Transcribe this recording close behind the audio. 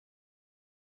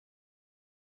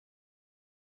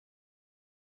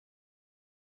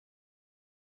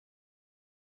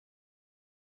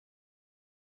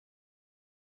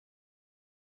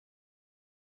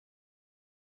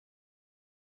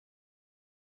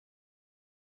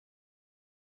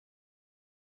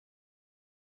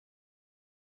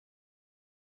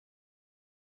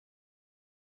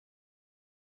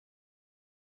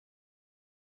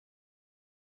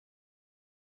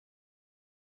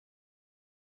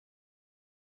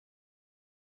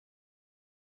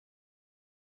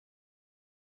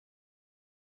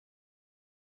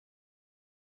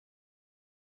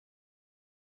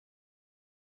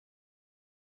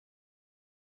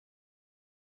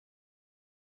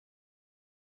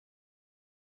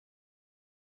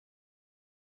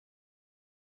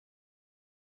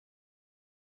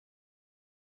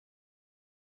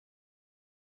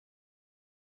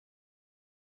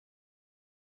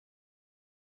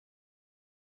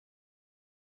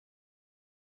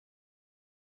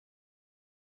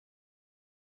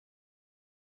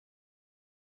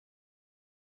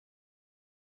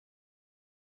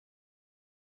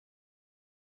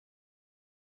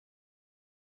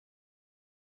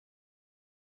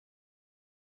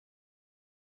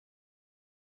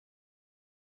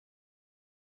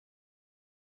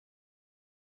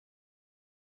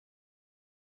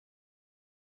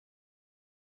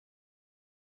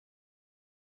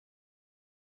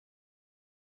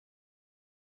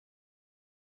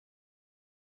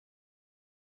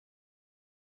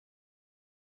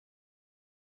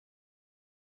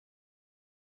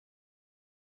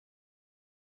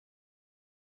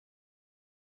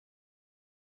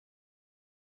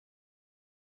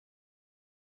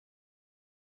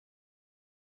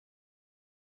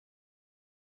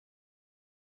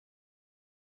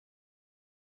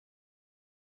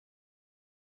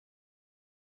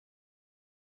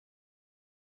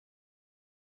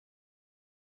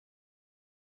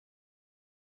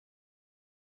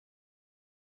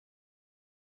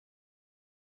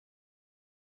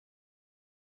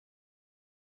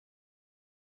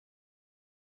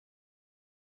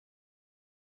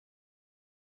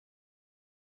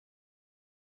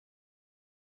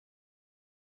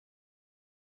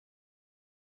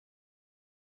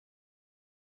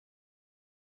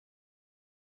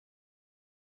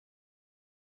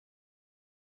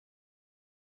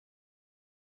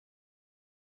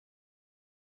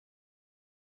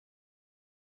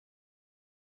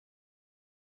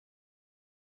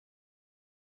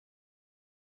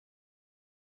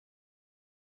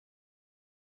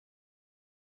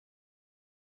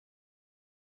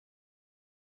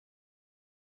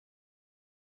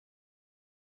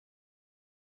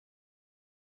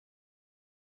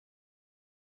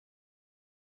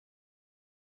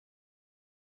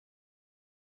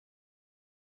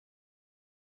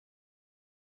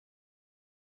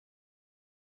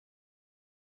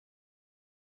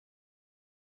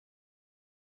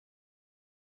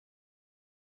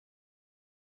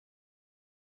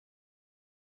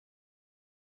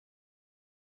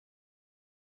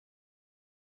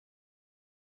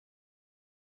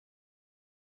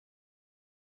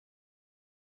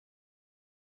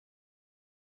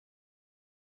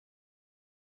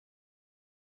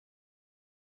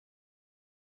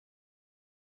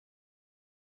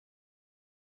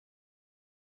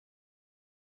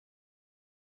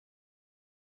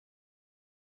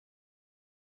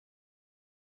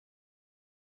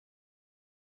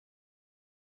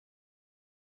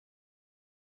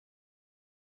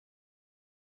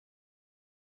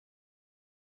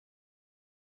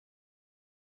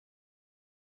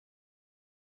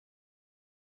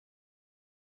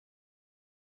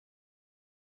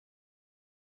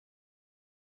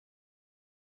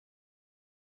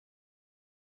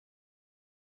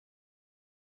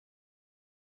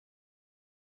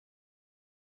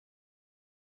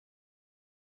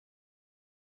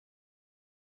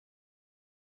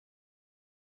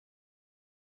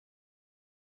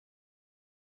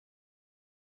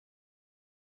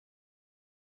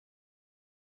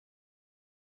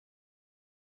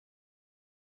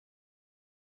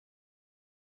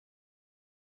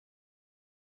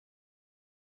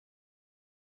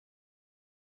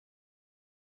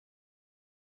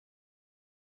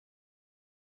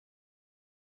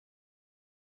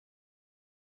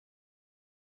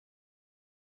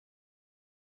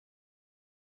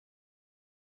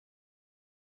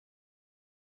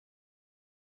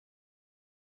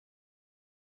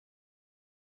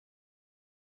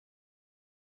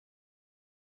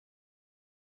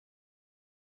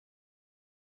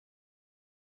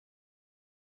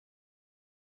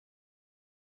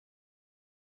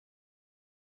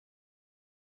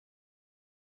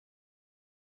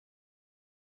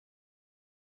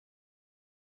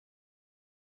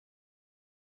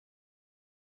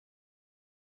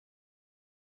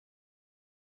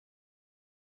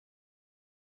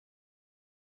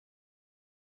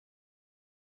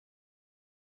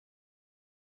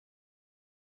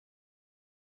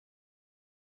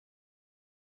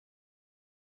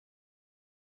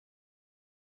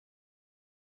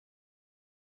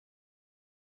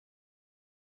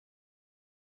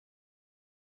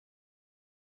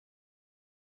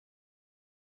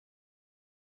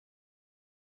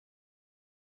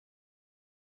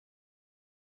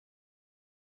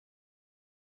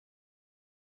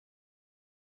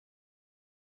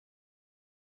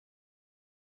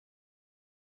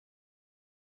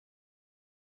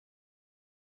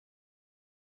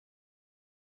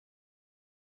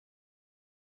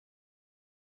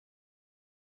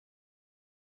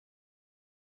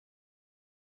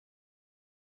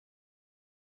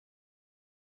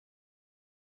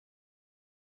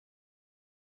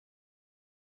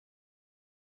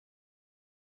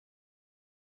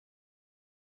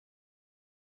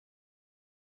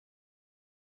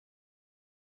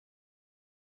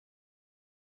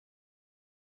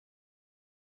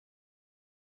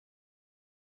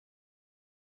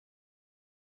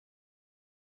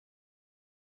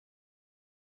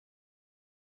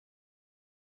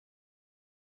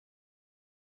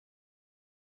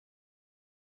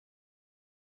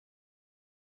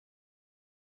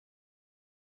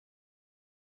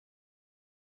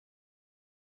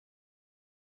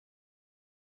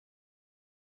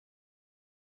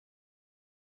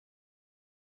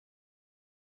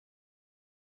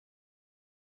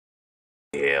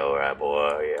Yeah, alright,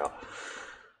 boy. Yeah.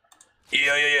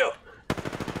 Yeah.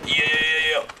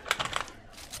 Yeah.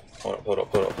 Hold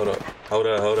up.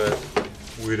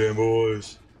 We them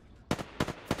boys.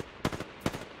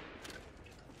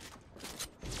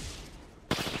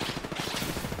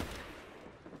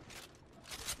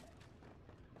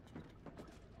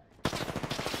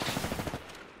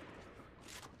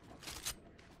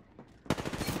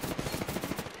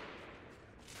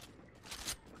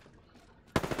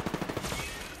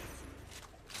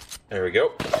 There we go.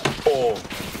 Boom.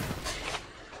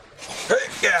 Hey,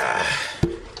 yeah.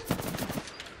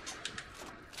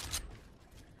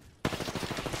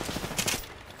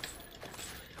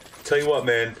 Tell you what,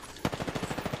 man.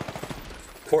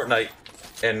 Fortnite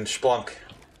and Splunk.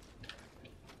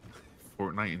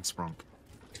 Fortnite and Sprunk.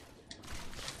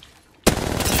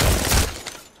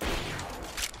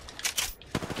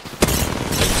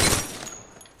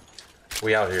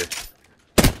 We out here.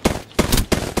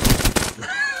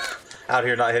 Out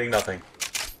here not hitting nothing.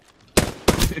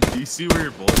 Do you see where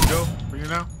your bullets go for you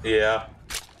now? Yeah.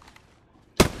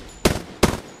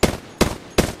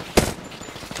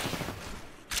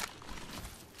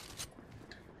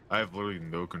 I have literally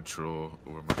no control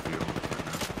over my field right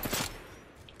now.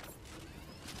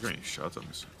 You're getting shots on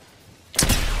this.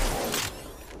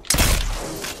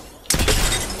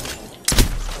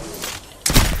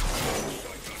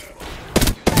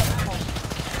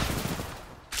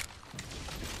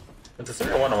 With the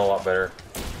 301, I'm a lot better.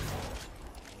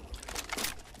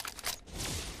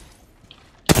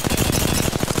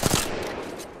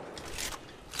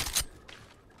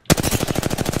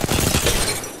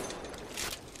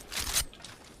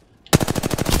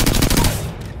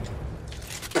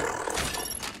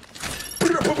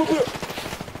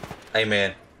 Hey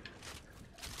man,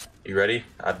 you ready?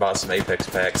 I bought some Apex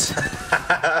packs.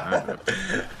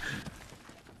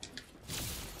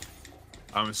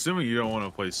 I'm assuming you don't want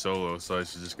to play solo, so I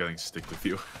should just getting stick with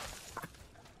you.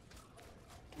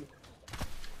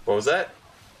 What was that?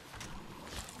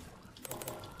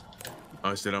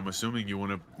 I said I'm assuming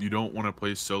you don't want to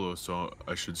play solo, so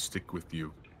I should stick with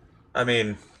you. I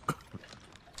mean,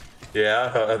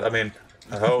 yeah.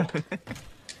 I hope.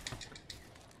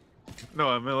 No,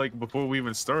 I mean like before we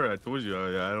even started, I told you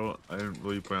I didn't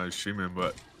really plan on streaming,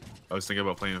 but I was thinking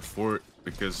about playing Fort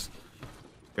because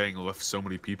getting left so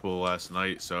many people last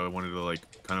night, so I wanted to like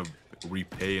kind of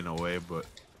repay in a way. But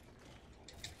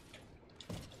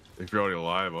if you're already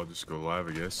live, I'll just go live,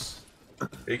 I guess.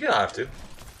 You don't have to.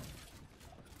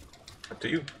 Up to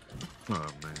you. Oh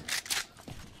man,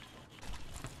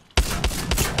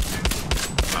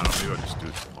 I don't know. Maybe I'll just do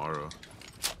it tomorrow.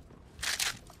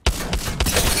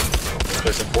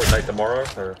 Play some Fortnite tomorrow,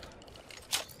 or?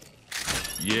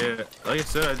 Yeah, like I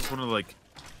said, I just want to like,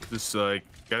 just like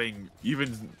getting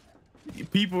even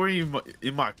people were even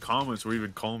in my comments were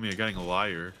even calling me a getting a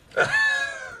liar,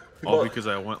 all because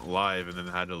I went live and then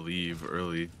had to leave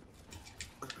early.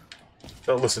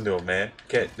 Don't listen to him, man.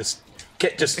 Can't just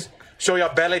show your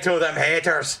belly to them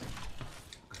haters.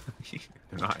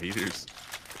 They're not haters.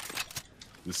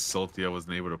 Just salty I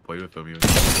wasn't able to play with them even though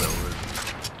I would.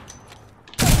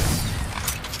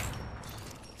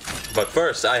 But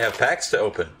first, I have packs to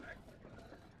open.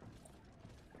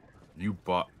 You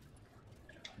bought.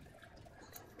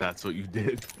 That's what you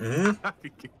did. Mm-hmm.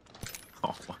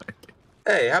 Oh my.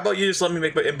 Hey, how about you just let me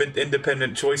make my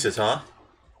independent choices, huh?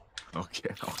 Okay.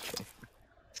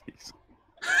 Jeez.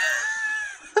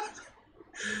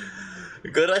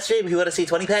 Go to my stream if you want to see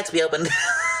 20 packs be opened.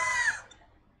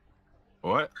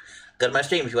 What? Go to my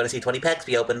stream if you want to see 20 packs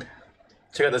be opened.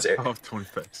 Check out this. Oh, 20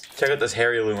 packs. Check out this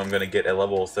Harry Loom I'm gonna get at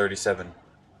level 37.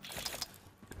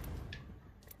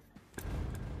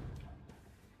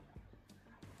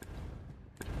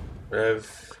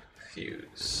 Rev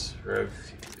fuse.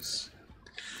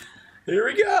 Here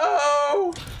we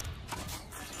go.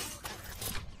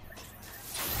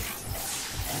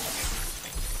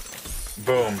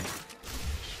 Boom.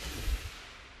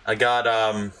 I got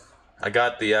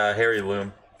the Harry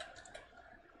Loom.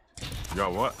 You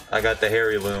got what? I got the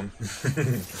Harry Loom.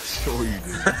 Sure you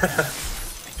did.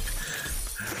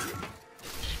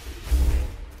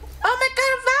 Oh my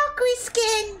god, a Valkyrie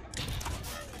skin!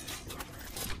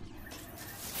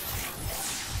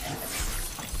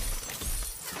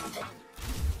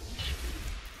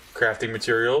 Crafting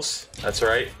materials. That's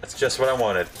right. That's just what I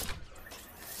wanted.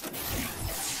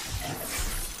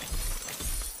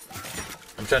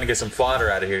 I'm trying to get some fodder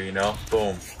out of here, you know?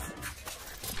 Boom.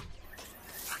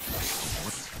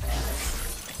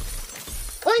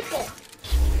 Purple!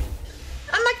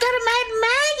 Oh my god, a Mad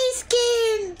Maggie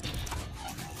skin!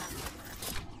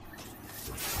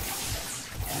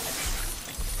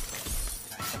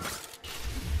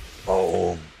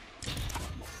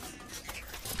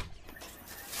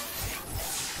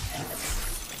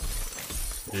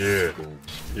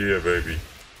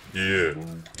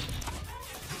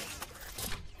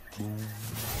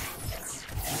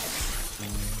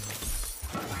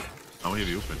 How many have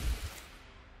you opened?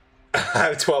 I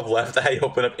have 12 left. I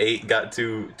opened up 8, got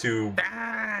two. Dang!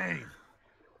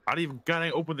 I didn't even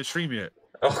gotta open the stream yet.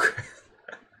 Oh,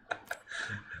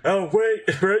 oh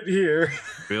wait, right here.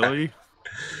 Billy?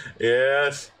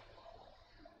 Yes.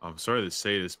 I'm sorry to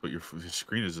say this, but your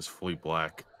screen is just fully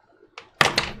black.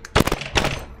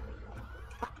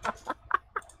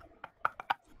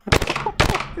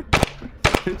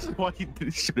 This is why you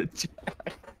should have checked.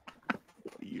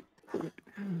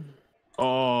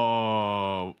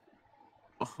 Oh.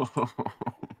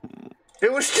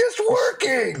 It was just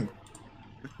working.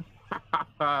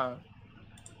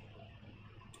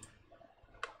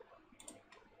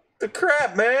 The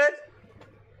crap, man.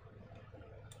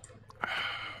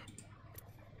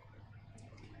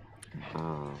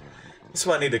 This is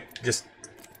why I need to just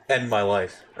end my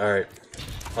life. Alright.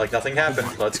 Like nothing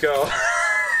happened. Let's go.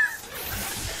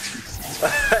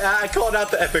 I called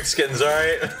out the epic skins,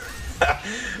 alright?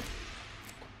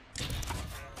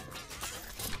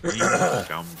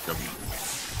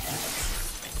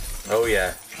 Oh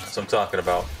yeah. That's what I'm talking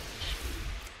about.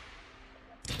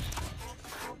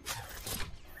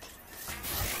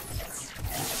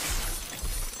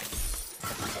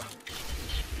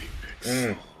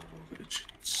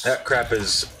 That crap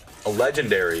is a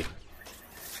legendary.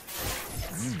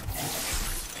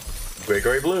 Gray,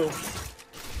 gray, blue.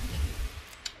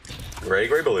 Gray,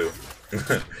 gray, blue.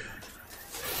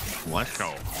 Let's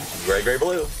go. Gray, gray,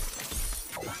 blue.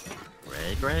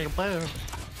 Gray, gray, blue.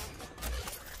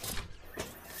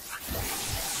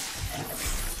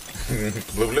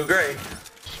 Blue, blue, gray.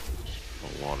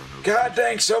 A lot of God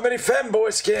dang, so many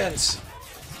femboy skins.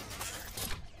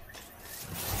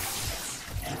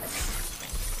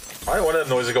 I don't want that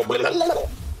noise to go.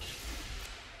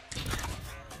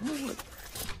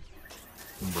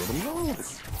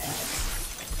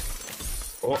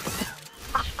 Oh.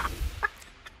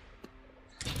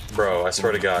 Bro, I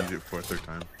swear to God. Use it for a third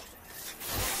time.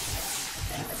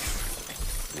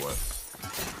 What?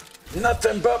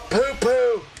 Nothing but poo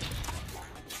poo.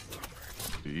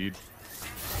 Dude.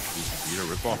 Dude, a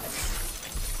ripoff.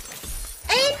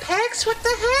 Apex, what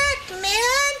the heck,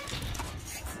 man?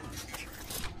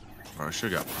 Oh, I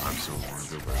should have got Prime so long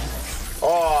ago, but...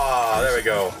 Oh, there we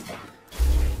go.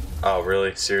 Oh,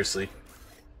 really? Seriously?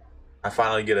 I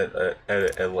finally get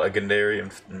a legendary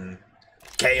and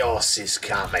Chaos is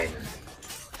coming.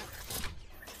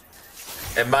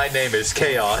 And my name is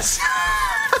Chaos.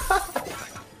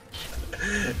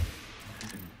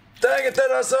 Dang it,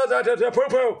 then I saw that poo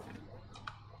poo.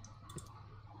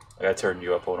 I gotta turn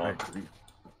you up, hold on.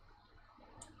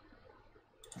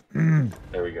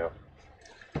 There we go.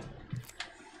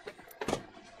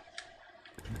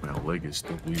 My leg is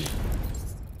still bleeding.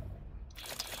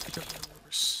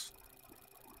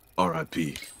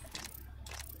 R.I.P.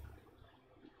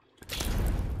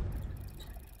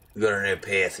 You got a new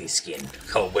pathy skin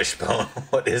called Wishbone.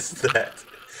 What is that?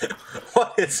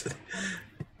 What is it?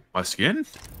 My skin?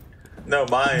 No,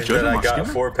 mine that I got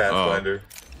skin? for Pathfinder.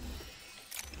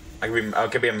 I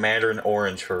could be a Mandarin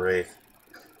Orange for Wraith.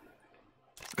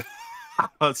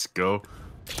 Let's go.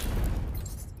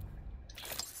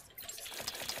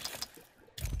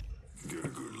 Get a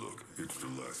good look. It's the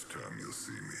last time you'll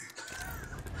see me.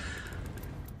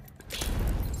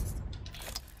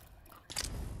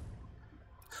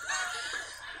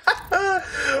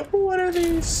 What are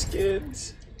these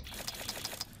skins?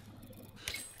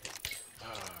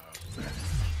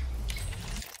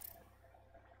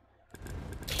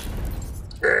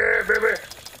 Baby.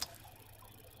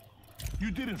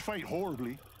 You didn't fight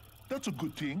horribly. That's a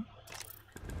good thing.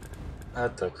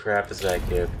 What the crap is that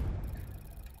kid?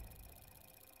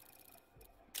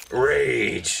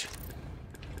 Rage.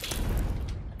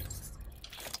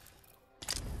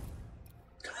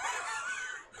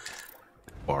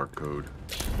 Barcode.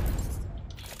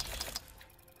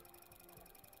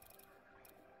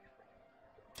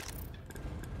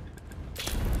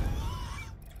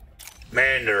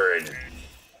 Mandarin.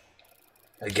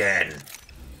 Again.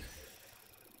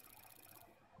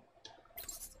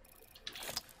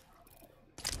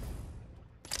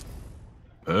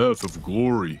 Path of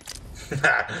Glory.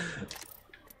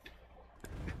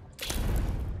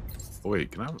 Oh,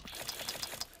 wait, can I...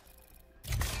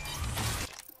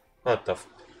 What the f...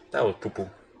 That was poo-poo.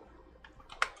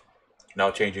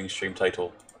 Now changing stream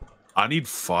title. I need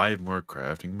 5 more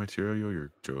crafting material?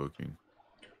 You're joking.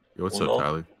 Yo, what's Uno, up,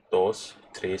 Tyler? Dos,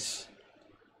 tres.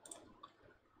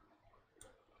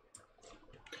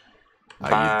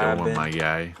 How you doing, my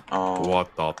guy?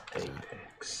 What the...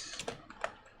 Apex.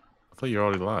 I thought you were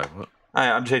already live. What?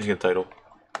 I'm changing the title.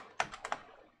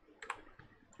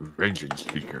 Ranging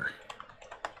speaker.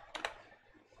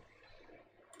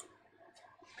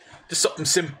 Just something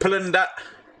simple in that.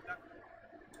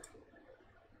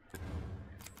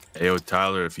 Hey, yo,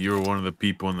 Tyler, if you were one of the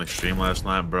people in the stream last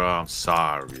night, bro, I'm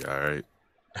sorry, alright?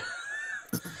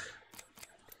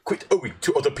 Quit owing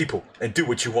to other people and do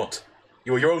what you want.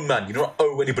 You are your own man. You do not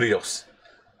owe anybody else.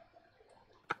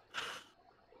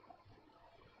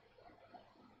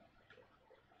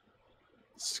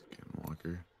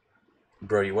 Skinwalker.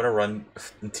 Bro, you want to run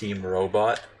Team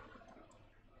Robot?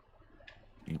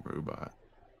 Team Robot.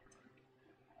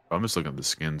 I'm just looking at the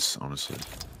skins, honestly.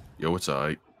 Yo, what's up,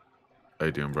 Ike? How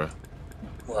you doing, bro?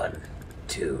 1,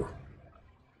 2,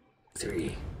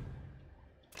 3.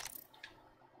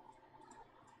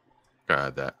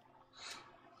 God, that.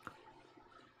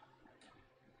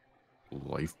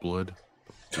 Lifeblood?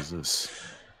 What is this?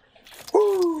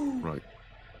 Woo! Right.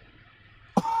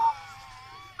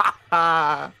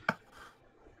 I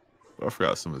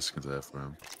forgot some of the skins I have for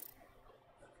him.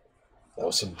 That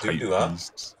was some doo-doo, huh?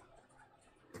 Beasts.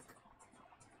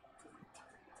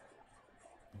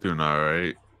 Doing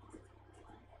alright.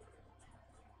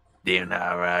 Doing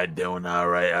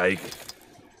alright, Ike.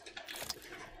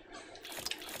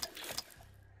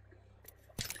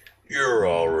 You're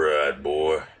alright,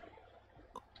 boy.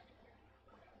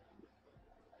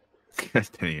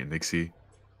 Dang it, Nixie.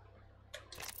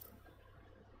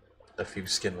 That few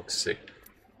skin looks sick.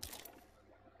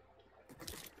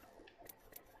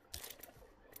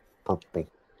 Purple.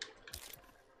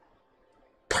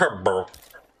 Purple.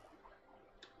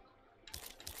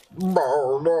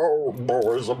 No,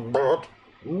 BoysaBot.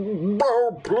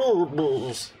 No,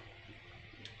 please.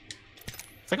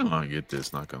 I think I'm gonna get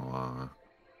this, not gonna lie.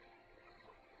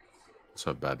 What's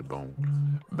up, Bad to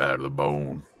Bone? Bad to the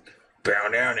Bone. Bow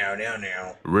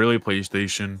now. Really,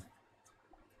 PlayStation?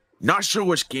 Not sure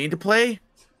which game to play?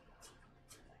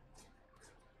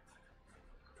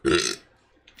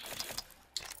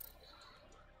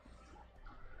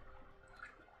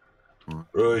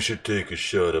 I should take a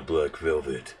shot of Black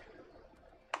Velvet.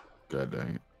 God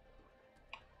dang it.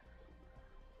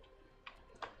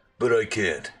 But I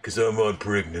can't, because I'm on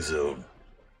prednisone.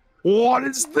 What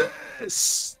is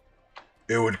this?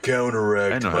 It would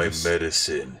counteract my Nice.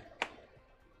 medicine.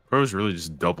 Bro's really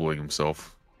just doubling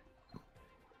himself.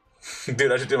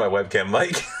 Dude, I should do my webcam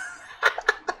mic.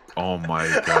 Oh my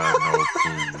god, no,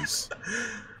 please.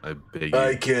 I beg you.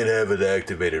 I can't have it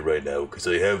activated right now because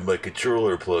I have my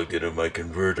controller plugged in and my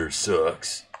converter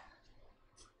sucks.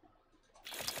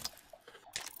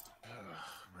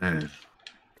 Man.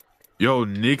 Yo,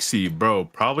 Nixie, bro.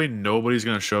 Probably nobody's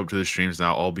gonna show up to the streams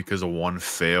now, all because of one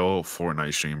fail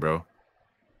Fortnite stream, bro.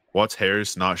 Watch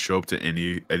Harris not show up to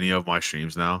any of my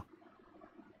streams now.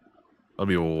 That'll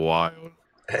be wild.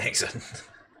 Dang, son.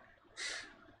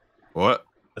 What?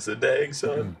 I said, dang,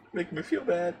 son. Make me feel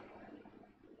bad.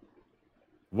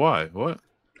 Why? What?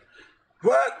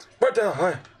 What? What the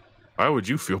hell? Why would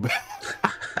you feel bad?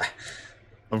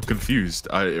 I'm confused.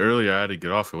 Earlier I had to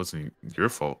get off. It wasn't your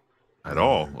fault at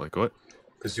all. Like what?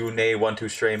 Because you nay want to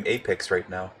stream Apex right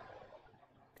now.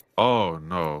 Oh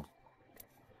no,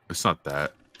 it's not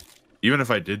that. Even if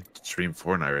I did stream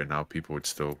Fortnite right now, people would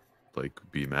still like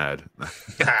be mad.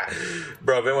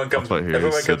 Bro, if everyone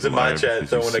comes in my chat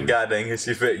throwing a goddamn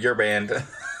hissy fit, you're banned.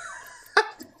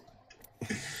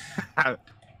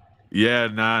 Yeah,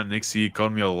 nah, Nixie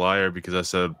called me a liar because I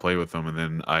said I'd play with him, and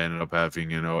then I ended up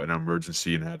having, an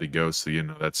emergency and had to go. So,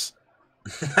 that's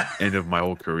end of my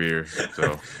whole career.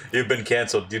 So You've been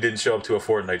canceled. You didn't show up to a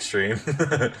Fortnite stream.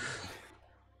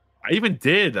 I even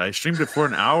did. I streamed it for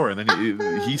an hour, and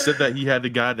then he said that he had to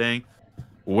goddamn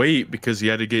wait because he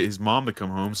had to get his mom to come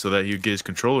home so that he would get his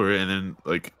controller. And then,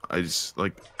 I just, do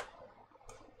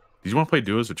you want to play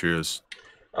duos or trios?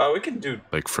 We can do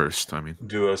First, I mean.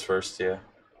 duos first, yeah.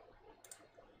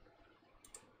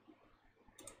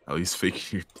 At least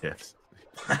fake your death.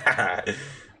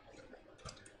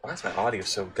 Why is my audio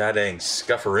so goddamn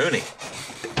scufferoony?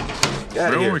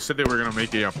 Remember when we said they were going to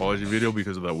make an apology video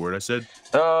because of that word I said?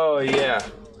 Oh, yeah.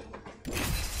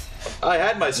 I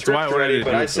had my script ready,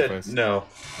 but I said no.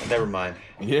 Never mind.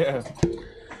 Yeah.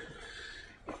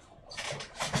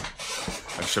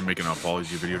 I should make an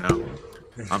apology video now.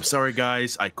 I'm sorry,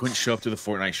 guys. I couldn't show up to the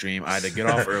Fortnite stream. I had to get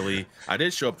off early. I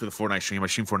did show up to the Fortnite stream. I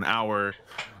streamed for an hour,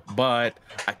 but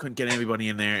I couldn't get anybody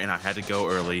in there, and I had to go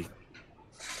early.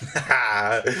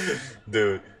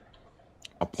 Dude.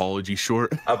 Apology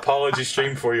short. Apology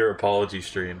stream for your apology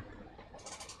stream.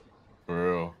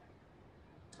 For real.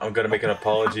 I'm gonna make an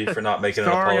apology for not making an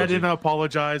apology. Sorry, I didn't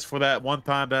apologize for that one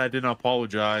time that I didn't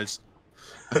apologize.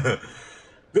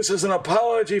 This is an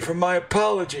apology for my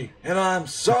apology, and I'm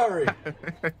sorry.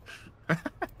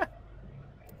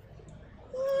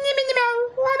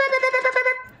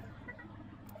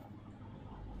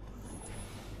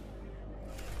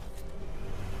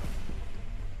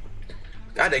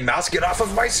 God dang mouse, get off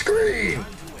of my screen!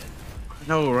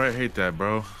 No, right? I hate that,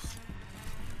 bro.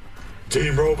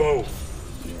 Team Robo.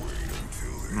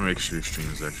 I'm gonna make sure your stream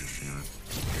is actually streaming.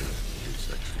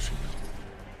 It's actually streaming.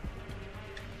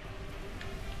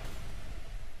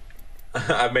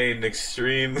 I made an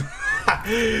extreme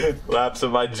lapse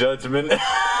of my judgment.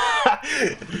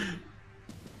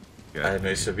 Yeah. I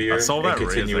made a severe I saw and that raise,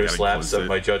 I continuous gotta lapse close of it.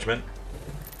 my judgment.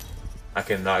 I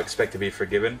cannot expect to be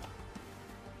forgiven.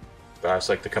 But I just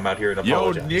like to come out here and Yo,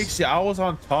 apologize. Nixie, I was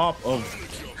on top of.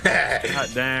 God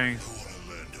dang.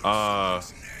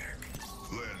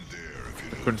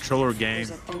 Controller game.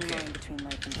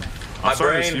 My I'm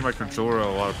starting brain- to see my controller.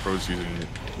 A lot of pros using it.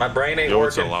 My brain ain't Yo,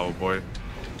 what's working. up, Lava Boy?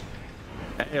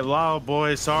 Hey, Lava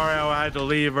Boy. Sorry, I had to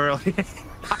leave early.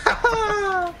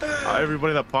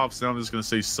 Everybody that pops in, I'm just gonna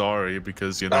say sorry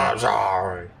because you know. I'm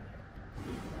sorry.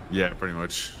 Yeah, pretty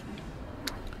much.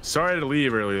 Sorry to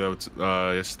leave early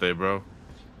though. Yesterday, bro.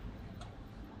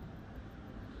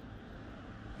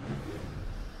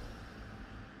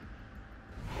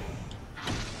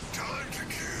 Time to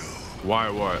kill. Why?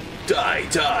 What? Die,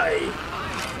 die.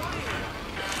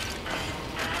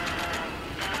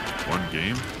 One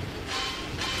game?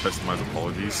 Customize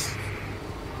apologies.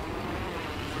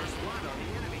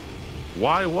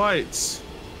 Why whites?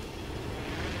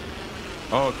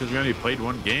 Oh, because we only played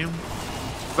one game?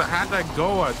 But how'd that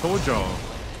go? I told y'all.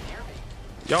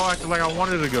 Y'all acted like I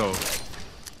wanted to go.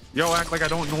 Y'all act like I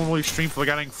don't normally stream for like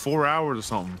I think 4 hours or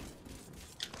something.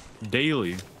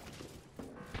 Daily.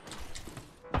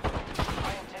 I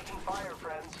am taking fire,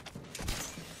 friends.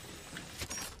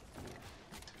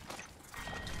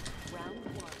 Round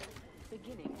 1.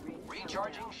 Beginning ring.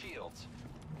 Recharging shields.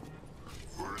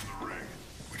 We're in the ring,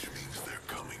 which means they're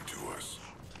coming to us.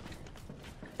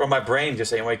 Bro, my brain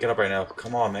just ain't waking up right now.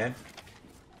 Come on, man.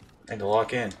 I need to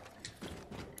lock in.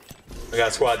 I got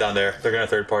a squad down there. They're gonna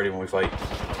third party when we fight.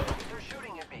 They're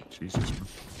shooting at me. Jesus, man.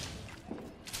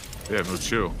 Yeah, no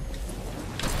chill.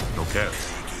 No cap.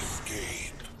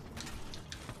 Escape.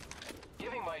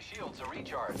 Giving my shields a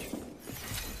recharge.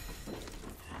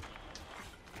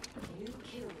 New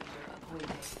kill leader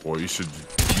appointed. Boy, you should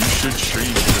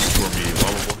stream just for me.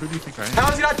 Lava, who do you think I am?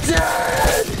 How's he not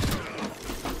dead?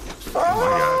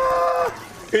 Oh my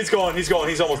god. He's going. He's going.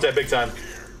 He's almost dead big time.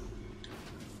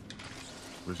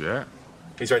 Where's he at?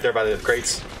 He's right there by the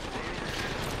crates.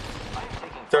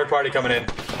 Third party coming in.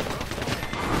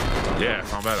 Yeah, I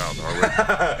found that out the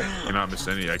hard way. Cannot miss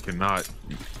any. I cannot.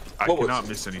 I What was- cannot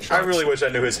miss any shots. I really wish I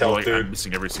knew his health, Like, I'm dude.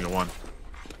 missing every single one.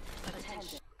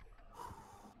 Attention.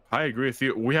 I agree with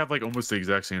you. We have like almost the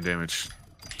exact same damage.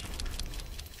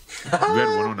 You had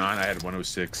 109. I had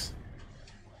 106.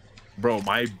 Bro,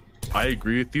 I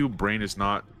agree with you. Brain is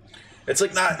not. It's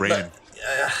like not. Brain.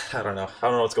 I don't know. I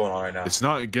don't know what's going on right now. It's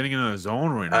not getting in the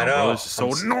zone right now. I know. Bro. It's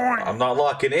so annoying. I'm not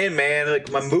locking in, man. Like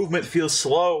my movement feels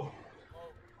slow.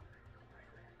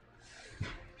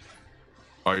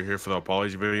 Oh, you're here for the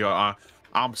apology video?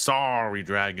 I'm sorry,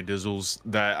 Dragon Dizzles,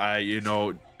 that I,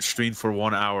 streamed for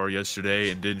 1 hour yesterday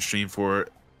and didn't stream for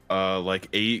like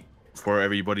 8 for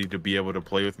everybody to be able to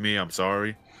play with me. I'm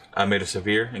sorry. I made a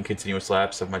severe and continuous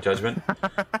lapse of my judgment.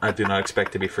 I do not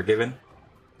expect to be forgiven,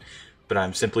 but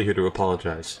I'm simply here to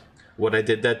apologize. What I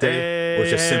did that day was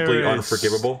just simply Harris.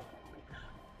 unforgivable,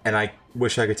 and I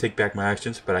wish I could take back my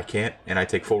actions, but I can't, and I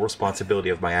take full responsibility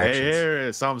of my actions. Hey,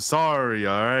 Harris, I'm sorry,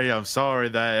 all right? I'm sorry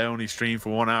that I only streamed for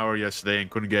 1 hour yesterday and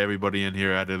couldn't get everybody in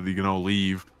here. I had to,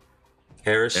 leave.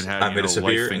 Harris, And had, I made a life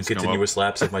severe and things come up. continuous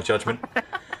lapse of my judgment.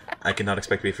 I cannot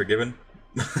expect to be forgiven,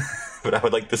 but I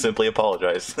would like to simply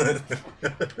apologize.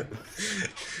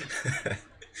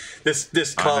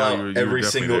 This call know, out you were every definitely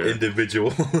single there.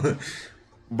 individual.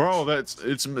 Bro,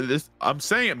 I'm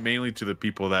saying it mainly to the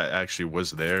people that actually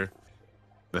was there.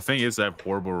 The thing is, I have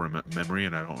horrible memory,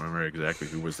 and I don't remember exactly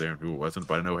who was there and who wasn't.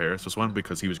 But I know Harris was one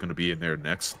because he was going to be in there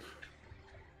next,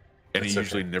 and That's he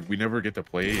okay. usually we never get to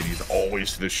play, and he's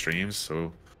always to the streams.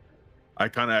 So I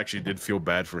kind of actually did feel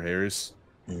bad for Harris,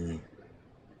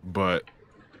 but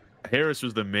Harris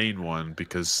was the main one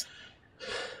because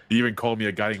he even called me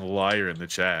a guiding liar in the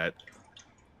chat.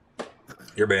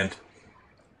 You're banned.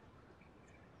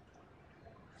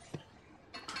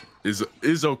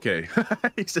 Is okay.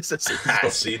 He says it's okay.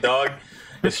 See, dog?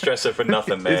 It's stressing for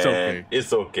nothing, man. It's okay.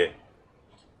 It's okay.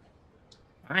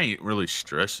 I ain't really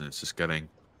stressing. It's just getting.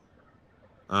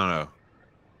 I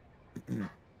don't know.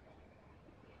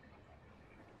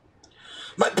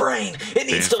 My brain, it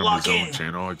needs Banned to from lock his own in.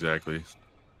 channel, exactly.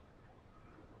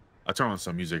 I'll turn on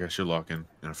some music. I should lock in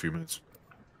a few minutes.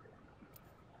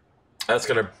 That's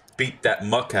gonna beat that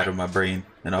muck out of my brain,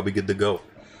 and I'll be good to go.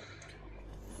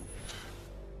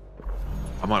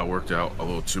 I might have worked out a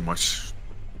little too much.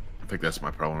 I think that's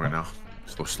my problem right now.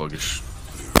 Still sluggish.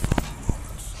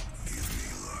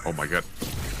 Oh my god.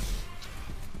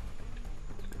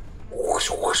 Whoosh,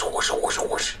 whoosh, whoosh, whoosh,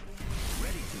 whoosh.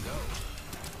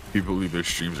 People leave their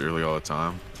streams early all the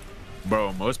time.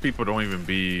 Bro, most people don't even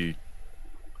be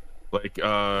like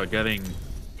getting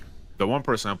the one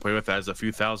person I play with has a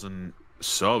few thousand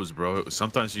subs, bro.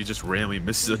 Sometimes you just randomly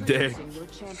miss a day.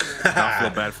 I feel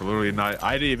bad for literally not.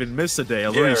 I didn't even miss a day. I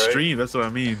literally streamed. That's what I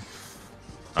mean.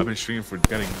 I've been streaming for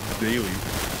getting daily.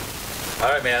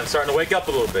 All right, man. I'm starting to wake up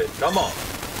a little bit. Come on.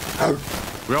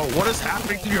 Bro, what is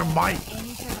happening to your mic?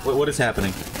 What is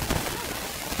happening?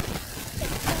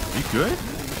 You good?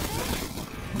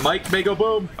 Mike, may go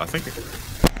boom. I think.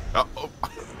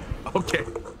 Okay.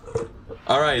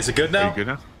 All right, is it good now? Are you good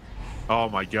now? Oh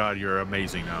my god, you're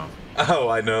amazing now. Oh,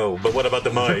 I know, but what about the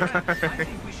mic?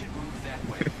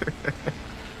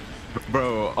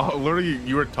 Bro, literally,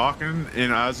 you were talking,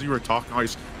 and as you were talking, I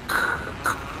was.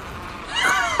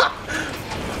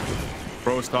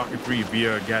 Bro was talking through you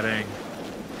via getting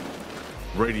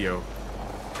radio.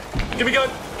 Give me gun!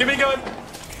 Give me gun!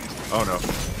 Oh no.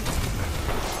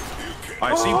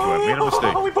 I seem to have made a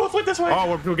mistake. Oh, we both went this way. Oh,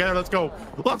 we're together. Let's go.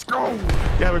 Let's go.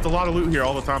 Yeah, there's a lot of loot here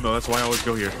all the time, though. That's why I always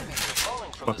go here.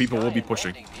 But people will be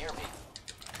pushing.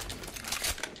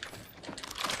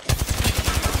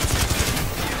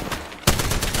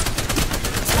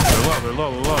 They're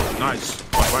low. Nice.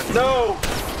 No!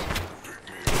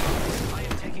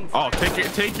 Oh,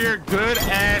 take your good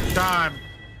and time.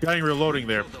 Getting reloading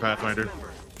there, Pathfinder.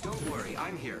 Don't worry,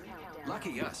 I'm here.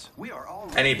 Lucky us. We are all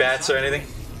Any bats or anything?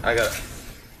 I got it.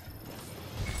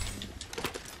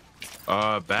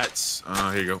 Bats.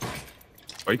 Here you go.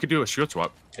 Oh, you could do a shield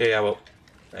swap. Yeah, well,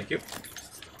 thank you.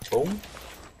 Boom.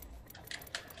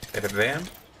 Bam.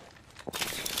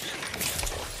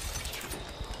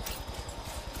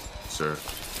 Sir.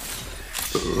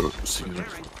 Excuse me.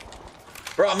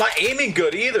 Bro, I'm not aiming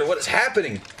good either. What is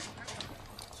happening?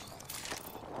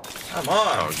 Come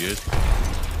on. Oh, good.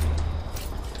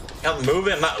 I'm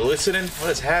moving. I'm not listening.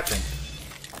 What is happening?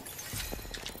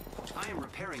 I am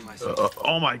repairing myself.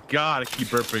 Oh my god, I keep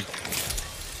burping.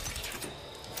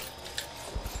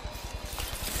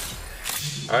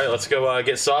 All right, let's go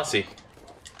get saucy.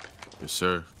 Yes,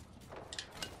 sir.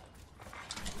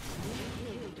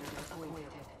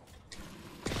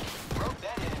 Broke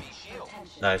that enemy shield.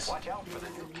 Nice. Watch out for the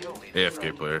new kill leader.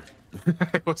 AFK player.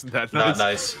 Wasn't that Not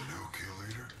nice? nice. No kill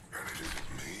leader, and it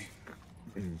isn't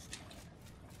me.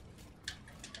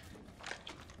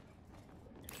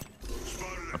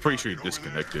 I'm pretty sure he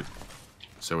disconnected.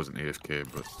 So I wasn't AFK,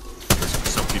 but there's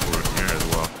some people in here as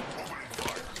well.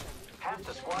 Half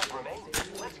the squad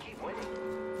remains. Let's keep winning.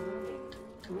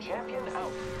 Champion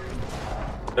out.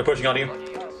 They're pushing on you.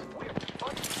 Lucky us. We're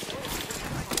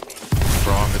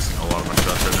Bro, I'm missing a lot of my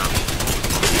shots right now.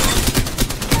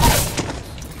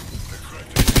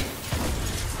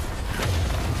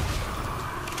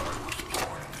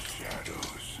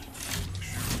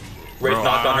 Wraith Bro,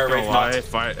 knocked on her. I'm not Wraith gonna lie,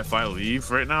 knocked. if I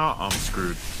leave right now, I'm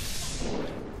screwed.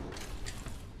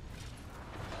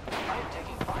 I am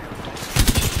taking fire.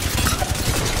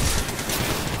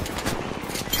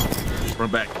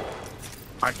 Run back.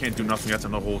 I can't do nothing. That's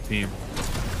on the whole team.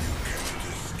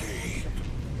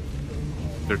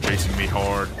 They're chasing me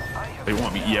hard. They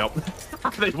want me. Yep.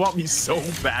 They want me so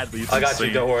badly. It's I got you.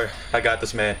 insane. Don't worry. I got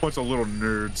this, man. Bunch of little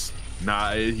nerds.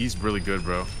 Nah, he's really good,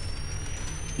 bro.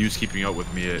 He was keeping up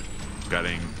with me at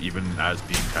getting, even as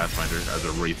being Pathfinder, as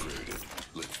a Wraith.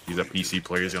 He's a PC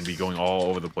player. He's gonna be going all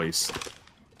over the place.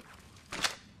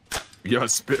 Yo,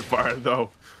 Spitfire though.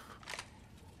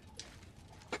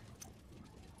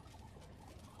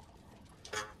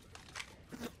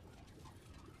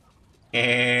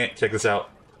 Check this out.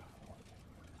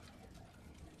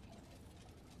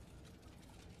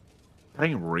 I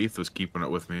think Wraith was keeping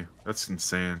up with me. That's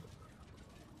insane.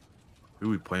 Who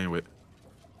are we playing with?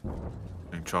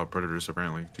 And Child Predators,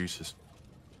 apparently. Jesus.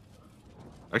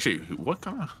 Actually, what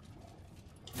kind of...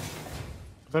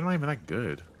 They're not even that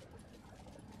good.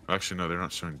 Actually, no, they're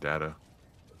not showing data.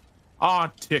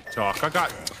 On TikTok. I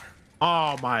got...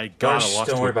 Oh my god, I lost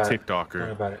Don't to worry a about it. TikToker. Don't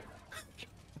worry about it.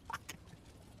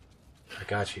 I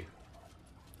got you.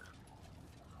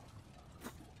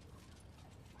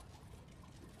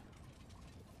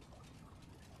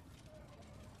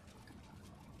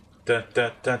 Dun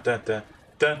dun dun dun dun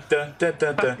dun dun dun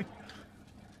dun dun.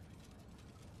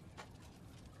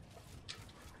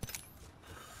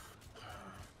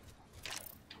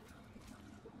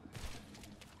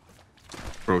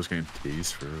 Bro's getting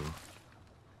tased for real.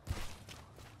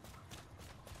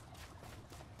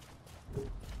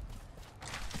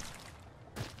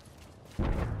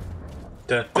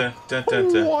 Dun, dun, dun,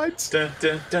 dun, dun. What? Dun,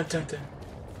 dun, dun, dun, dun.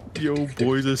 Yo,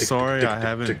 boys are sorry I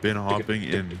haven't been hopping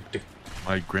in.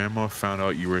 My grandma found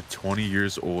out you were 20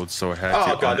 years old, so I had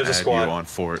Oh, to God, there's a unadd you squad. on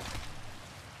Fort.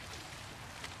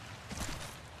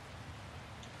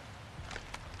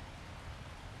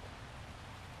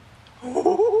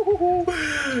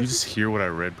 Did you just hear what I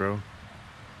read, bro?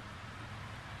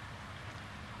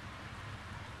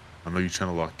 I know you're trying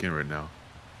to lock in right now.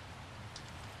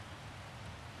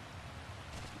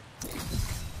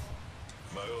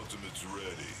 My ultimate's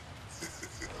ready.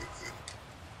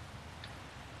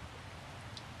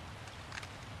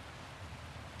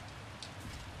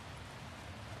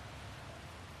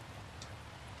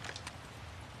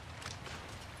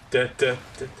 Dun, dun,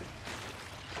 dun, dun.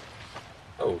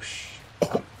 Oh,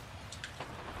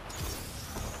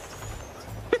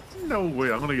 No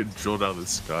way, I'm gonna get drilled out of the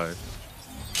sky.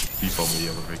 Beef on me,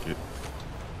 I'm gonna make it.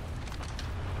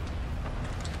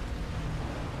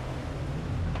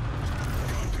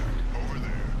 Over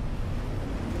there.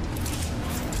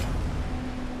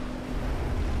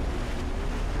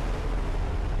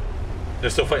 They're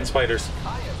still fighting spiders. I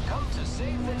have come to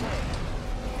save the day.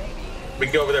 Maybe. We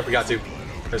can go over there if we got to.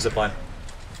 There's a plan.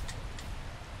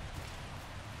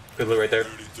 Good loot right there.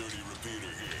 30-30 repeater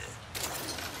here.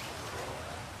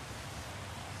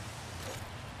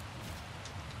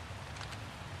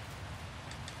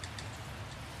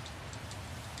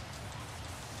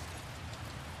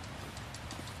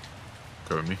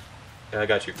 Cover me. Yeah, I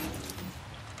got you.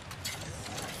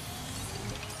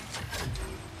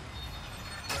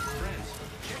 Friends,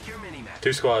 check your mini-map.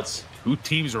 2 squads. Two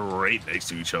teams are right next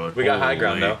to each other. We got high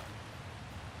ground Holy. though.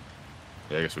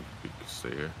 Yeah, I guess we could stay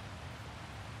here.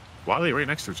 Why are they right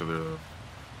next to each other though?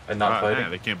 And not Ah, fighting.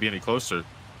 man, they can't be any closer. If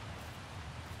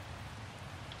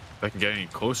they can get any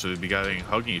closer, they'd be getting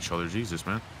hugging each other. Jesus,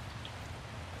 man.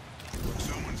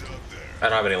 Someone's out there. I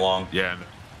don't have any long. Yeah.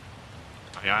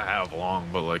 I mean, I have long,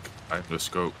 but like I have the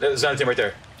scope. There's another team right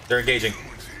there. They're engaging.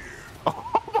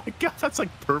 Oh my god, that's like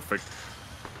perfect.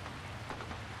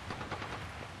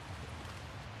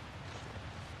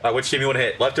 Which team you want to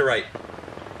hit? Left or right?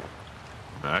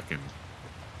 I can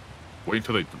wait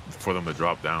until for them to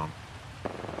drop down.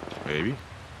 Maybe.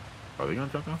 Are they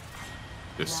gonna drop down?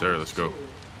 Yes, sir. Let's go.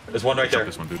 There's one right Jump there.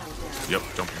 this one, dude. Yep,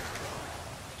 jumping.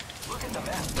 Look at the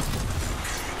map.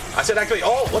 I said actually.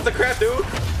 Oh, what the crap, dude? I was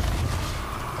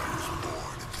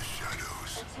born in the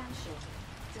shadows. Attention.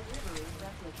 Delivery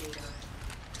replicator.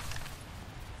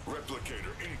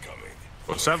 Replicator incoming.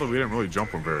 Well, sadly, we didn't really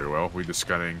jump them very well. We just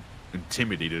kind of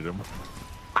intimidated them.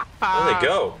 Where'd they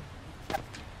go?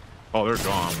 Oh, they're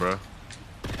gone, bro.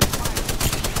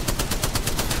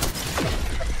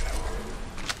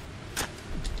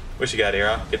 What you got here,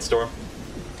 huh? Get Storm.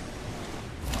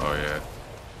 Oh yeah.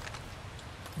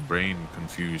 Brain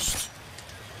confused.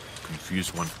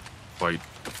 Confused one fight.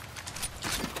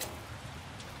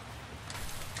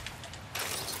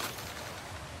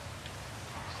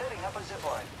 Setting up a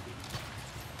zipline.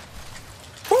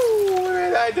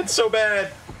 Woo! I did so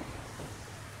bad.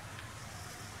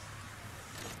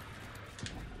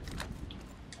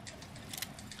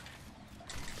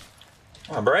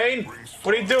 Come on, brain.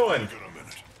 What are you doing? Got a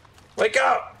minute. Wake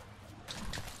up!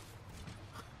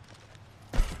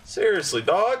 Seriously,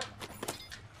 dog.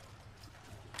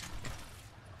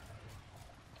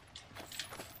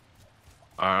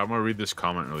 I'm gonna read this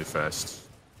comment really fast.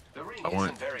 The ring I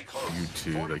want isn't very close. you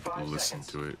to like 45 listen seconds.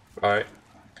 to it. All right.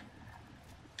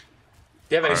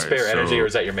 Do you have any All right, spare energy, so- or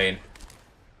is that your main?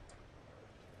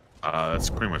 That's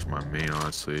pretty much my main,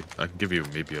 honestly. I can give you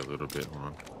maybe a little bit. Hold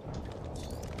on.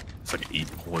 It's like 8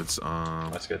 bullets.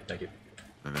 That's good. Thank you.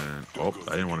 And then oh,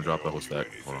 I didn't want to drop that whole stack.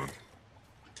 Hold on.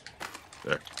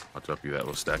 There, I'll drop you that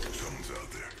little stack. Someone's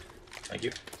out there. Thank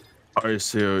you. Alright,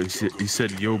 so he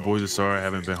said, yo, boys, sorry I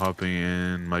haven't been hopping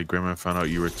in. My grandma found out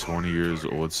you were 20 years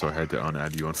old, so I had to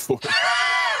unadd you on 4.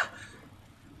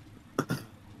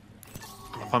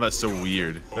 I found that so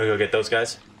weird. Wanna go get those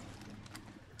guys?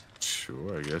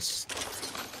 Sure, I guess.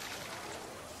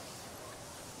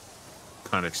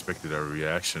 Kind of expected a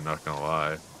reaction, not gonna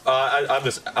lie.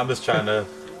 I'm just trying to,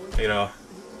 you know.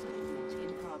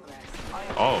 In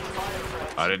progress.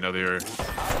 Oh, I didn't know they were.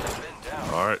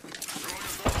 Alright.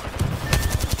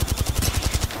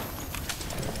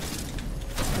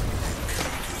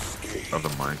 Of the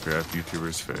Minecraft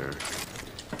YouTubers fair.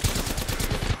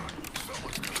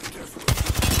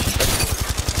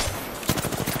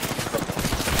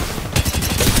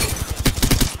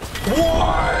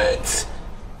 What?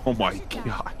 Oh my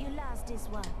god. You lost this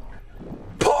one.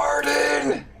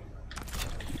 Pardon!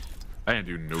 I didn't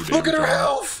do no damage. Look at her on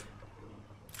health!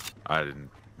 I didn't.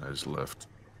 I just left.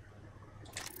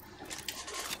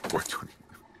 420.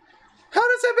 How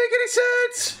does that make any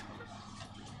sense?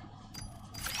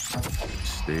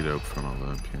 Stayed up from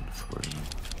Olympian for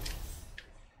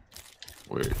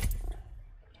Wait.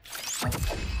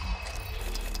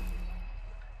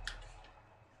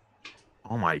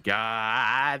 Oh my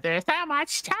god, there's so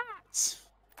much chance.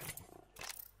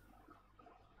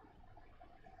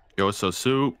 Yo, so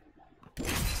soup. What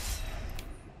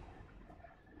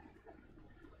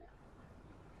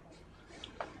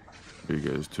are you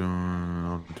guys doing?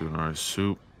 I'm doing our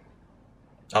soup.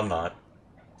 I'm not.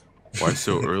 Why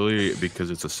so early?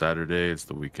 Because it's a Saturday, it's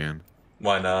the weekend.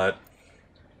 Why not?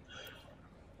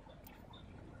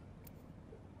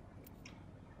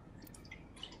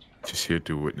 Just here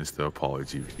to witness the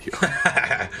apology video.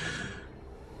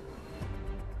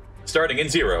 Starting in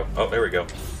 0. Oh, there we go.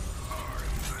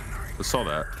 I saw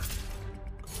that.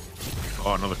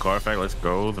 Oh, another car fact. Let's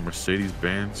go. The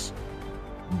Mercedes-Benz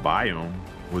Biome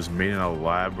was made in a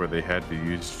lab where they had to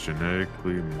use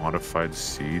genetically modified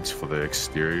seeds for the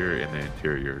exterior and the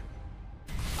interior.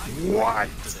 What?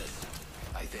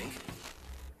 I think.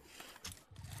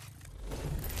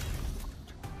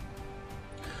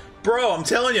 Bro, I'm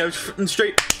telling you,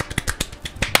 straight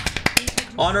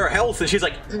on her health, and she's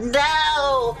like,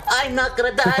 No, I'm not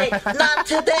gonna die. Not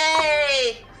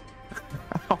today.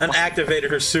 and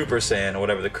activated her Super Saiyan, or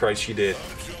whatever the Christ she did.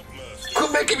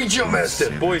 Quit making me jump, Master.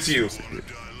 Boys, you.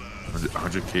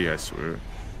 100K, I swear.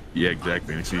 Yeah,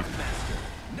 exactly. And see,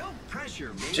 No pressure,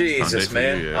 man. Jesus, Sunday for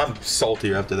man. you, yeah. I'm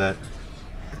salty after that.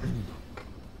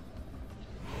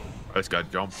 I just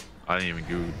got jumped. I didn't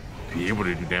even be able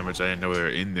to do damage. I didn't know they were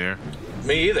in there.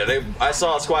 Me either. I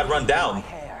saw a squad run down.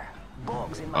 Hair.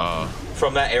 Bugs in my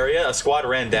From that area, a squad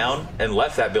ran down and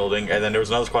left that building, and then there was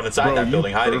another squad inside Bro, that you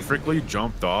building hiding. perfectly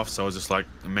jumped off, so I was just like,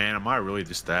 man, am I really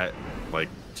just that, like,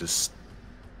 just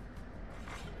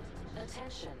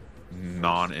Attention.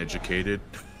 non-educated?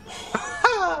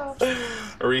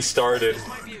 Restarted. This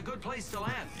might be a good place to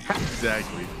land.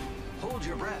 Exactly. Hold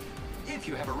your breath. If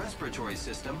you have a respiratory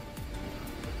system,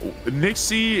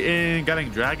 Nixie and getting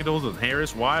Dragon Dolls and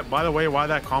Harris. Why? By the way, why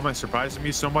that comment surprised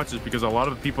me so much is because a lot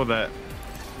of the people that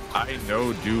I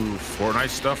know do Fortnite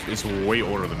stuff is way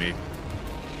older than me.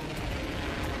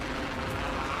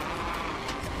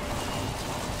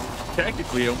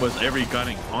 Technically, almost every gun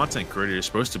and content creator is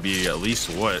supposed to be at least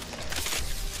what?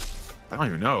 I don't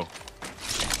even know.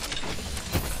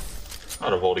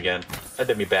 Out of Volt again. That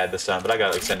did me bad this time, but I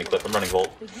got an extended clip. I'm running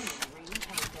Volt.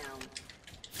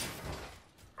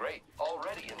 great.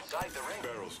 Already inside the ring.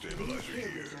 Barrel stabilizer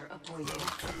here. Level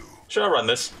 2. Should I run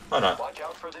this? Why not? Watch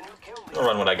out for the new kill leader. I'll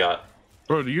run what I got.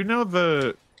 Bro, do you know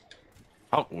the...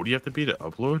 How old do you have to be to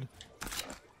upload?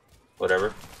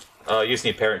 Whatever. You just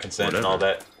need parent consent and all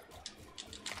that.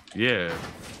 Yeah.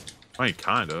 I mean,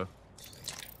 kinda.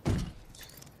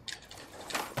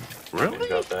 Really?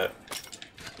 Got that.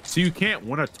 So you can't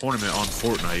win a tournament on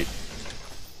Fortnite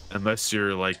unless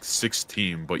you're like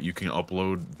 16, but you can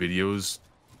upload videos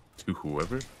to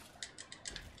whoever?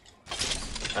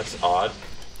 That's odd.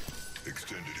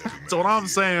 Extended heavy That's what I'm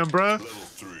saying, bruh. Level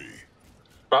 3.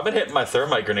 Bro, I've been hitting my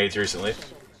thermite grenades recently.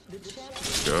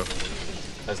 Let's go.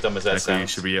 As dumb as that Technically, you sounds.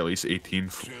 should be at least 18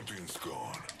 Champion's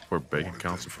gone. for bank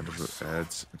accounts in front of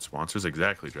ads and sponsors.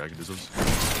 Exactly, Dragon Dizzles.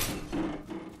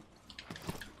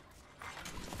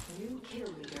 New kill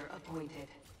leader appointed.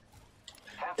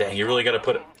 Dang, you really gotta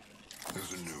put it.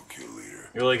 There's a new kill leader.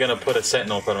 You're really gonna put a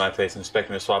sentinel in front of my face and expect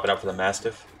me to swap it out for the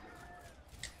Mastiff?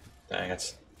 Dang,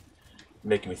 that's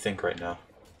making me think right now.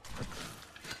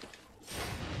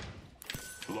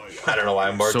 I don't know why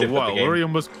I marked So it, but what? the game. Literally,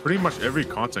 almost pretty much every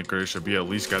content creator should be at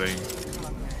least getting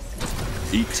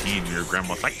 18. Your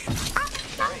grandma's like,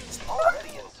 Great.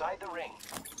 Already inside the ring.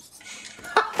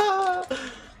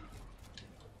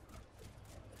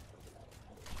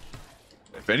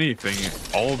 if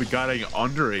anything, all the getting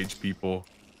underage people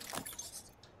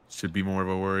should be more of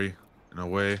a worry in a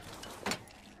way.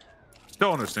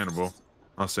 Still understandable.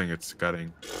 I'm not saying it's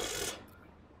getting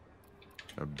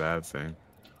a bad thing.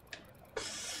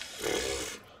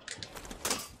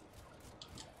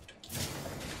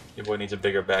 Your boy needs a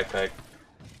bigger backpack.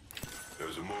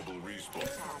 There's a mobile respawn.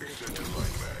 Extended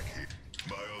light mag here.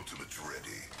 My ultimate's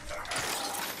ready.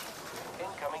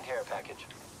 Incoming care package.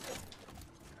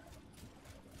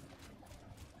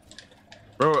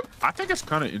 Bro, I think it's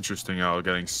kind of interesting how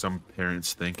getting some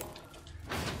parents think.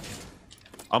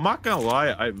 I'm not gonna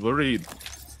lie, I mean,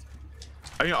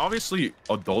 obviously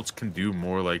adults can do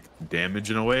more like damage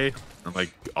in a way, and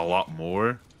like a lot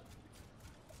more.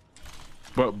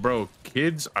 But bro,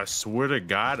 kids, I swear to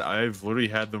God, I've literally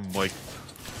had them like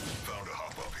Found a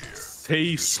hop up here.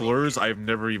 say slurs I've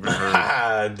never even heard.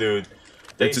 Ah, dude.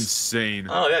 It's insane.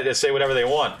 Oh yeah, just say whatever they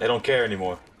want. They don't care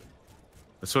anymore.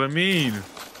 That's what I mean.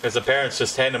 Because the parents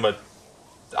just hand them a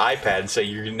iPad and say,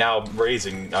 "You're now I'm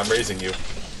raising you."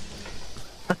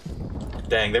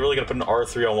 Dang, they're really gonna put an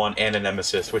R301 and an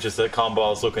Nemesis, which is the combo I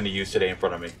was looking to use today in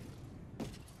front of me.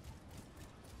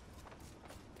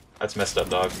 That's messed up,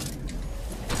 dog.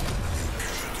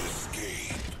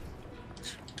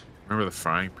 Remember the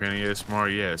frying pan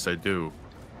ASMR? Yes, I do.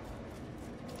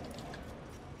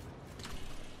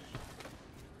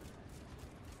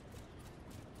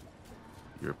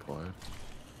 You replied?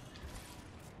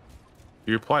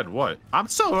 You replied what? I'm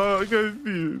so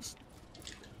confused.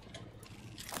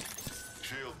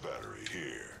 Shield battery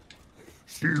here.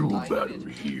 Shield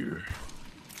battery here.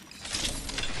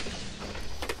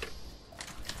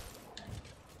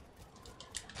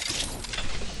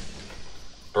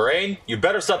 Brain, you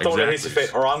better stop throwing Exactly. adhesive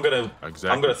fit, or I'm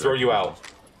gonna throw you out.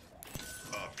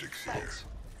 Optics here.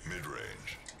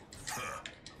 Mid-range.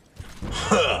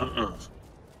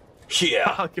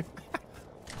 Yeah.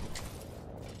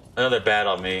 Another bat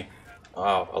on me.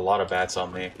 Wow, a lot of bats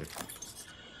on me.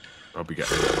 Probably got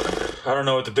I don't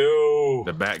know what to do.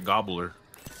 the bat gobbler.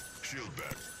 Shield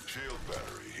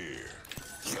battery here.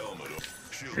 Helmet up.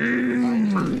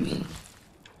 Shield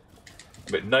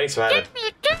But nice if I had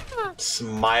a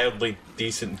mildly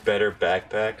decent, better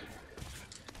backpack.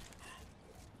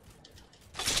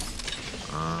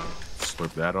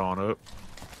 Slip that on up.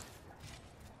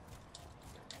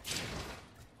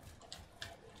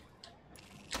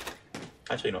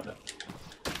 Actually, no.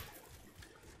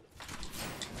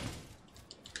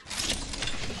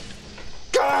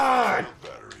 God!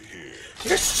 battery here.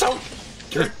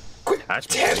 You're quit That's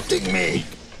tempting me!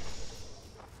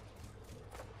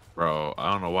 Bro,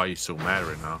 I don't know why you're so mad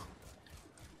right now.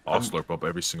 I'll slurp up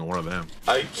every single one of them.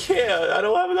 I can't. I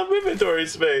don't have enough inventory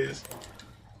space.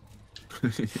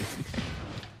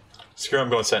 Screw it, I'm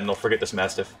going Sentinel. Forget this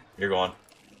Mastiff. You're gone.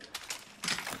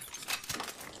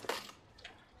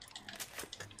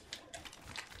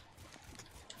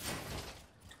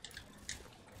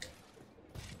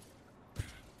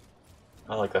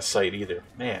 I don't like that sight either.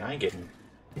 Man, I ain't getting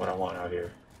what I want out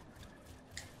here.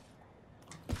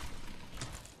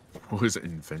 What was it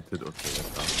invented? Okay.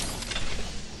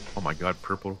 Oh my god,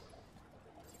 purple.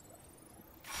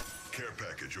 Care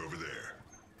package over there.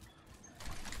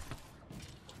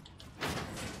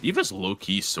 Eva's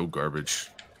low-key so garbage.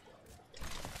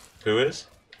 Who is?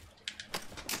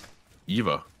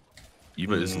 Eva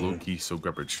is low-key so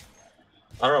garbage.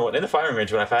 I don't know. In the firing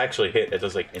range, when if I actually hit, it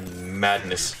does like in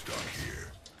madness. Stock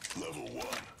here. Level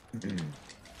 1.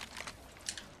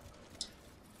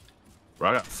 Bro,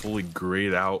 I got fully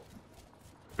grayed out.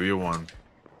 301.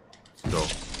 Let's go.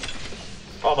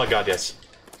 Oh my god, yes.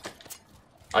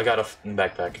 I got a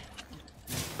backpack.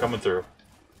 Coming through.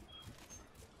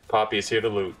 Poppy is here to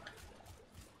loot.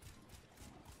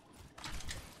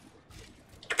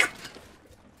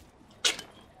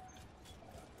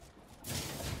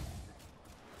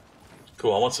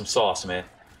 Cool, I want some sauce, man.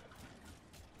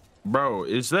 Bro,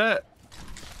 is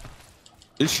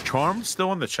Charm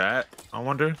still in the chat? I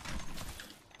wonder.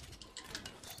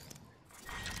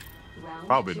 Round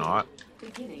Probably 2. not.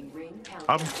 Beginning ring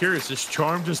countdown. I'm curious, is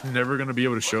Charm just never gonna be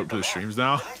able to show up to the streams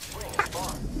now?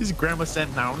 His grandma said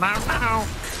no.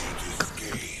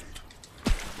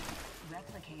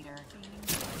 Replicator.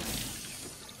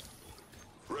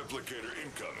 Replicator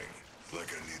incoming.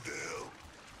 Like I need the help.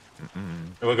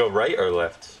 We'll go right or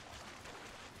left?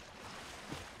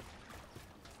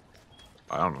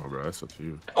 I don't know, bro. That's up to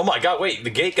you. Oh my god, wait, the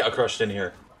gate got crushed in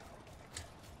here.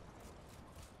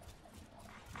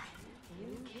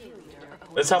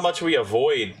 That's how much we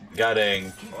avoid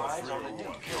getting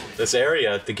this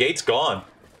area. The gate's gone.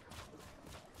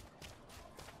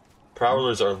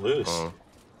 Prowlers are loose.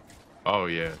 Oh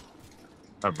yeah.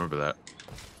 I remember that.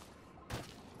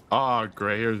 Ah,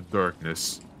 gray hair's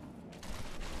darkness.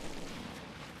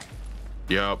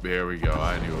 Yup, here we go.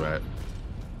 I knew that.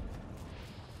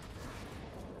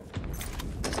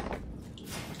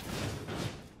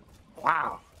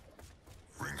 Wow.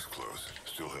 Ring's close.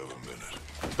 Still have a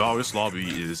minute. Dog, this lobby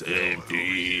is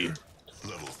empty.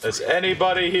 Level 3. Is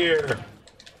anybody here?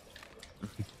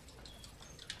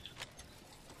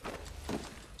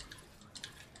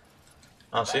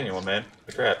 I don't see anyone, man.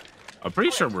 Look at that. I'm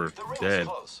pretty sure we're The ring's dead.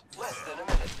 close. Less than a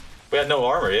minute. We had no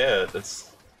armor, yeah.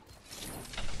 That's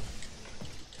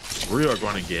We are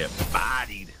going to get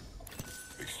bodied.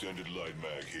 Extended light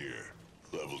mag here.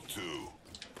 Level 2.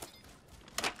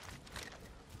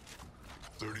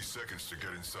 30 seconds to get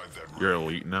inside that room. You're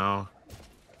elite now.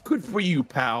 Good for you,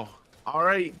 pal. All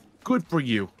right, good for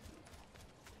you.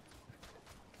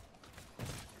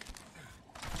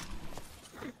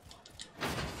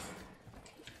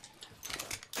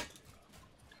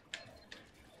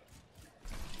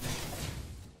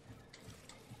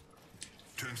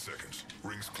 Seconds.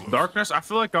 Rings close. Darkness, I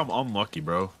feel like I'm unlucky,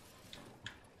 bro.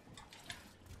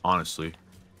 Honestly.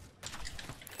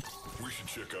 We should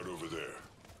check out over there.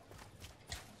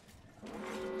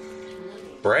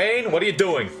 Brain, what are you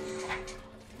doing?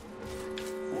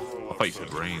 I thought you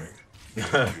said rain.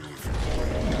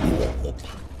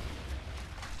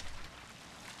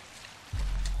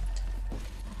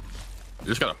 You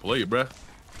just gotta play it, bruh.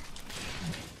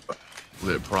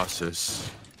 Let it process.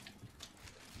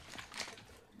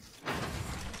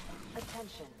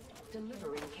 Attention.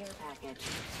 Delivering care package.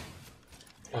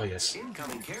 Oh yes.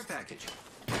 Incoming care package.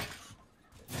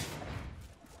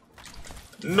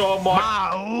 No more.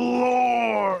 My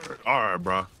lord! Alright,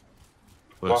 bro.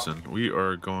 Listen, we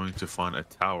are going to find a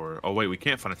tower. Oh, wait, we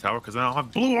can't find a tower because I don't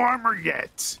have blue armor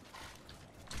yet.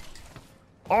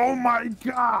 Oh my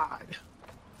god!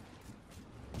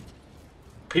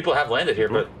 People have landed here,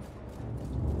 but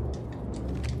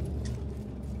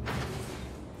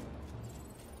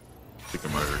I think I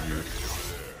might have heard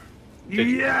you.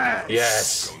 Yes!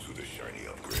 yes. Comes with a shiny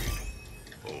upgrade.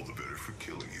 All the better for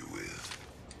killing you with.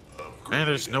 And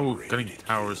there's no gunning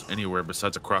towers anywhere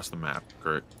besides across the map,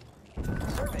 correct?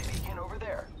 Survey beacon over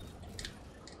there.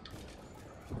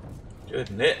 Good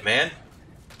knit, man.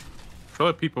 I feel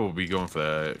like people will be going for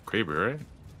that Kraber, right?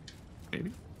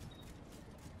 Maybe?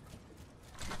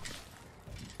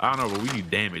 I don't know, but we need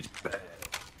damage bad.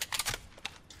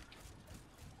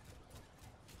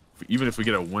 Even if we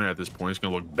get a win at this point, it's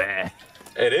gonna look bad.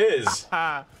 It is.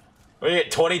 We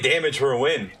get 20 damage for a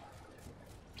win.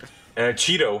 And a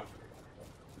Cheeto.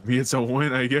 I mean, it's a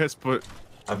win, I guess, but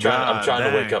I'm trying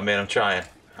to wake up, man. I'm trying.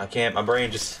 I can't. My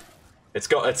brain just.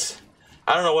 It's I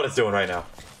don't know what it's doing right now.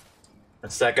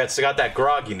 It's got that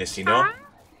grogginess, you know.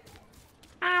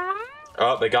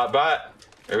 Oh, they got bot.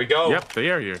 There we go. Yep,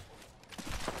 they are here.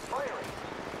 Firing.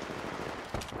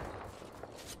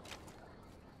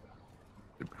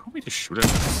 How we just shoot at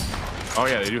them? Oh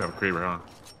yeah, they do have a Kraber, huh?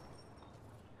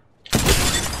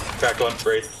 Back on,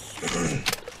 Braid.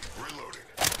 Reloading.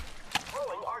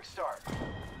 Throwing arc star. Level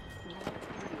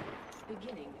 3.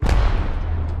 Beginning.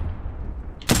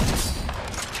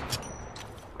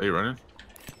 Are you running?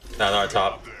 No, they're on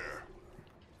top. There.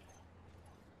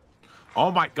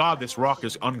 Oh my god, this rock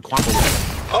is unclimbable.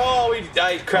 Oh,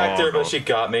 I cracked Oh, her, no. but she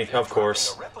got me. Of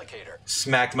course. A replicator.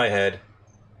 Smacked my head.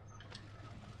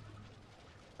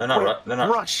 They're not.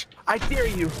 Rush! I dare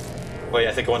you! Wait,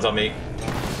 I think one's on me.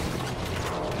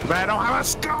 But I don't have a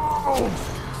scope!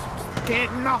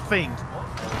 Can't nothing!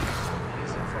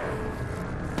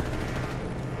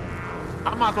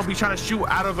 I might as well be trying to shoot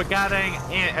out of a goddamn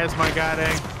ant as my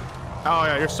goddamn. Oh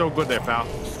yeah, you're so good there, pal.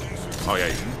 Oh yeah,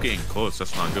 you're getting close.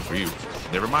 That's not good for you.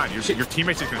 Never mind. Your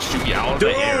teammates are gonna shoot you out of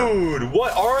the air. Dude,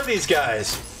 what are these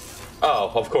guys?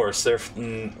 Oh, of course. They're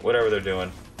whatever they're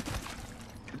doing.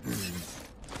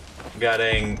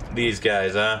 Gutting these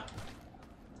guys, huh?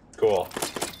 Cool.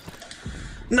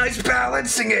 Nice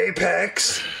balancing,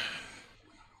 Apex.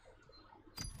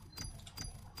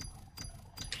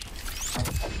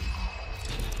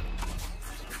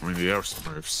 I mean, they are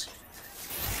Smurfs.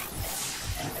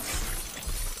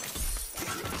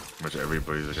 Pretty much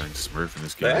everybody's getting Smurf in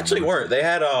this game. They actually weren't. They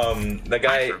had the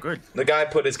guy. They're good. The guy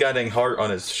put his goddamn heart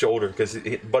on his shoulder because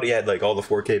Buddy had like all the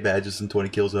 4K badges and 20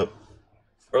 kills up,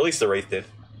 or at least the Wraith did.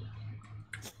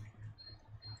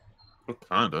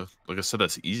 Kinda. Like I said,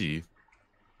 that's easy.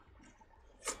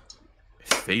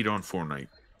 Fade on Fortnite.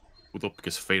 Who the fuck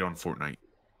is Fade on Fortnite?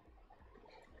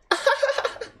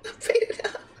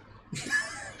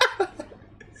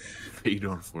 Fade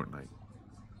on Fortnite.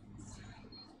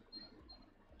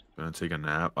 Gonna take a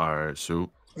nap. Alright, so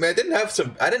Man, I didn't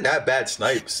have bad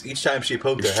snipes each time she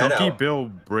poked her is head Chunky out. Bill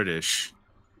British?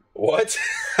 What?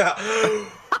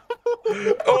 Alright,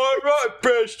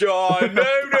 Christian,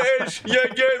 notice you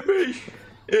get me.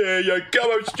 Yeah, you're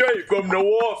coming straight from the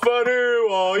Watford, who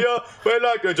are ya? We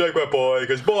like to drink my boy,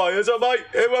 cause boy is a mate.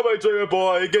 And when we drink a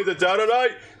boy, he gets it down at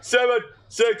 8, 7,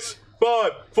 6,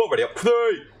 5, 4, ready up,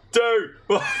 3, 2,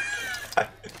 1.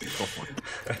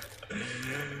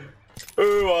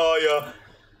 Who are ya?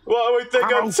 What do we think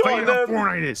How I'm Fade on Tottenham?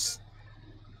 Fortnite is?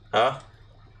 Huh?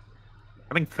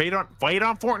 I think Fade on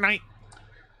Fortnite.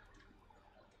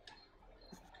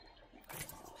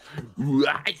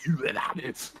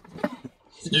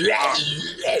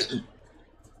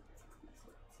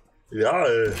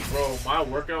 Yeah. Bro, my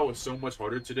workout was so much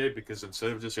harder today because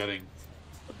instead of just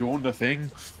doing the thing,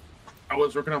 I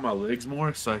was working on my legs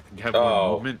more so I can have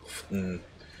more movement.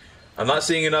 I'm not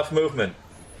seeing enough movement.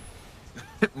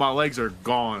 My legs are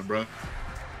gone, bro.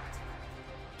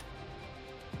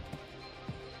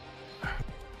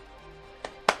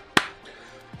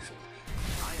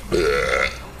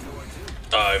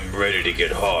 I'm ready to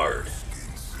get hard.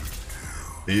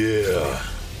 Yeah,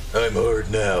 I'm hard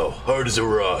now. Hard as a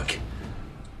rock.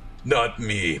 Not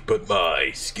me, but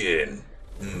my skin.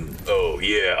 Oh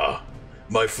yeah.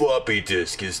 My floppy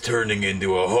disk is turning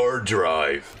into a hard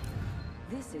drive.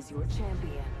 This is your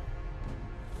champion.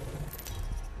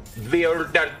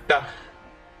 Violetta.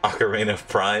 Ocarina of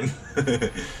Prime.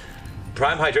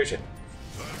 Prime hydration.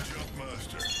 I'm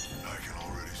Jumpmaster. I can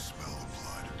already smell the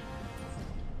blood.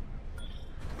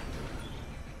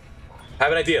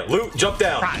 Have an idea. Loot, jump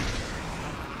down. Time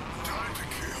to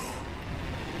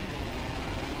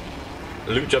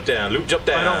kill. Loot, jump down. Loot, jump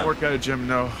down. I don't work at a gym,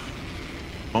 no.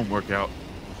 Won't work out.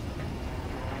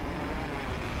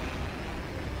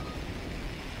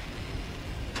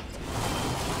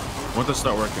 Once I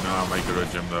start working out, I might go to a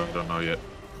gym though. Don't know yet.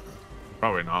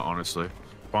 Probably not, honestly.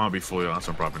 If I want to be fully honest,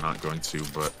 I'm probably not going to,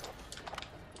 but.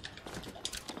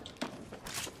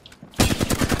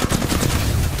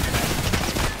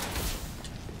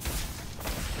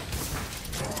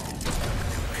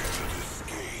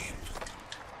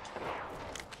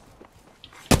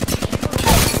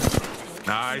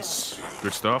 Nice.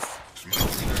 Good stuff.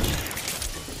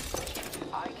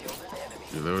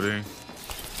 Reloading.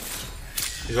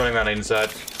 He's running around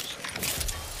inside.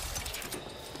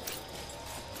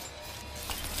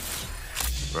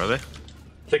 Where are they?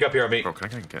 Take up here on me. Bro,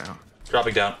 can I get out?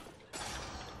 Dropping down.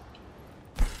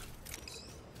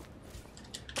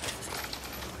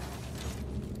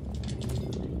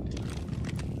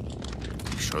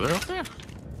 Sure they're up there?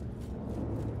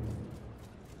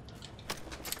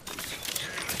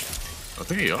 I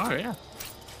think you are, yeah.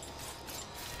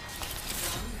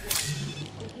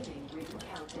 Beginning ring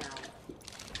countdown.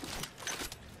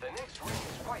 The next ring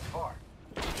is quite far.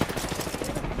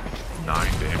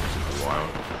 9 damage is wild.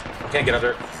 Can't get up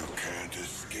there. You can't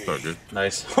escape. So good.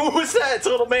 Nice. Who was that? It's a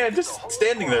little man just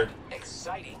standing there.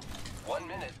 Exciting. 1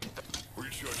 minute.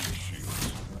 Recharging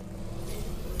shields.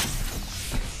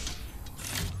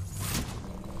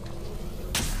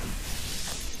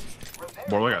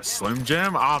 More like a Slim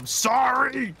Jim? I'm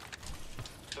sorry!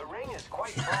 The ring is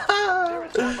quite far. There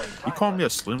is not much You time call me a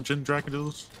left. Slim Jim,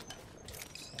 Dracoodles?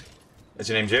 Is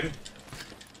your name Jim?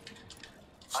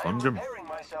 I am Slim Jim? preparing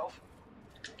myself.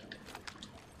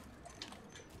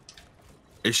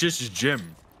 It's just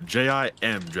Jim.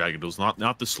 J-I-M, Dracoodles,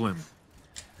 not the Slim.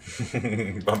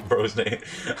 My bro's name.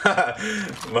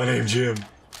 My name Jim.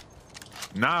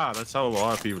 Nah, that's how a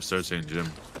lot of people start saying Jim.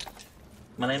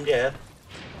 My name Gab.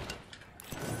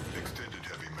 Extended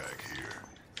heavy mag here.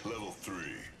 Level 3.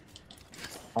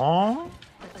 Aww.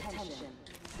 Attention.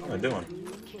 What am I doing?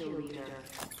 Kill leader.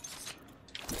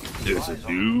 There's a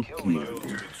new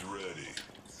It's ready.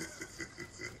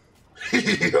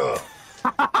 Yeah.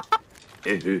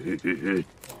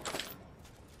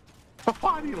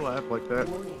 Why do you laugh like that?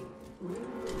 Warning. Movement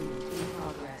in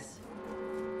progress.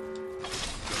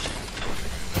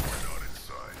 We're not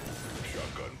inside.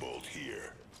 Shotgun bolt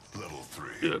here. Level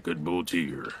 3. Yeah, good bull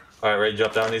tiger. Alright, ready to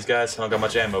jump down these guys? I don't got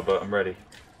much ammo, but I'm ready.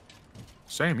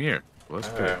 Same here. Well,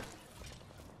 that's good. Alright.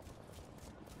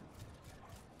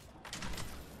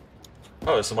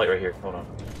 Oh, there's some light right here. Hold on.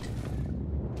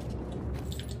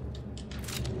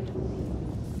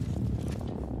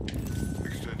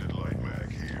 Extended light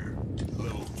mag here.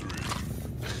 Level 3.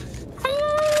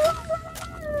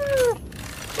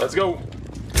 Let's go.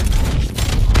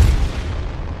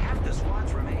 Half the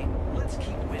squads remain. Let's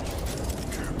keep winning.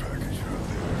 Care package out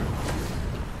there.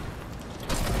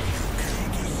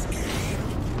 Can't escape.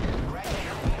 Grabbing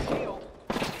enemy shield.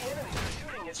 The enemies are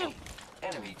shooting at me.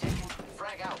 Enemy taken.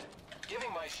 Frag out.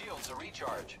 Giving my shields a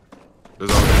recharge.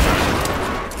 There's all this.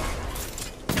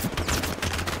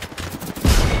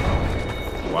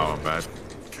 Wow, I'm bad.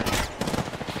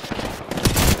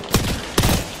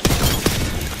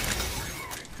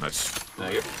 Nice.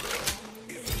 There you go.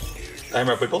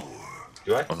 Ammo, people.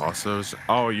 Do I? Also,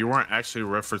 oh, you weren't actually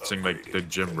referencing like the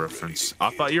gym reference. I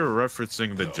thought you were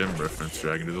referencing the gym reference,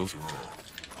 Dragon Noodles.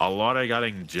 A lot of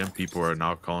getting gym people are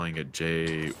now calling it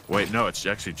J. Wait, no, it's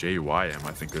actually JYM.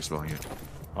 I think they're spelling it.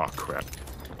 Oh crap.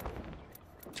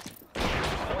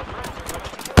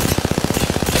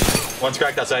 One's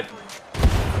cracked outside.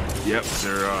 Yep,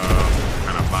 they're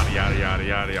kind of body yada yada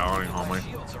yada yada on me.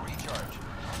 Shields a recharge.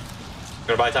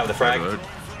 Gonna buy time with the frag. Reload.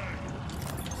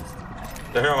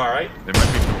 Am I right? They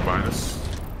might be coming behind us.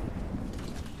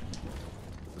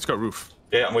 Let's go roof.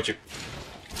 Yeah, I'm with you.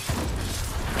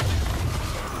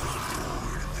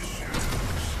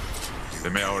 They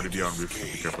may already be on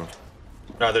roof. Be careful.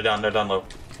 No, they're down. They're down low.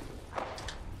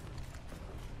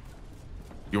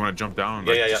 You want to jump down and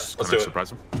Yeah, like, yeah, yeah. just Let's kinda do it. surprise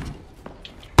them?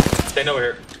 Stay over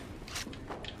here.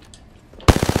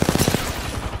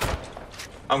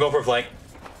 I'm going for a flank.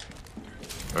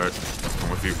 All right, I'm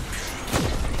with you.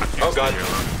 Oh god.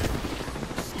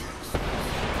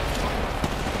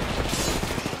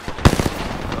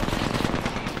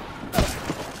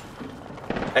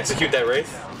 Execute that wraith.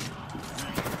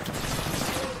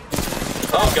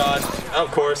 Oh god.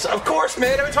 Of course,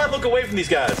 man. Every time I look away from these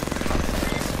guys.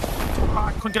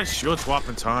 I couldn't get a shield swap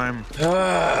in time.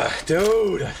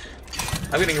 Dude.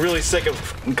 I'm getting really sick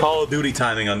of Call of Duty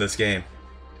timing on this game.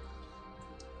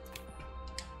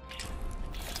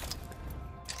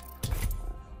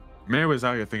 Mary was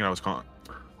out here thinking I was calling.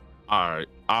 All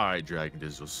right, Dragon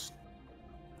Dizzles.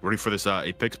 Ready for this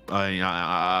Apex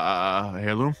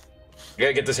heirloom? I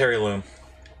gotta get this hairy loom.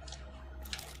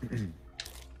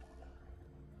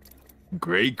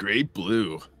 Great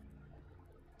blue.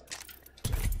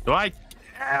 Do I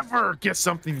ever get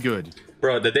something good?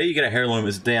 Bro, the day you get a heirloom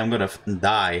is the day I'm gonna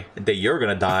die. The day you're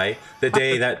gonna die. The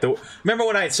day that remember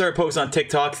when I started posting on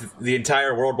TikTok, the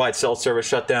entire worldwide cell service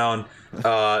shut down.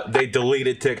 They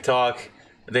deleted TikTok.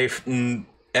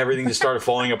 Everything just started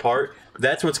falling apart.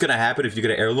 That's what's gonna happen if you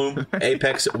get an heirloom.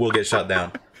 Apex will get shut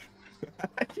down.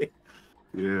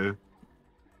 Yeah.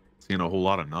 Seeing a whole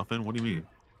lot of nothing? What do you mean?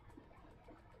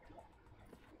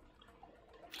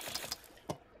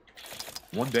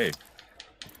 One day,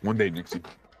 Nixie.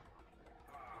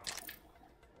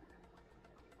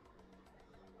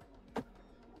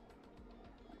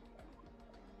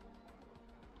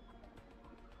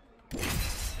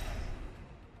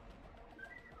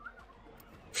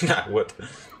 What?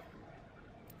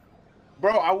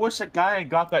 Bro, I wish a guy had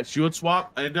got that shield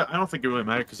swap. I don't think it really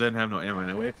mattered because I didn't have no ammo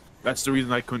anyway. That's the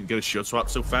reason I couldn't get a shield swap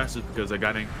so fast is because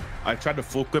I tried to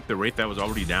full clip the rate that was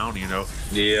already down, you know?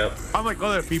 Yeah. Unlike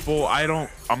other people,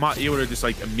 I'm not able to just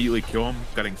like immediately kill him,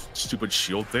 getting stupid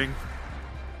shield thing.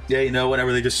 Yeah, you know,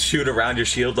 whenever they just shoot around your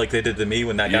shield like they did to me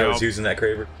when that guy was using that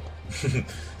Kraber.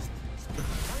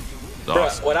 Bro,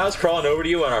 Awesome. when I was crawling over to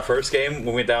you on our first game, when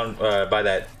we went down by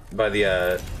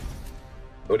the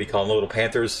what do you call them, the little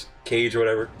Panthers cage or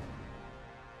whatever.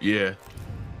 Yeah.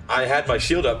 I had my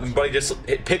shield up, and buddy just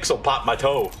hit pixel popped my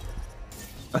toe.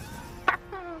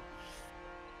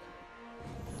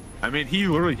 I mean, he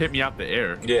literally hit me out the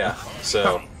air. Yeah,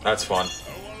 so that's fun.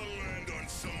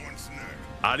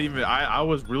 I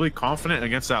was really confident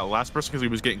against that last person because he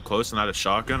was getting close and I had a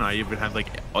shotgun. I even had like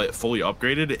it fully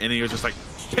upgraded, and he was just like,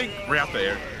 ping, right out the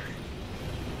air.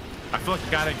 I feel like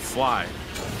the guy didn't fly.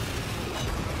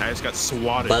 I just got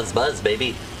swatted. Buzz,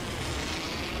 baby.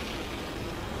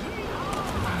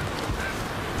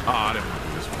 Oh, I didn't want to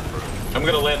do this one, bro. I'm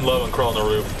gonna land low and crawl on the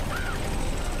roof.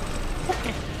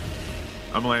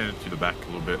 I'm landing to the back a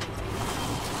little bit.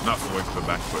 Not fully to the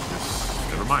back, but just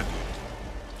never mind.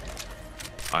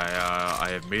 I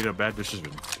have made a bad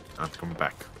decision. Not coming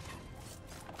back.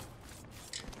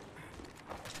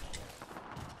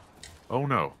 Oh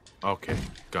no. Okay,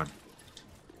 gun.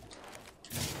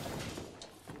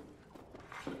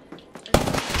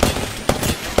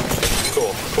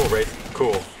 Cool, Wraith.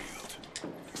 Cool.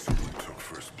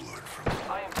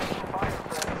 I am taking fire,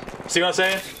 friends. See what I'm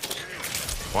saying?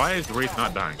 Why is Wraith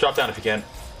not dying? Drop down if you can.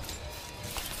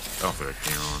 I don't think I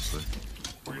can, honestly.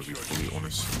 I'm gonna be fully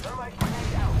honest. Thermite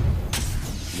grenade out.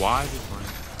 Why did mine...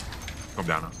 Come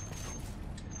down now.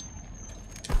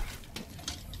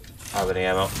 I don't have any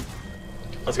ammo.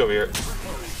 Let's go over here.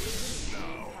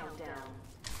 Countdown.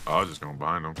 Oh, I was just going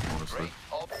behind them, honestly.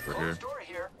 All We're here. story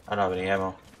here. I don't have any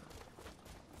ammo.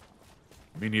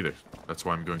 Me neither. That's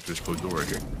why I'm going through this closed door right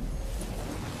here.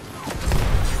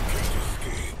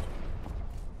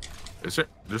 Is there?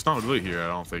 There's not really here, I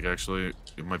don't think, actually.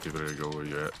 You might be able to go where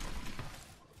you're at.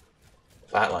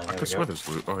 Flatline, I there could we swear go. there's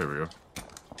loot. Oh, here we go.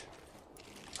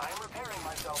 I am repairing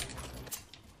myself.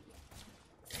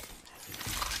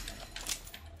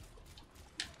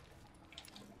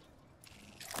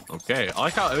 Okay, I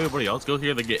like how everybody else goes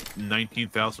here, they get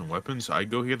 19,000 weapons. I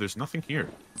go here, there's nothing here.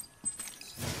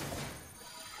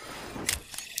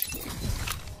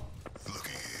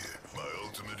 Looky here, my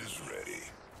ultimate is ready.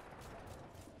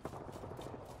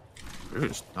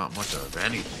 There's not much of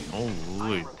anything. I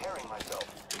Holy. am repairing myself.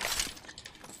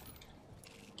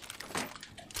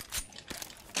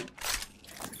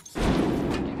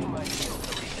 Giving my shields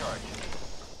a recharge.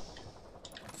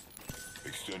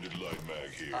 Extended light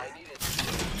mag here. I need it.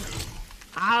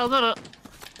 I did it.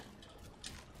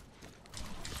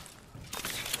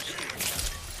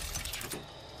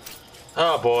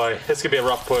 Oh boy, this could be a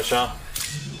rough push, huh?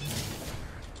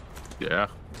 Yeah.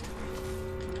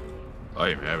 I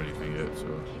didn't even have anything yet,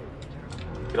 so.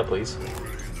 Get up, please. Already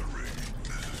in the ring.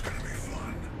 This is gonna be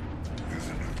fun. There's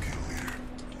a new kill leader,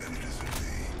 and it isn't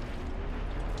me.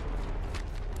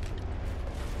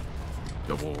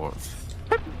 Double what?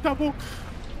 Double.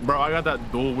 Bro, I got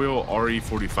that dual wheel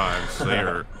RE45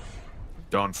 Slayer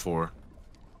done for.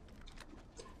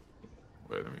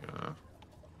 Wait, let me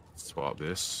swap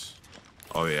this.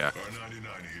 Oh yeah. R99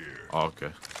 here. Oh,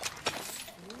 okay.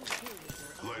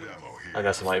 Light ammo here. I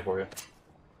got some light for you.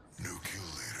 New kill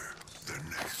leader. They're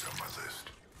next on my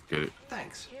list. Get it.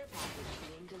 Thanks. Care package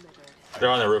being delivered. They're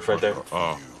on the roof right there.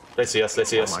 Oh, They see us. They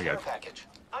see oh us. my god. Package.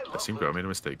 I seem to have made a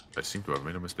mistake. I seem to have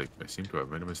made a mistake. I seem to have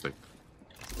made a mistake.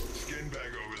 Skin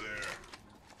bag over there.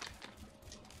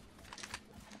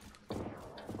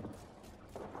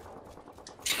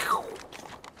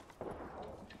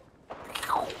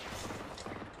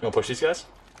 You wanna push these guys?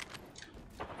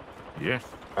 Yeah.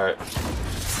 All right.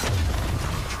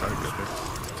 Try to get there.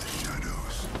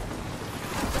 Shadows.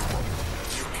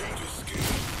 You can't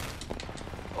escape.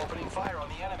 Opening fire on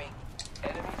the enemy.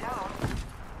 Enemy down.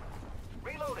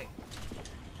 Reloading.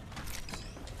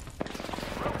 The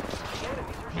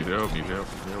enemies are Need help, need help,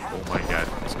 need help. Oh my god.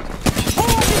 This goes-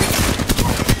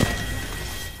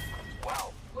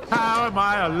 wow. How am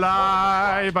I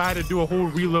alive? I had to do a whole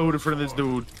reload in front of this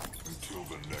dude. Until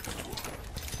the next one.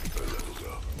 I leveled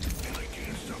up, and I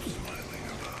can't stop smiling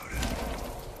about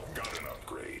it. Got an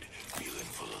upgrade. Feeling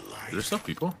full of life. There's some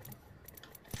people.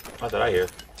 What did I hear?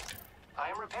 I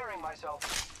am repairing myself.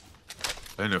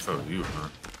 I didn't know if that was you or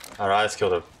not. All right, let's kill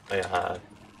the.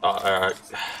 All right.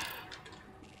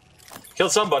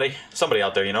 Killed somebody. Somebody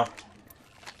out there, you know.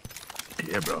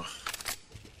 Yeah, bro.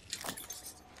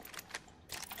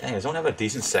 Dang, does anyone have a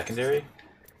decent secondary?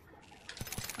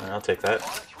 All right, I'll take that.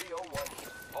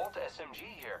 R301 Volt SMG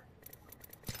here.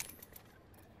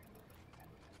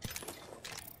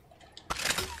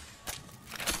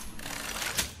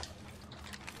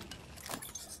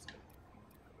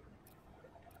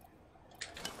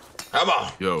 Come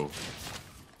on. Yo.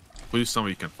 Please tell me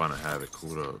you can find a Havoc.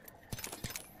 Hold up.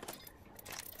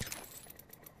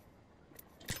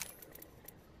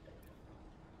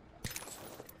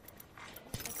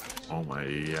 Oh my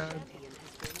god.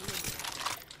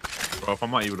 Bro, if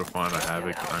I'm not able to find a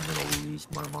Havoc, I'm gonna lose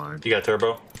my mind. You got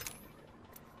turbo?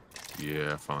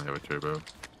 Yeah, I finally have a turbo.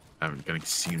 I haven't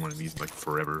seen one of these in like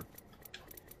forever.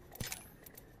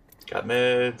 Got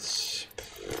mids.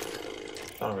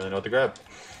 I don't really know what to grab.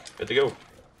 Good to go.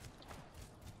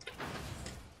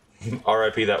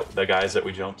 RIP the guys that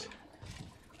we jumped.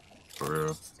 For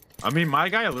real. I mean, my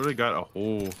guy literally got a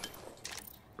whole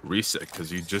reset because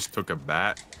he just took a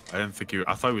bat. I didn't think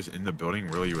I thought he was in the building.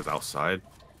 Really, he was outside.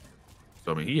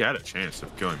 So, I mean, he had a chance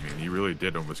of killing me, and he really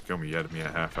did almost kill me. He had me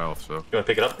at half health, so. You want to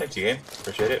pick it up next game?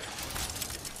 Appreciate it.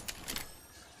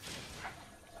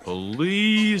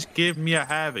 Please give me a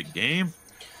Havoc game.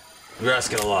 You're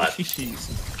asking a lot. Jeez.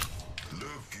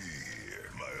 Look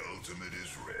here. My ultimate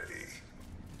is ready.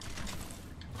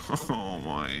 Oh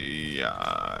my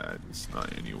god. It's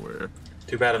not anywhere.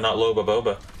 Too bad I'm not Loba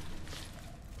Boba.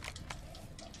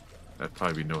 That'd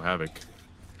probably be no Havoc.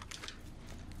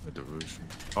 A devotion.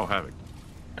 Oh, Havoc.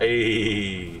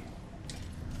 Hey.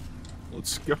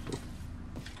 Let's go.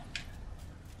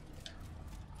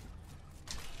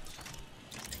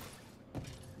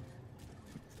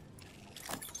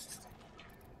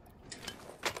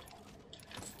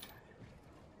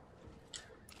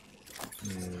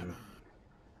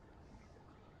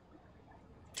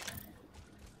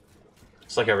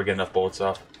 It's like I ever get enough bullets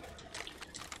off.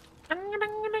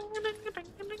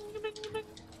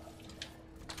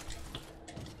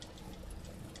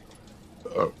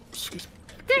 Oh, excuse me.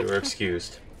 You were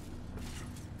excused.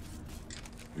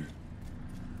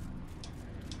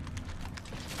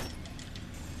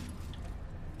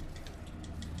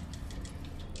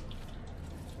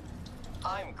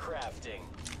 I'm crafting.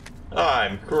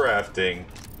 I'm crafting.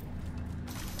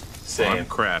 Same. I'm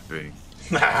crapping.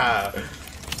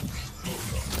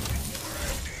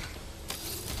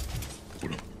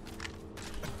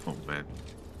 Oh man.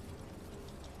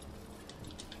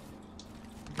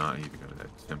 Not even gonna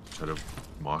attempt to try to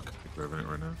mock the Revenant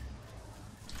right now.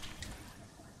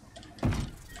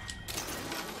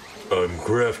 I'm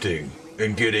crafting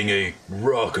and getting a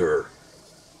rocker.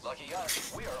 Lucky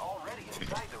us, we are already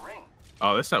inside the ring.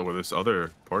 Oh, that's not where this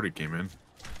other party came in.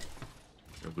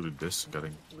 I looted this,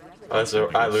 getting.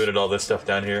 So I looted all this stuff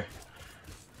down here.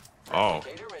 Oh,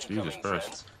 Indicator Jesus incoming, Christ.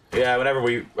 friends. Yeah, whenever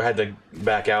we had to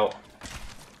back out.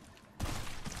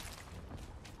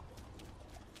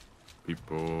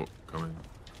 People coming.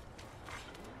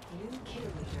 New kill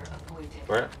leader appointed.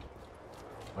 Where?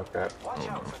 Okay. Watch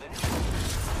out for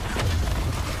the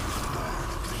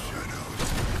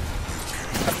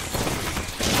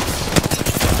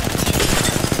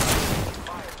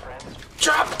fire, friends.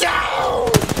 Drop down!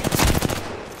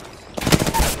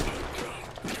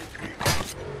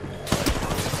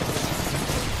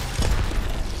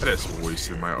 I just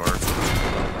wasted my arc.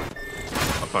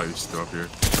 I thought he was still up here.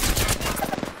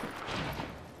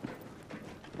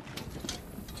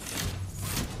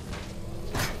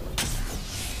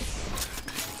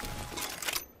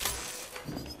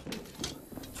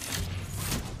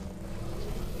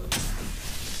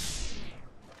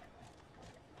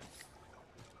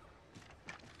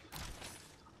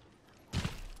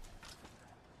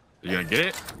 You gonna get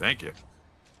it? Thank you.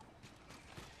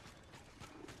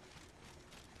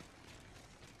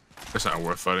 It's not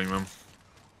worth fighting them.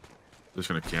 Just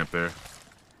gonna camp there.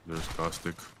 There's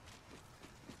caustic.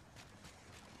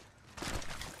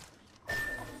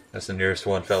 That's the nearest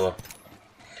one, fella.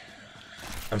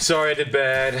 I'm sorry I did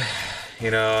bad.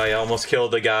 You know, I almost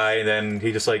killed the guy, and then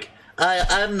he just like,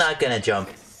 I'm not gonna jump.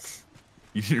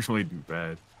 You didn't really do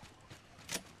bad.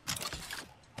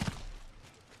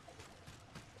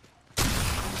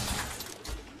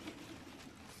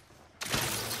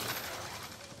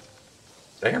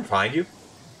 Did I hear him find you?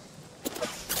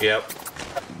 Yep.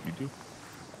 You do?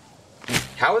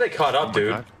 How are they caught up, Oh my dude?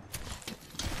 God.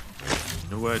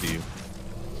 No idea.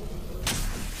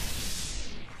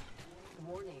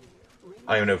 Warning.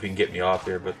 I don't even know if he can get me off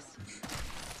here, but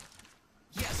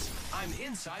Yes, I'm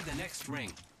inside the next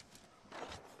ring.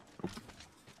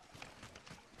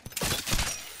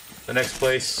 the next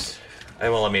place, they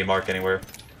won't let me mark anywhere.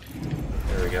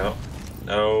 There we go.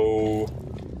 No.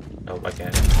 Nope, I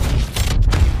can't.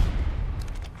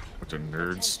 Bunch of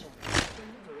nerds.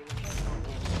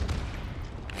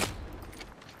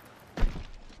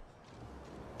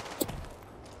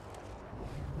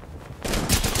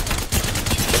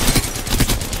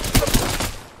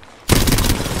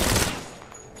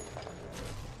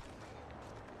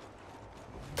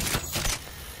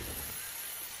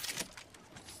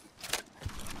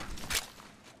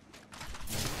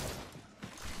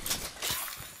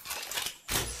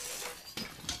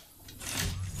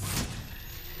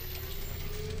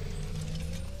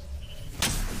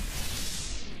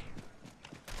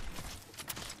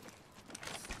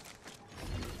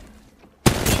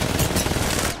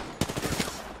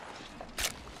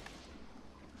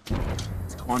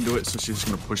 Conduit, so she's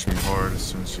gonna push me hard as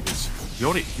soon as she gets.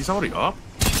 He's already up.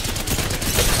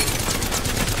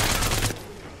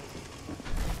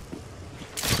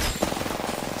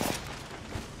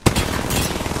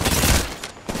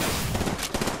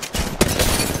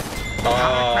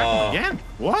 Again?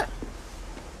 What?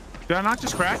 Did I not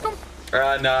just crack him?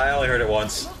 No, I only heard it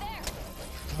once.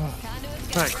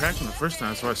 I cracked him the first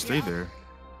time, so I stayed there.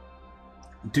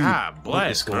 Dude, Ah, what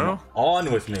bless, is going bro.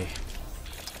 on with me?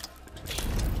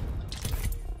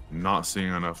 Not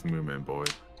seeing enough movement, boy.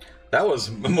 That was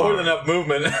more than enough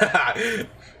movement.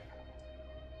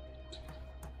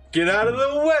 Get out of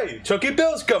the way! Chucky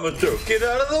Bill's coming through. Get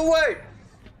out of the way!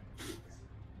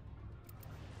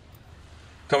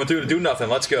 Coming through to do nothing.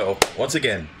 Let's go. Once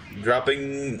again,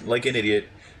 dropping like an idiot.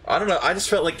 I don't know. I just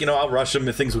felt like, you know, I'll rush him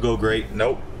and things will go great.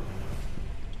 Nope.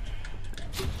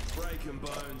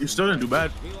 You still didn't do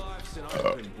bad.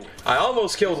 I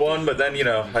almost killed one, but then, you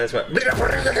know, I just went.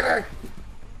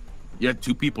 You had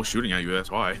two people shooting at you, that's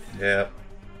why. Yeah.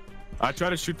 I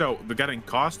tried to shoot the guy in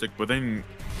caustic, but then...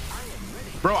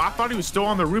 Bro, I thought he was still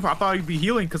on the roof. I thought he'd be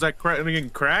healing because I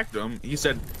cracked him. He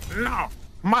said, no,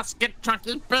 must get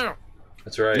Chucky Bill.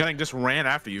 That's right. The guy just ran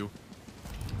after you.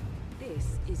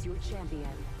 This is your champion.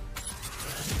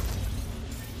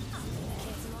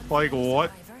 Like,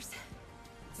 what?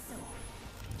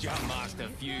 Jump Master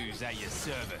Fuse at your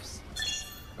service.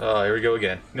 Oh, here we go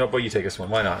again. No, but you take this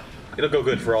one. Why not? It'll go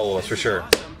good for all of us, for sure.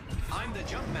 Awesome. I'm the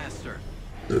Jump Master.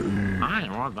 I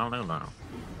want to know.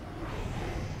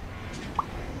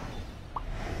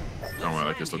 I don't really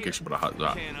like this location, but a hot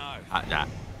dot. Hot dot.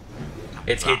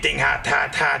 It's getting hot,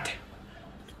 hot, hot.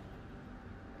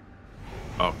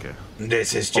 Okay.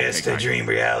 This is just Okay, a dream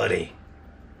reality.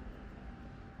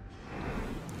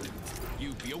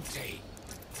 You beauty.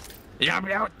 Yeah, I'm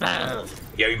out there.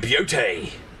 Yo,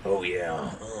 beauty. Oh,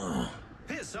 yeah.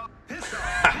 Piss off. Piss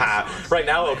off. Right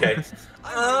now, okay.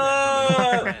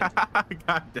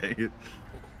 God dang it.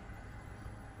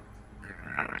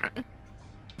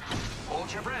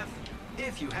 Hold your breath.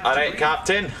 If you have All to right, breathe.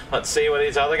 Captain. Let's see where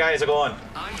these other guys are going.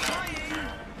 I'm trying.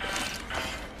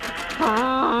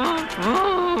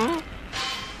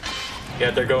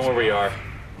 Yeah, they're going where we are.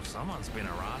 Someone's been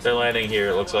harassed. They're landing here.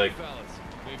 It looks like.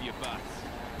 Move your butts.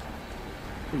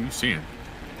 Who are you seeing?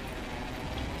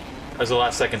 There's the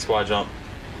last second squad jump.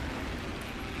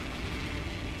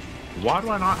 Why do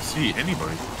I not see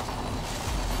anybody?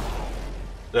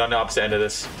 They're on the opposite end of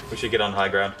this. We should get on high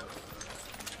ground.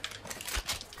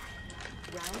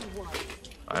 Round one.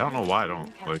 I don't know why I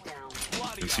don't like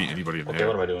Countdown. see anybody in Okay, there.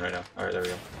 what am I doing right now? All right, there we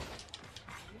go.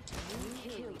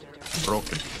 Kill leader.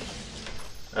 Broken.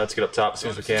 Let's get up top as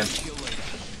soon as we can.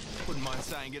 Wouldn't mind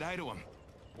saying good day to him.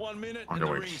 1 minute On and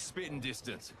your the way. ring's spitting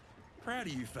distance. Proud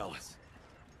of you fellas.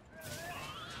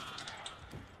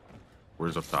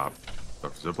 Where's up top?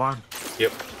 Up zip line?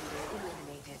 Yep.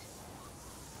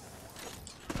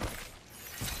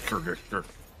 Eliminated. Sure.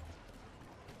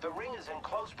 The ring is in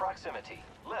close proximity.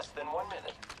 Less than 1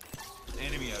 minute.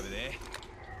 Enemy over there.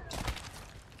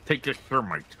 Take this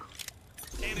thermite.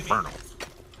 Enemy. Burn 'em.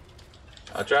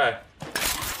 I'll try.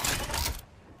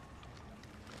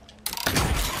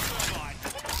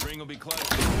 Ring will be close.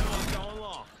 Everyone's going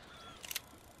long.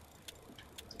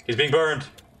 He's being burned.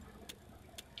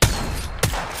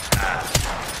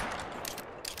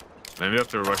 Maybe if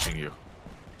they're rushing you.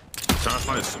 Trying to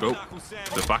find a scope.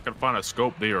 If I can find a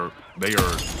scope, they are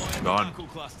gone. Knuckle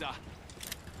cluster.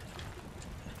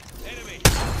 Enemy.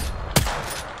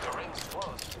 The ring's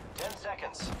close. 10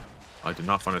 seconds. I did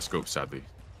not find a scope, sadly,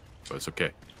 but it's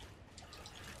okay.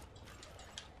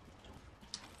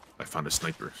 I found a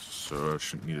sniper, so I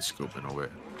shouldn't need a scope in a way.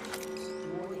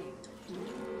 Warning.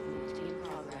 Team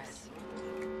progress.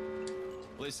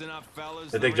 Listen up,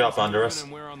 fellas. Did they The drop ring's under moving us?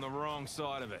 And we're on the wrong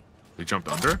side of it. They jumped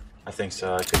under? I think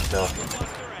so. I couldn't tell.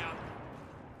 Cluster out.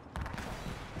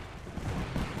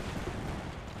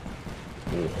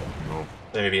 Oh no.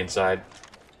 They may be inside.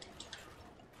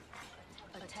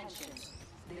 Attention.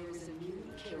 There is a new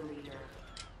kill leader.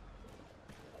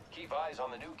 Keep eyes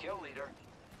on the new kill leader.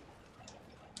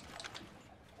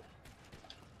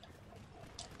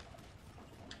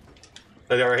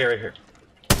 They are right here, right here.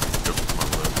 Yep,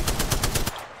 on the left.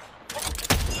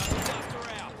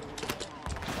 Cluster out.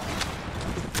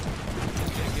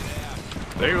 Check it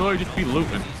out. They really just be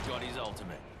looting. He's got his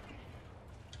ultimate.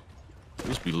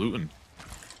 Just be looting.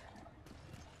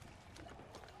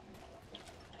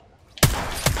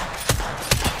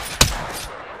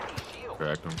 Shield.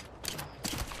 Cracked them.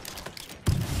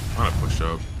 I'm gonna push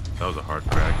up. That was a hard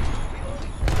crack.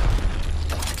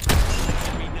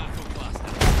 Enemy knuckle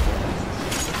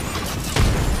cluster.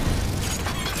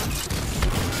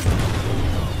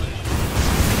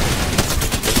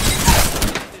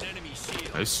 An enemy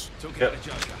shield. Nice. Took Yep. out a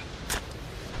Joker.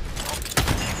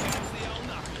 Here's the old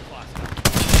knuckle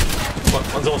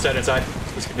cluster. One's almost dead inside.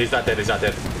 He's not dead. He's not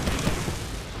dead.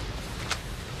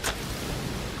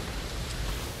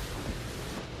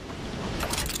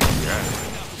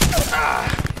 Yeah,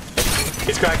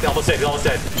 He's cracked. Almost dead. He's almost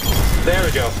dead. There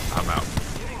we go. I'm out.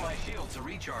 Giving my shields a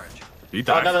recharge. He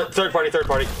died. Another third party. Third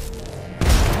party.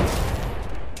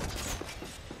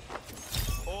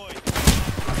 Oi.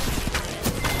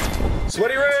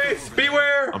 Sweaty Wraith,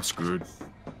 beware! I'm screwed.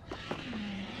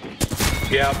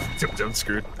 Yeah. I'm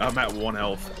screwed. I'm at 1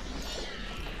 health.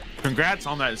 Congrats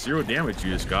on that 0 damage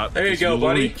you just got. There you because go,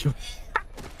 literally buddy. killed-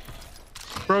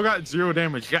 Bro got 0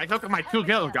 damage. Guys, look at my 2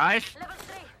 kills, guys.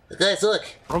 Guys, look.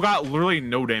 Bro got literally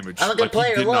no damage. I'm a good like, player,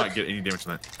 he did look. not get any damage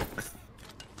from that.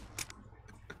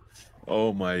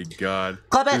 Oh my god.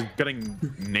 Clip it. His betting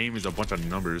name is a bunch of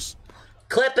numbers.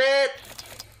 Clip it.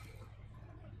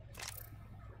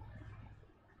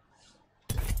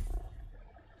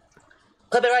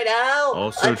 Clip it right now.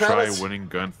 Also, I try promise. winning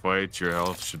gunfights. Your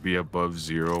health should be above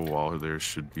 0, while there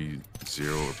should be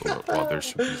 0. While there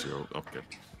should be 0. Okay.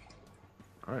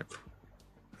 All right.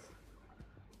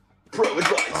 Pro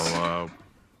advice. I'll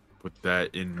put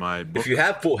that in my book. If you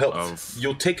have full health, of-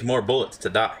 you'll take more bullets to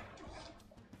die.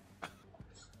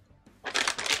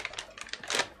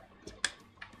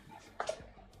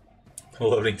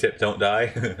 Loading tip, don't die.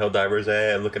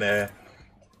 Helldivers, looking at.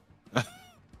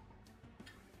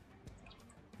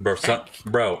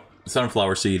 Bro,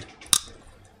 sunflower seed.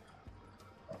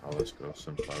 Oh, let's go.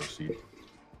 Sunflower seed.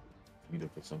 Need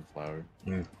up a sunflower.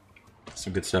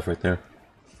 Some good stuff right there.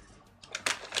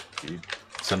 Seed.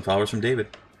 Sunflowers from David.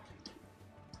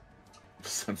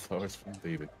 Sunflowers from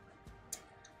David.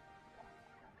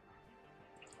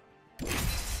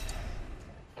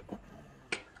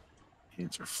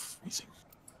 Hands are freezing.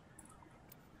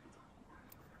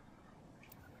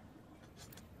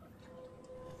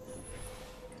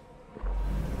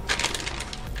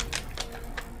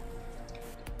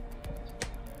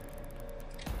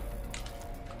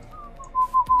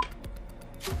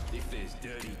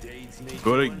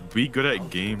 Be good at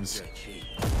games.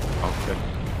 Okay.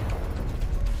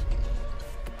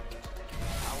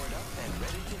 Powered up and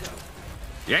ready to go.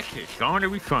 Yes, it's going to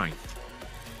be fine.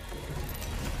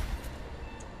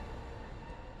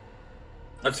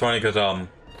 That's funny because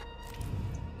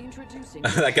Introducing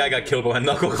that guy got killed by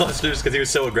knuckle clusters because he was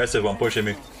so aggressive on pushing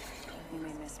me. You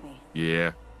may miss me.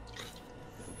 Yeah.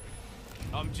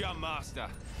 I'm Jump Master.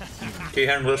 Can you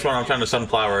handle this one? I'm trying to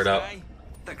sunflower it up.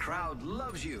 The crowd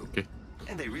loves you. Okay.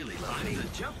 And they really love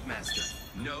the Jump Master.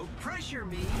 No pressure,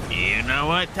 me. You know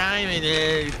what time it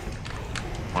is.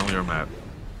 Finally our map.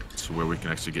 So where we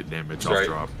can actually get damage off right.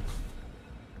 drop.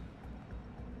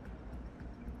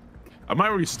 I might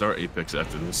restart Apex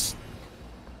after this.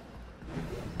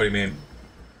 What do you mean?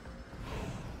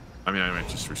 I mean, I might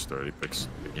just restart Apex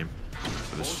the game.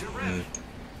 For this. Hold your breath.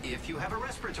 If you have a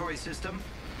respiratory system,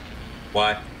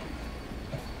 Why?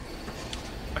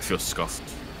 I feel scuffed.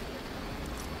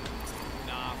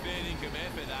 Nah, fair income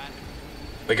for that.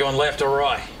 We going left or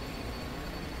right?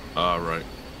 Right.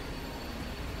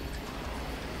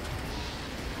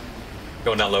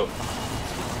 Going down low. an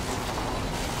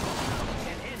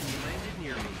enemy landed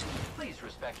near me. Please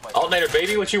respect my Alternator,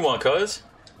 baby, what you want, cuz?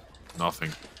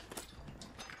 Nothing.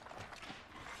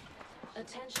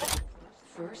 Attention.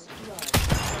 First blood.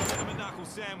 I'm a knuckle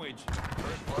sandwich.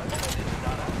 first blood. It is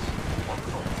not us.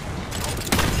 Wonderful.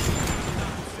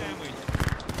 Knuckle sandwich.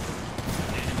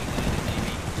 Enemy landed near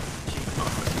me.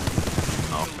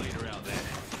 Oh. Leader out there.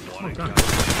 Oh, God.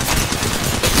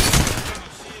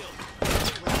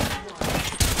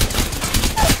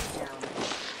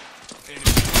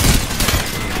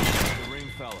 The ring,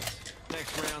 fellas.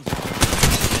 Next round's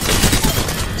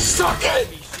Suck it!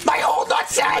 My whole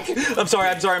nutsack! I'm sorry.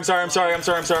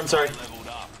 leveled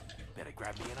up. Better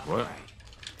grab me an What? upgrade.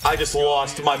 I just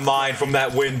lost my mind from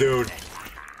that win, dude.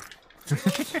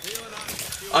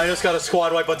 I just got a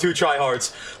squad wipe on 2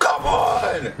 tryhards. Come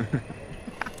on!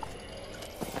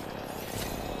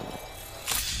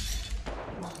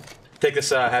 Take this,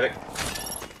 Havoc.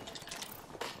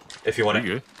 If you want it.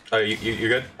 You good? Oh, you're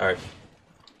good? Alright.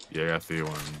 Yeah, I got the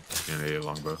one in a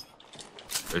longbow.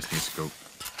 I just need scope.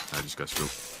 I just got scope.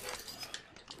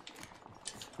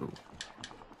 Scope.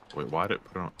 Wait, why did it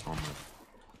put it on the...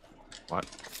 What?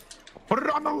 Put it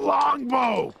on the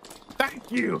longbow!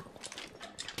 Thank you!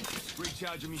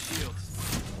 Recharging me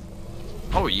shields.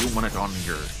 Oh, you want it on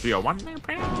your...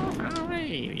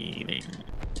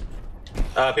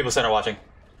 People center watching.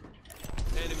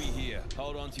 Enemy here.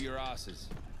 Hold on to your asses.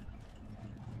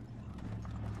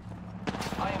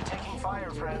 I am taking fire,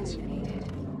 friends.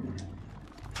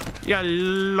 You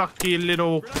lucky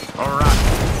little... Alright.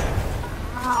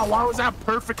 Ah, why was that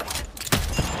perfect?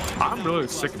 I'm really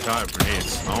sick and tired of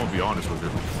grenades. I'm gonna be honest with you.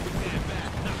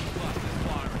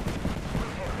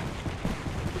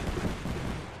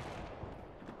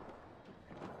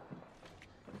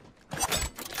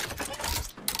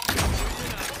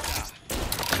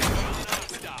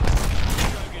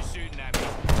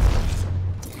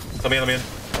 Let me in.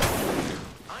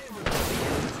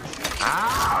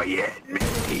 Ow, you hit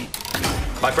me!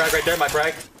 My frag right there, my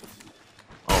frag.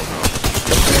 Oh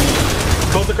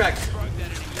Close the crack.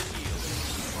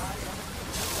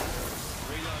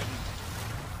 no.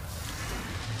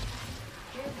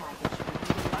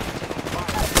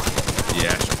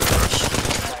 Yeah, she's gonna rush.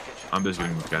 I'm just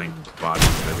getting bodies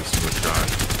with every single shot.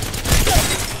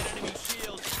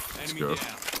 Let's go.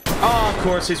 Oh, of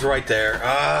course, he's right there.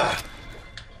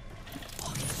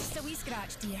 Just a wee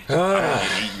scratch, dear. I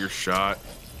hate your shot.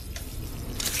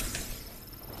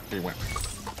 Here you went.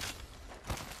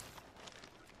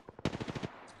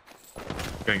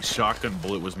 Getting shotgun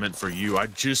bullet was meant for you. I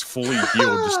just fully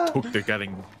healed, just took the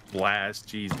getting blast.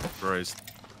 Jesus Christ.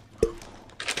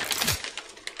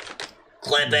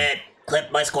 Clip it.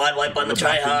 Clip my squad wipe on the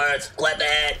tryhards. Clip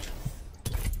it.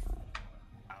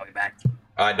 I'll be back.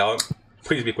 Alright, dog.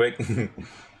 Please be quick.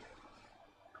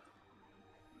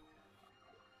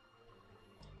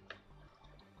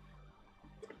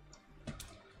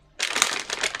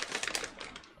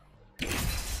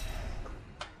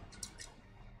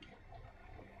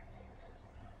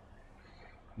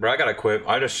 Bro, I gotta quit.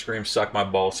 I just scream suck my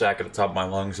ball sack at the top of my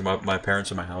lungs and my parents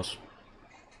in my house.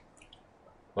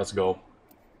 Let's go.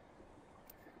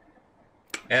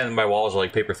 And my walls are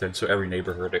like paper thin, so every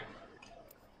neighbor heard it.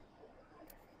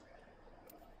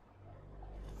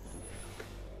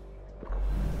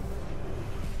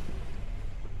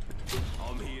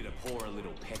 I'm here to pour a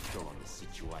little petrol on the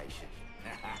situation.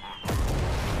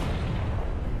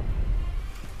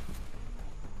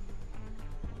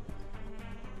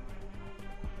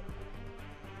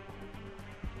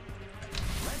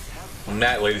 And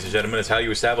that, ladies and gentlemen, is how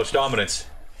you establish dominance.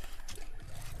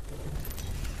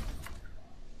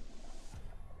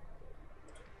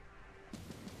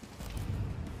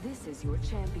 This is your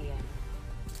champion.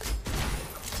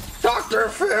 Dr.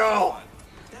 Phil!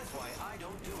 That's why I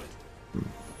don't do it.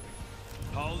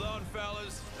 Hold on,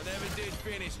 fellas. I never did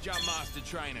finish Jump Master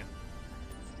training.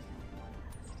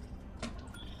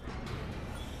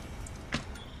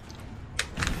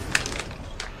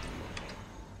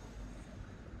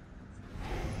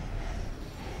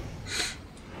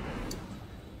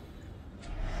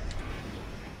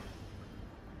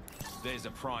 There's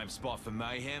a prime spot for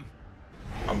mayhem.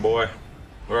 My boy.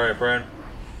 Alright, friend.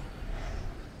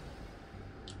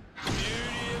 Beauty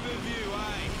of the view,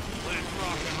 eh? Let's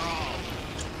rock and roll.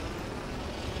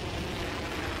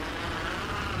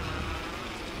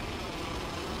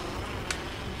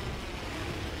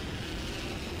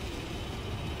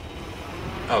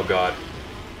 Oh god.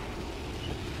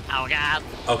 Oh god.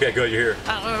 Okay, good, you're here.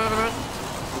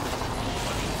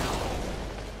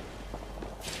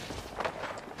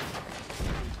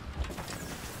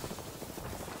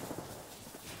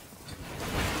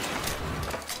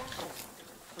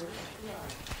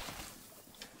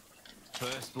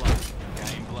 First blood.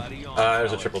 Game bloody on.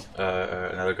 There's a triple,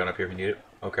 another gun up here if you need it.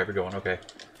 Okay, we're going, okay.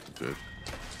 Good.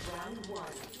 Round 1.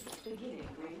 Beginning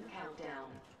ring countdown.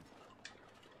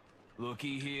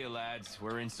 Looky here, lads.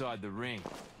 We're inside the ring.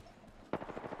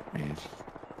 Man.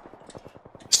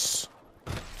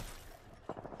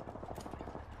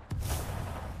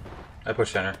 I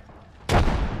push center.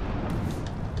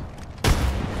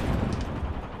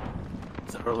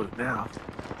 It's early now.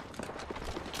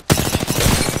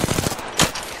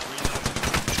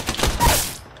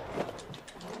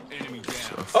 Enemy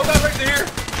down. Oh god, right here!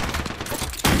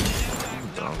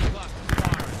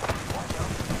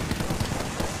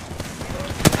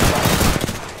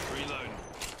 Reloading.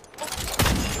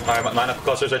 Alright, line up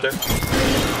clusters right there. Healing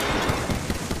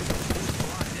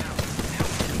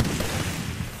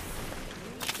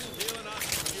up.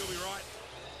 You'll be right.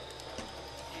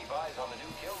 Keep eyes on the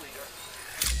new kill leader.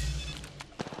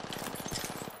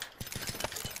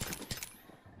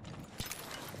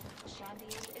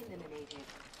 Champion eliminated.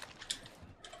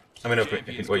 Let me know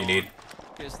if, what you need.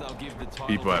 Guess they'll give the title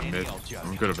People to at any mid. old Joe.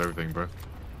 I'm good at everything, bro.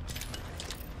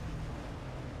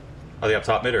 Are they up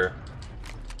top mid or?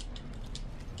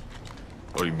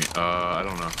 What do you mean? I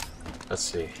don't know. Let's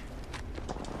see.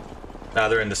 Nah,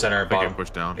 they're in the center, I think I bottom.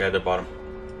 pushed down. Yeah, they're bottom.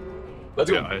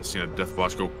 Let's Yeah, go. I seen a death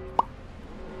watch go.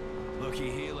 Looky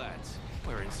here, lads.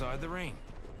 We're inside the ring.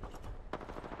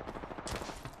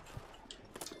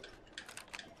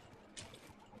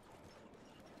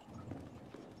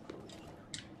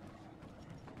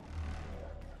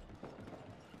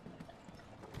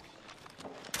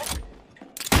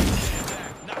 Stand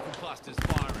back. Knuckle clusters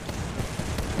firing.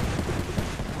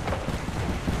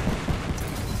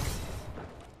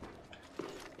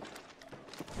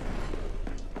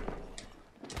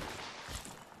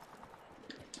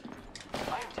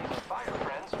 I am taking fire,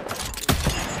 friends.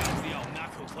 That's the old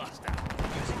knuckle cluster.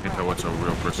 Can't tell what's a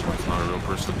real person, what's not a real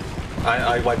person.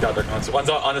 I wiped out their guns. One's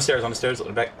on the stairs, on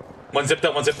the back. One zipped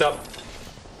up, one zipped up.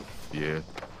 Yeah.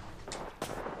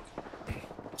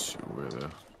 Let's see where the.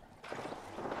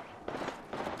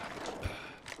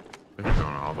 They're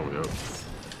going all the way up.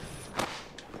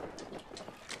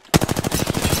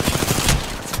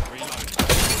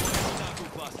 Knuckle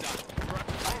cluster.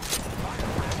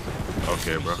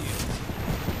 Okay, bro.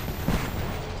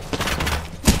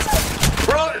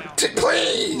 Run,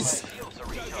 please!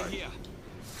 Joker here.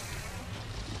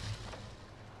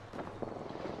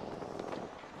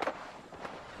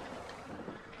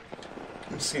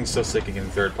 I'm just getting so sick of getting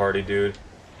third party, dude.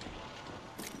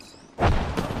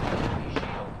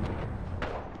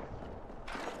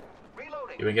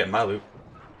 Reloading. You been getting my loot.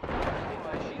 Giving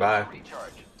my shields Bye. a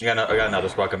recharge. I got another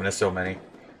squad coming. There's so many.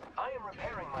 I am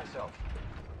repairing myself.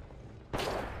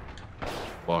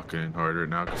 Walking harder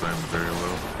now because I'm very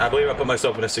low. I believe I put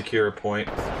myself in a secure point.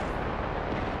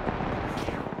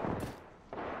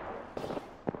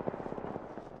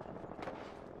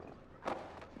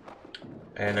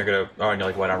 And they're gonna. Oh, and you're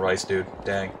like white on rice, dude.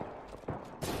 Dang.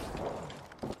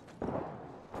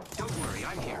 Don't worry,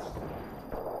 I'm here.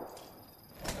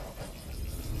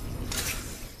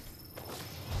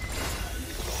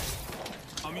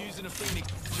 I'm using a Phoenix.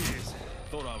 Cheers.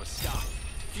 Thought I was stuck.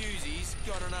 Fusey's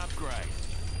got an upgrade.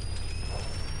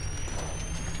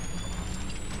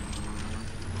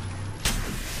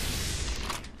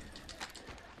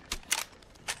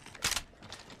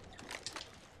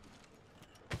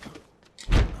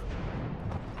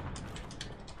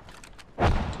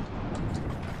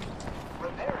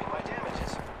 Repairing my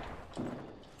damages.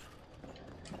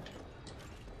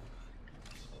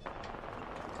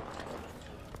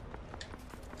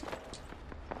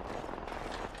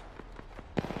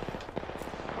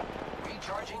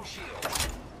 shields.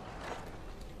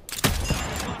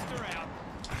 Buster out.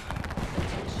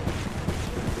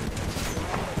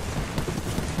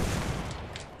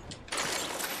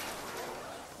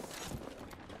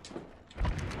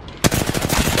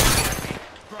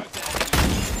 Broke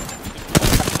that.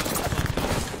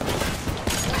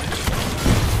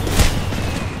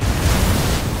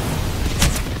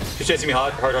 He's chasing me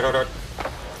hard. Recharging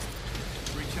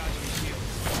shields.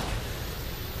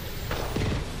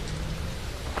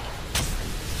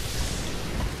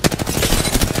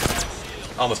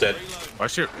 Almost dead. Why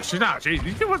she's not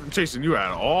chasing. She wasn't chasing you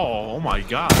at all. Oh my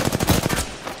god.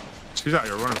 She's out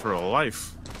here running for her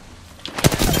life.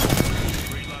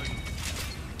 Reloading.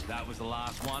 That was the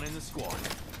last one in the squad.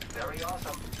 Very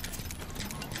awesome.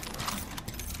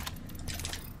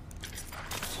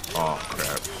 Oh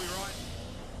crap.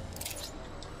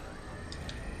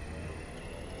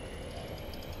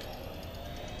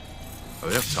 Are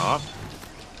they up top?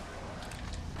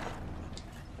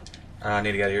 I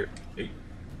need to get out of here.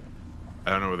 I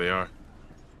don't know where they are.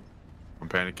 I'm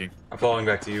panicking. I'm falling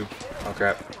back to you. Oh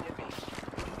crap.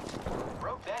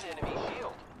 Broke that enemy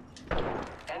shield.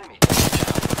 Enemy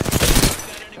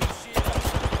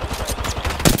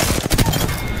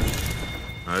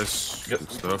Nice. Yep.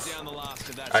 Good stuff. Down the last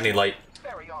of that. I need light.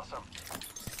 very awesome.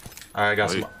 All right, I got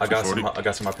Light, some. I got some. 240. I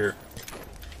got some up here.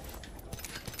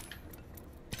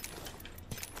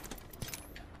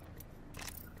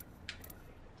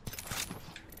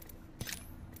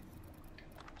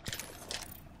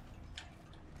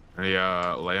 Any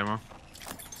light ammo?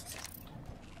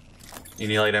 You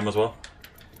need light ammo as well.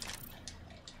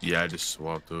 Yeah, I just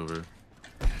swapped over.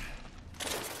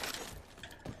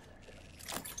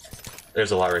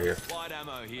 There's a lot right here. Light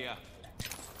ammo here.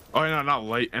 Oh no, not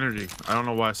light, energy. I don't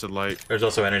know why I said light. There's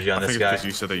also energy on I this think it's guy. because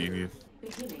you said that you need.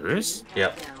 There is?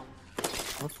 Yep.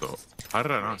 What the? How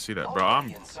did I not see that, bro?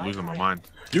 I'm losing my mind.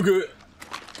 You good?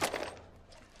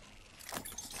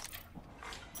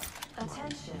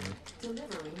 Attention,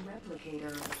 delivering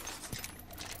replicator.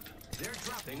 They're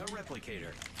dropping a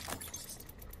replicator.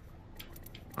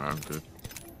 Alright, I'm good.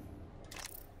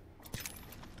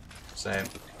 Same.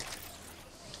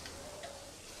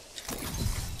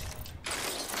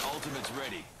 Ultimate's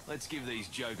ready. Let's give these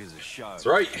jokers a show. That's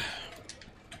right.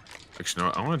 Actually, no,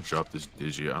 I want to drop this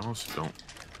digi. I almost don't.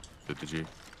 The digi.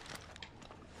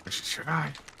 Actually, should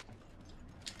I?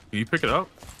 Can you pick it up?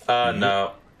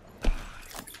 No. I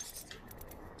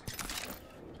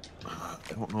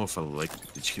don't know if I like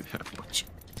the digi that much.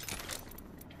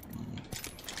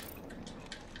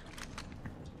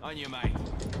 On your mate.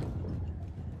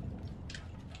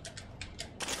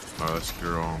 Alright, let's get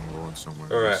her on going somewhere.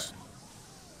 All right. else.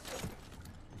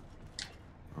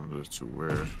 I don't know to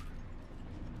where.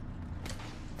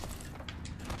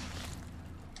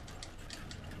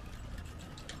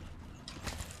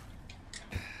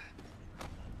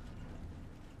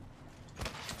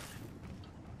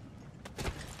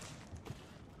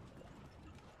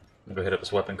 I'm gonna go hit up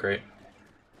this weapon crate.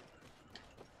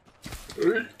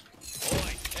 Oi,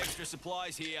 extra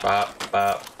supplies here. Bop,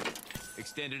 bop.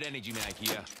 Extended energy mag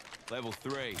here. Level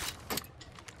 3.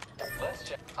 Let's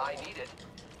check. I need it.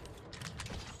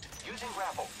 Using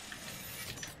grapple.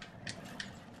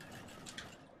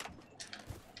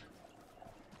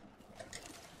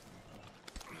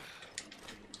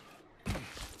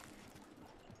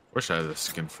 Wish I had the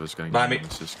skin for this guy. Buy me.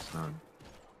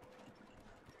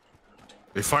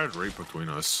 They fired right between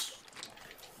us.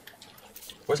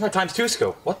 Where's my ×2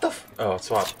 scope? What the f— oh,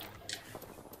 swap.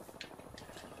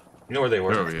 You know where they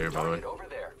were? They're over here, by the way. Target over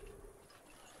there.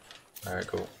 Alright,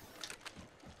 cool.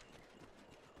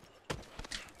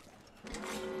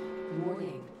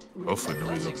 Warning. Hopefully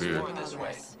nobody's up here. Explore this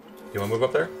way. You wanna move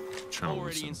up there? Trying to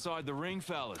Already listen. inside the ring,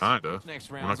 fellas. Kinda. Next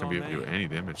We're not round's gonna be on able to do me. any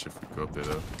damage if we go up there,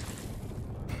 though.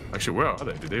 Actually, where are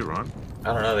they? Did they run?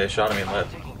 I don't know, they shot at me and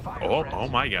left. Taking fire, Oh, friends. oh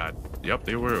my god. Yep,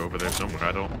 they were over there somewhere.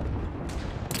 I don't.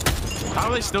 How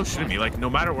are they still shooting me? Like, no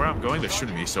matter where I'm going, they're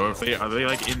shooting me. So if they are they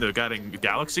like in the goddamn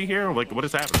galaxy here? Or, like, what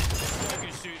is happening?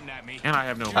 Jokers shooting at me. And I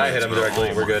have no. I hit meds, him bro. directly,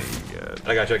 Oh we're my good. God.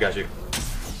 I got you, I got you.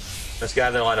 There's guys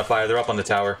in the line of fire, they're up on the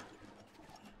tower.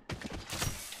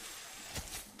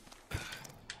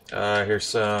 Here's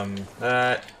some,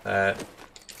 that.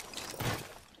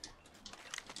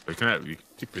 Wait, can I have, you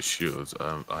keep the shields?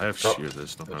 I have Oh, shields. I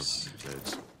just don't have oops.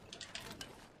 meds.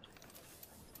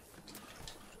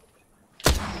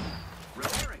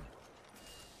 Repairing.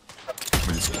 I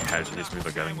mean, this casually hits me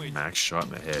like I got a max shot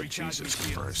in the head. Jesus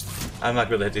Christ. I'm not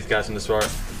gonna hit these guys from this far.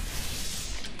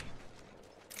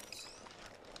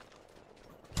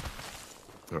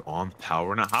 They're on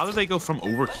power now. How did they go from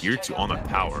over here to on the Check out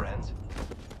that, power? friends.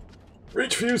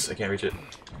 Reach fuse! I can't reach it.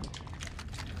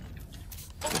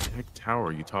 What the heck tower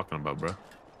are you talking about, bro?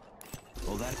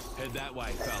 Well, head that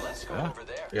way, fellas. Let's go over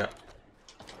there. Yeah.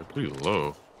 They're pretty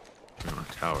low. They're on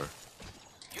a tower.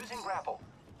 Using grapple.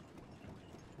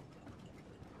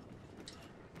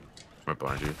 Right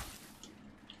behind you.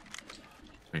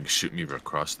 They can shoot me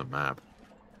across the map.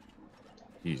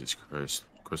 Jesus Christ.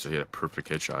 Of course, I hit a perfect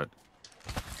headshot.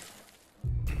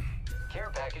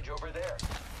 Care package over there.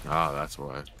 Ah, that's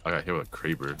why. I got hit with a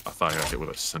Kraber. I thought I got hit with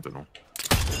a Sentinel.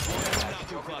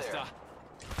 Over there.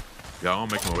 Yeah, I'm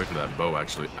making my way to that bow,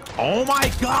 actually. Oh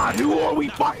my god, who are we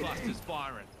fighting?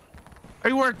 Firing.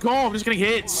 Everywhere I go, I'm just getting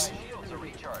hits. Shields are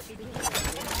recharged.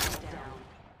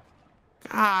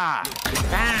 God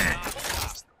damn.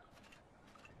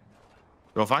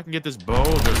 So if I can get this bow,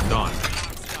 they're done.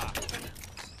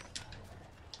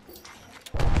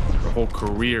 Their whole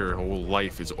career, whole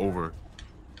life is over.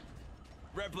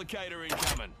 Replicator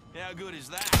incoming. How good is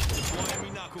that?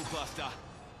 Miami knuckle cluster.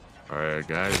 Alright,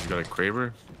 guys, you got a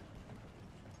Kraber?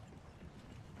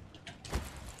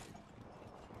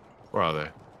 Where are they?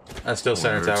 That's still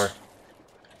center nerds. tower.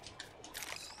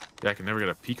 Yeah, I can never get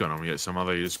a peek on them yet. Somehow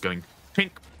they're just getting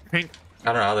pink, pink. I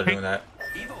don't know how they're doing that.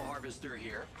 Evo harvester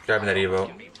here. Grabbing that Evo.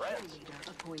 Can be friends. Leader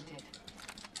appointed.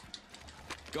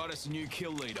 Got us a new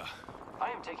kill leader.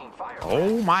 I am taking fire.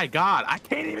 Oh my god, I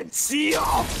can't even see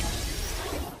them!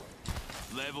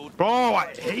 Leveled. Bro,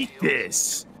 I hate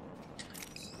this!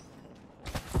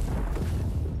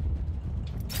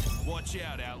 Watch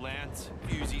out, Outlands.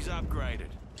 Fusey's upgraded.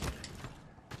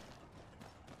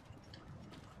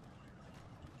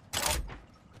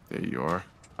 There you are.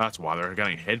 That's why they're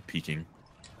getting head peeking.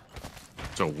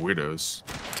 So weirdos.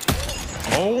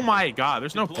 Oh my god,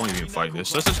 there's no point in even fighting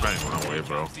this. Let's just run away,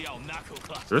 bro.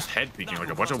 They're just head peeking like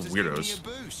a bunch of weirdos.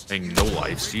 And no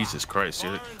lives. Jesus Christ.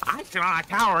 I sit on a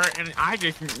tower and I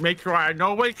just make sure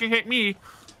nobody can hit me.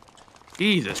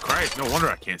 Jesus Christ. No wonder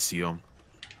I can't see them.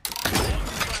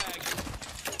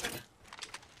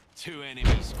 Two enemy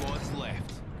squads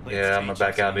left. Yeah, I'm gonna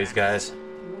back out of these guys.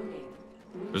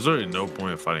 There's really no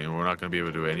point in fighting, and we're not going to be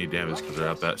able to do any damage because they're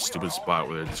at that stupid spot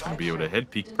where they're just going to be able to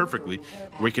head peek perfectly.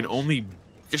 We can only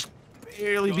just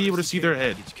barely be able to see their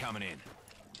head. Coming in.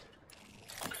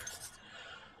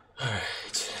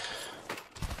 Alright.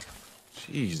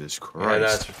 Jesus Yeah,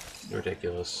 Christ. that's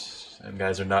ridiculous. Them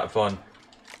guys are not fun.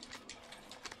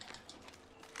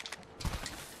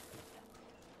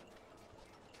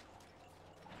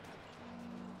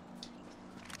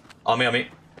 On me, on me.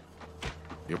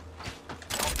 Yep.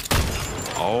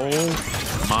 Oh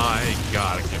my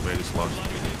god, I can't believe I just lost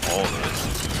all of this.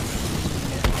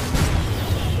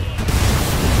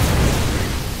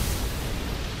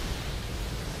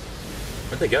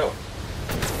 Where'd they go?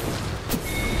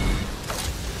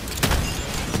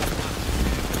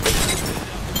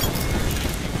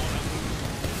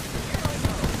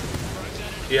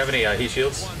 Do you have any heat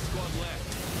shields?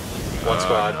 One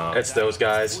squad. No. It's those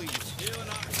guys.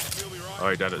 Oh,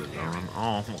 he died at his own.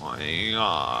 Oh my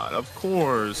god, of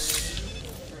course.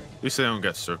 At least they don't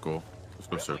get circle. Let's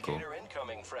go circle. Replicator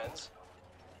incoming, friends.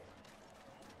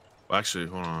 Well, actually,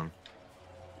 hold on.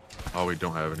 Oh, we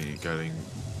don't have any getting.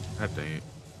 God dang it.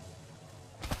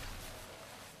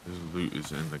 This loot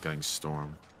is in the getting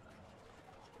storm.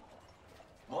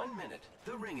 1 minute.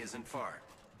 The ring isn't far.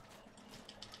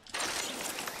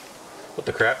 What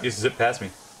the crap? You zip past me.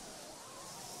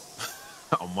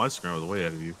 On my screen, I was way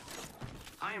ahead of you.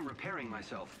 I am repairing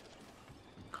myself.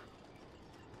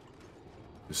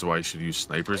 This is why you should use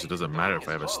snipers. It doesn't matter if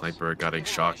I have a sniper, a guiding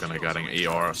shotgun, a guiding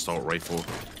AR, assault rifle.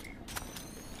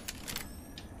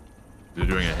 They're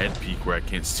doing a head peek where I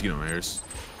can't see them. Here's.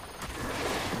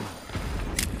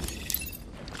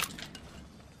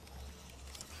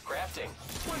 Crafting.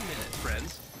 1 minute,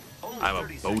 friends. Only I have a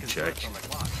 30 bow seconds check. left on the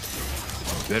clock.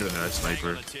 Better than a sniper.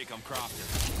 On the tick, I'm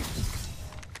crafting.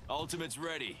 Ultimate's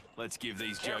ready. Let's give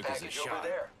these Care jokers a package over shot.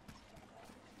 there.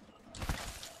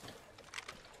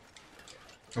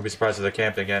 I'll be surprised if they're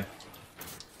camping again.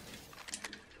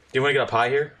 Do you want to get up high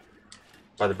here?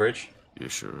 By the bridge? Yeah,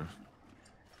 sure. They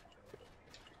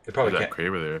There's probably that can't.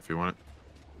 Kraber there if you want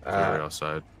it. Right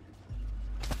outside.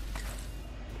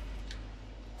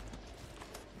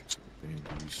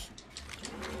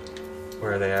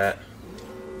 Where are they at?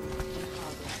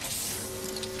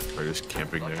 They're just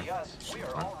camping there. Lucky us, we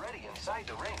are already inside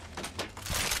the ring.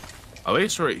 At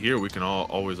least right here, we can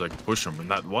always like push them. In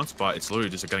that one spot, it's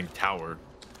literally just a getting tower.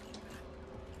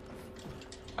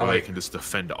 I'm Where they like, can just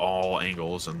defend all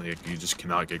angles, and you just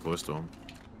cannot get close to them.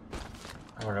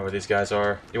 I don't know where these guys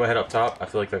are. You want to head up top? I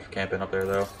feel like they're camping up there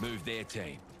though. Move their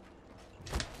team.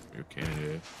 You can,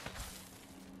 yeah.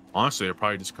 Honestly, they're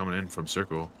probably just coming in from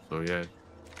circle. So yeah.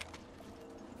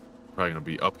 probably gonna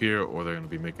be up here, or they're gonna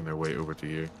be making their way over to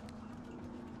here.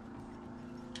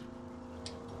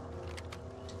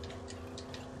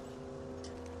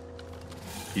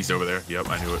 He's over there. Yep,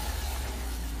 I knew it.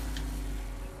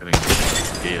 I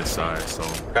think gate side, so.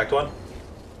 Cracked one.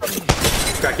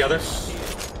 Cracked the other.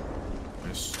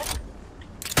 Nice.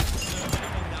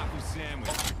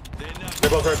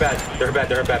 They're both hurt bad. They're hurt bad.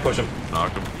 They're hurt bad. Push them.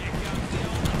 Knocked him.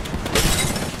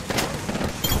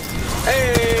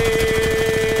 Hey!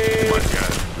 Oh my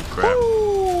god. Crap.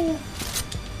 Woo!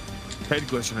 Head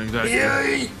glitching exactly.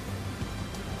 Yay!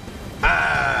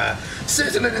 Ah!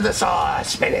 Sizzling in the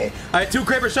sauce, baby! I had 2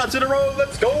 Kraber shots in a row.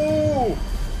 Let's go! You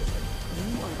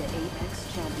are the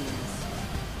Apex champions.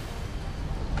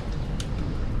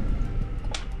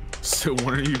 So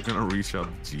when are you gonna reach out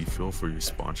to G Phil for your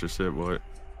sponsorship? What?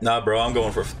 Nah, bro, I'm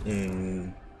going for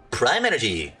Prime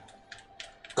Energy.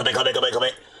 Clip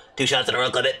it. 2 shots in a row,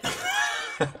 clip it.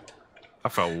 I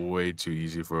felt way too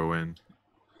easy for a win.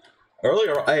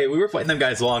 Earlier, hey, we were fighting them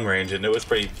guys long range, and it was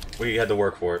pretty. We had to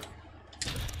work for it.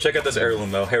 Check out this heirloom,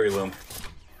 though. Hairy loom.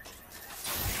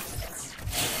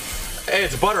 Hey,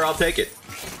 it's butter. I'll take it.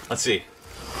 Let's see.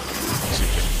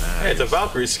 Hey, it's a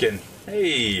Valkyrie skin.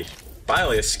 Hey,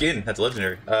 finally a skin. That's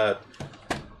legendary.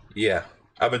 Yeah.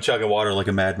 I've been chugging water like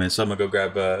a madman, so I'm gonna go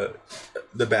grab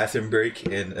the bathroom break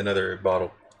and another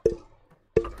bottle.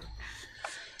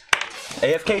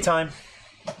 AFK time.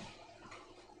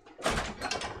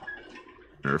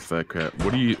 Nerf that crap.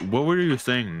 What were you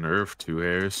saying nerf to,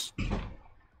 Harris?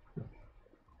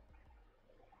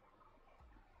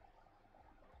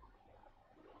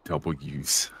 Double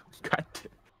use. God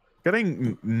damn.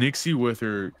 Getting Nixie with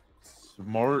her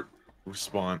smart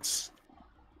response.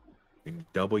 In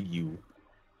W.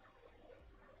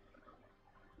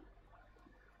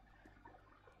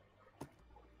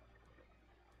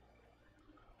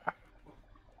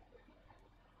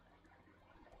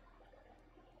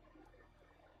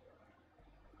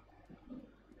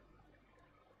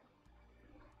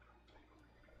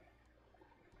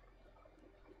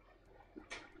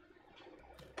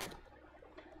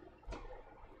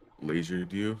 Laser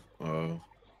you? I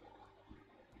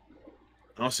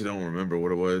honestly don't remember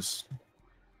what it was.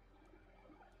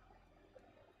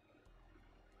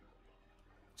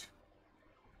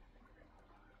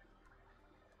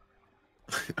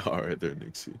 All right, there,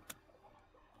 Nixie.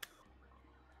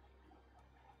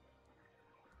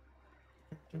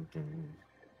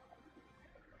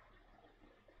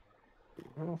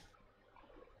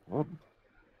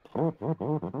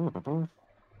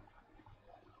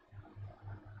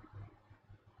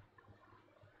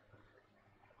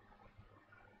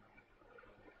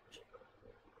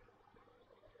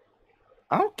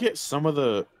 I don't get some of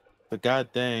the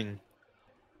god dang.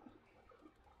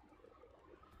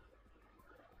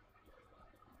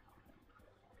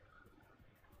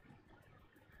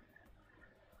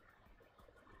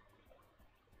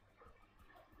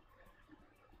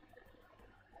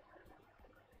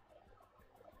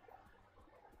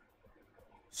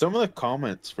 Some of the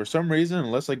comments, for some reason,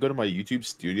 unless I go to my YouTube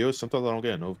studio, sometimes I don't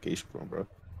get a notification from them, bro.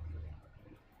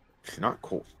 Not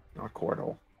cool. Not cool at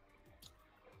all.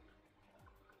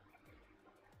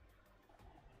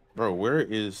 Bro, where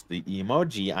is the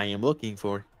emoji I am looking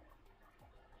for?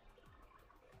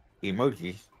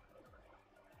 Emoji.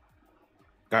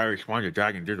 Gotta respond to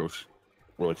Dragon Diddles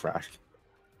really fast.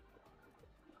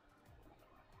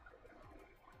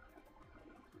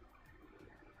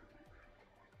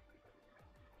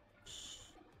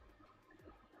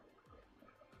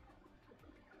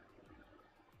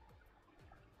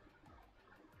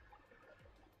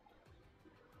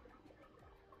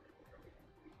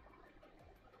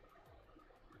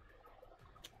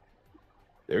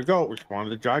 There you go. Respond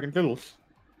to Dragon Diddles.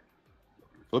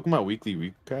 Look at my weekly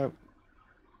recap.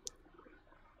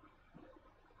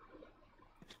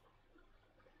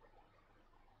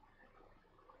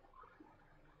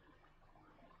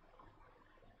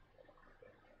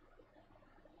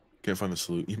 Can't find the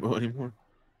salute emo anymore.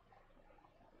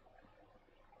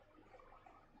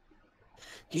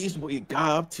 Here's what you got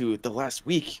up to the last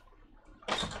week.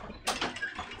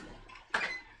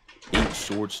 8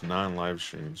 shorts, 9 live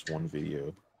streams, 1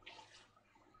 video.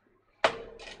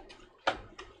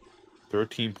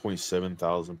 13.7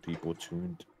 thousand people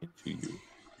tuned into you.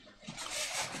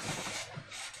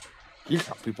 Here's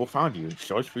how people found you.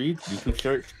 Search feed, YouTube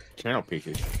search, channel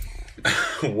pages.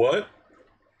 What?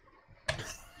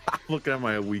 Look at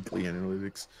my weekly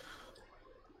analytics.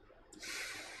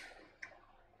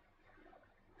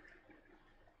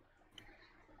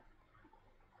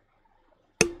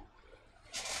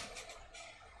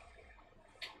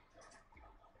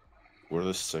 We're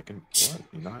the second, what?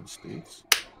 United States?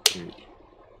 Wait.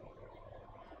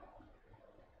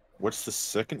 What's the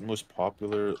second most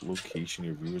popular location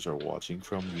your viewers are watching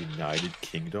from? United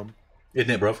Kingdom?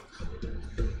 Isn't it, bro?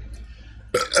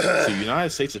 So United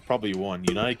States is probably 1,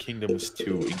 United Kingdom is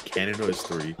 2, and Canada is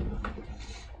 3.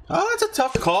 Oh, that's a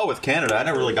tough call with Canada. I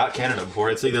never really got Canada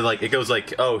before. It's either like, it goes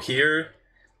like, oh, here,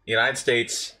 United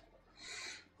States,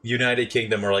 United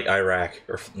Kingdom, or like Iraq,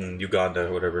 or Uganda,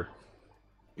 or whatever.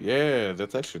 Yeah,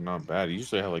 that's actually not bad. You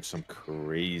usually have like some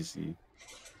crazy...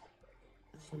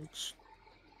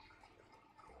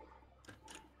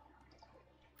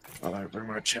 Alright, bring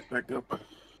my chat back up.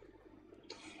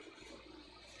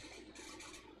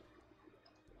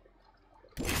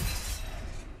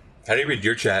 How do you read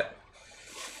your chat?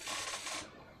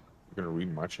 You're gonna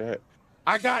read my chat?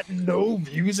 I got no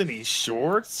views in these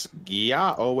shorts?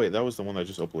 Yeah. Oh, wait, that was the one that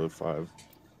just uploaded 5.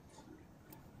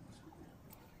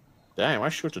 Damn, my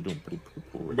shorts are doing pretty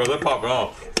poo-poo. Bro, they're popping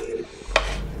off.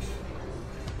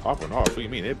 Popping off? What do you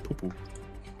mean? They're poo-poo.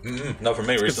 Not for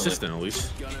me, recently. Consistent, at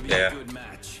least. Yeah.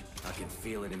 I can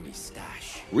feel it in me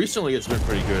stash. Recently, it's been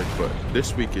pretty good, but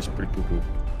this week is pretty poo-poo.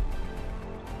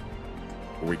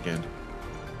 Weekend.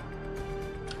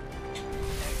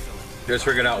 Just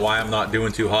figured out why I'm not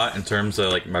doing too hot in terms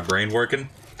of like my brain working.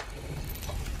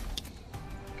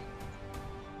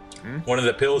 One of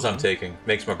the pills I'm taking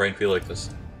makes my brain feel like this.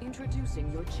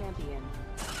 Introducing your champion.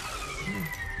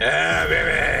 Yeah,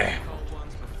 baby.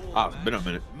 Ah, it's been a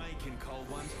minute.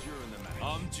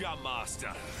 I'm Jump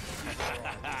Master.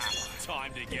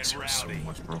 Time to get So rowdy.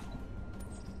 much, bro.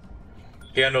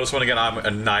 Yeah, notice one again. I'm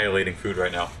annihilating food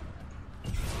right now.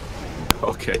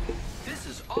 Okay. This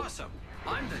is awesome.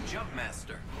 I'm the Jump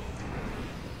Master.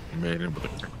 Made him with a...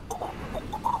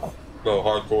 Go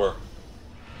hardcore.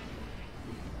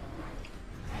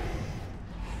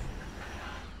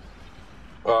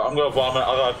 I'm gonna vomit.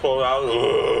 I gotta pull it out.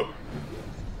 Ugh.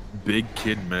 Big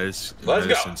Kid Let's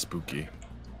Medicine go. Spooky.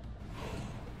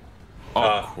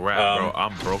 Oh crap, bro!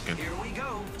 I'm broken. Here we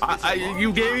go.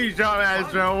 You gave me some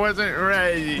ass, so I wasn't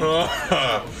ready.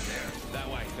 That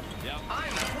way. Yep. I'm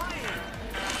playing.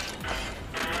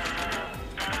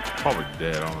 Probably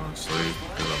dead, honestly,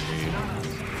 because I'm mean.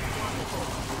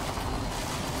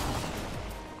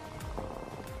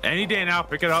 Any day now,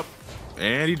 pick it up.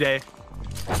 Any day.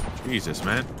 Jesus,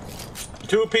 man.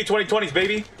 2 P2020s,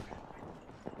 baby.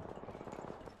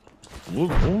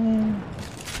 Ooh, ooh.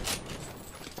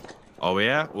 Oh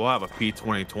yeah, we'll have a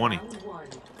P2020. Round 1.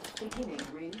 Beginning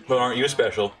ring. But aren't you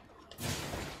special?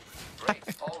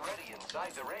 Wraith already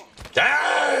inside the ring.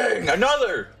 Dang!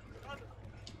 Another!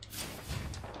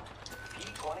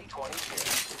 P2020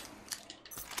 here.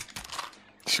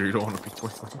 Sure you don't want a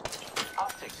P2020?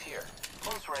 Optics here.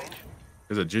 Close range.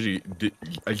 There's a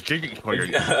player. A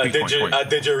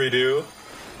didgeridoo.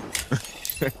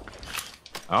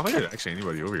 I don't think there's actually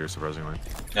anybody over here, surprisingly.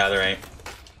 Nah, there ain't.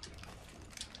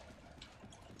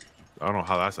 I don't know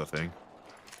how that's a thing.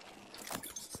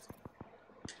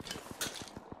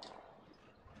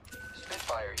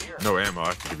 Spitfire here. No ammo.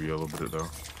 I can give you a little bit though.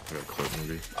 I got a clip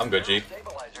maybe. I'm good, G.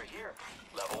 Stabilizer here.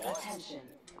 Level 1. Attention.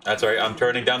 That's alright. I'm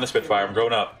turning down the Spitfire. I'm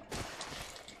going up.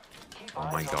 Keep Oh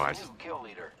my eyes on God. the new kill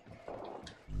leader.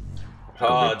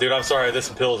 Dude, I'm sorry. This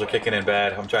pills are kicking in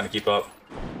bad. I'm trying to keep up.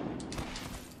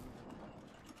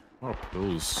 Oh,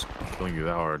 pills killing you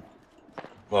that hard.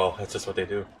 Well, that's just what they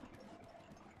do.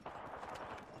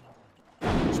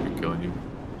 Just be killing you.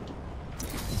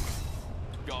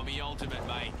 Got me ultimate,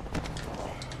 mate.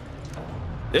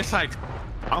 It's like,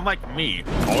 unlike me,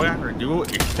 all I have to do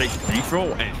is take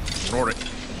refill and snort it.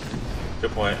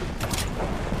 Good point.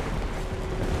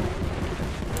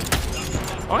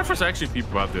 I wonder if there's actually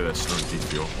people out there that snort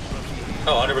refill.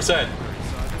 Oh, 100%.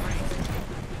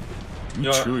 You know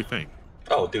what? truly think?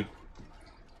 Oh, dude.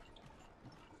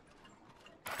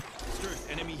 Screw,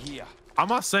 enemy here. I'm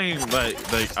not saying like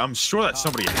I'm sure that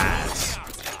somebody has.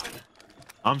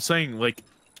 I'm saying like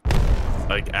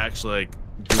actually like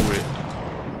do it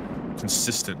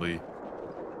consistently.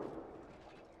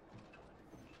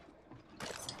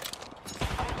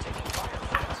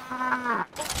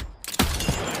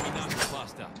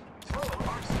 Cluster.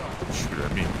 Shoot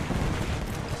at me.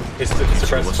 It's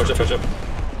suppressed. Push up, push up.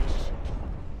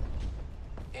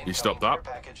 He stopped up.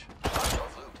 Package.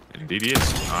 Indeed he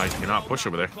is. I cannot push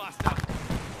over there. Cluster.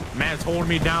 Man's holding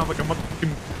me down like a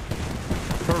motherfucking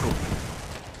turtle.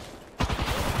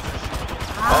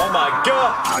 Oh my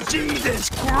god! Oh, Jesus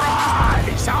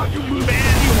Christ! How you move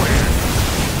anywhere?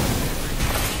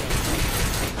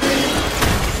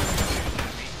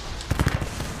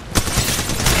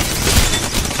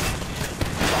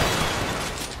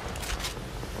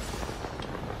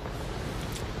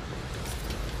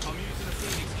 I'm using a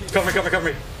Phoenix kit. Cover me, cover me, cover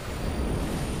me.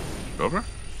 Cover? What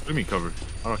do you mean cover?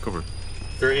 How do I cover?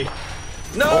 3.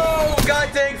 No! God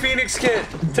dang Phoenix kit!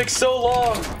 It takes so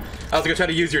long. I was gonna try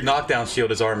to use your knockdown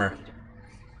shield as armor.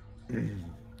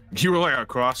 You were like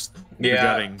across.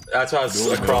 Yeah, that's why I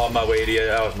was crawling my way to you.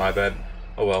 That was my bad.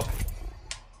 Oh well.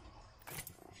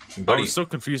 I was so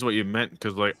confused what you meant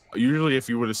because, like, usually if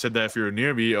you would have said that if you were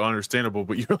near me, understandable.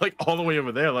 But you're like all the way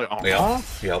over there, like, oh, yep.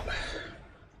 Yep.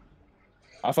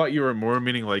 I thought you were more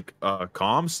meaning like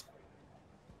comms.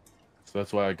 So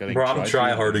that's why I got. Bro, I'm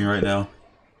try-harding right now.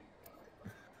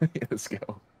 Yeah, let's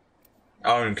go.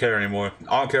 I don't even care anymore.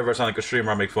 I don't care if I sound like a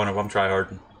streamer I make fun of. I'm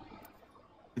try-harding.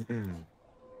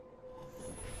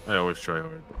 I always try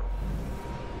hard.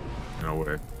 No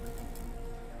way.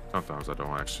 Sometimes I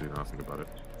don't actually know think about it.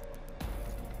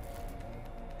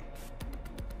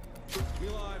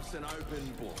 Your life's an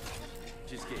open book.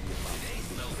 Just get your Today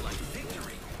smells like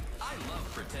victory. I love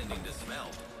pretending to smell.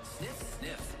 Sniff,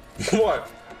 sniff. What?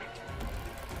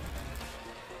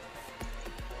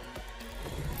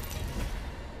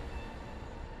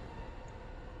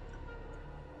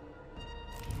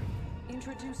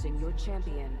 Introducing your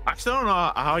champion. I still don't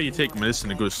know how you take medicine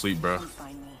to go to sleep, bro.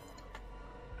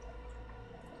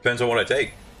 Depends on what I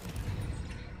take.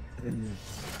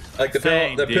 Like the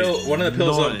pill, one of the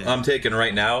pills I'm taking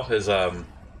right now is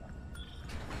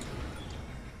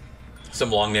some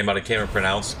long name I can't even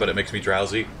pronounce, but it makes me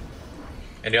drowsy.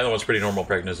 And the other one's pretty normal,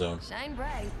 prednisone. Shine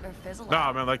bright or fizzle No,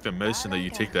 I mean like the medicine that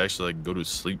you take to actually like go to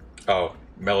sleep. Oh,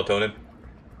 melatonin?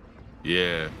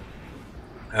 Yeah.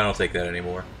 I don't take that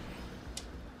anymore.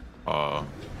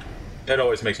 It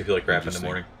always makes me feel like crap in the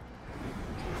morning.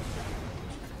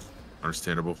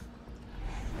 Understandable.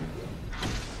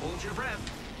 Hold your breath.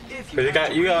 If But you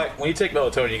got when you take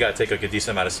melatonin, you gotta take like a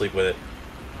decent amount of sleep with it.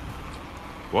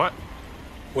 What?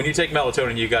 When you take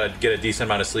melatonin, you gotta get a decent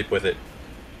amount of sleep with it.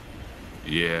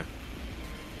 Yeah.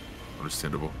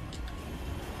 Understandable.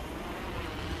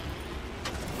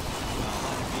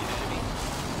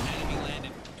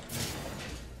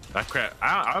 That crap.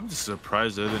 I'm just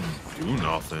surprised I didn't do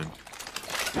nothing.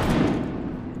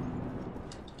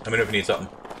 Let me know if you need something.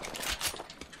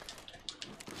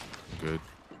 Good.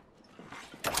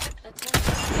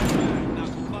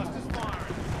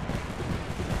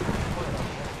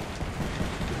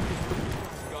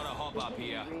 Gotta hop up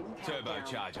here.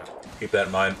 Turbocharger. Keep that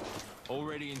in mind.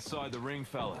 Already inside the ring,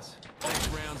 fellas. Next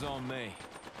round's on me.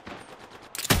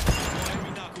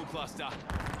 Enemy knuckle cluster.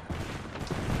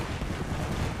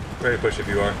 Ready to push if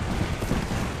you are.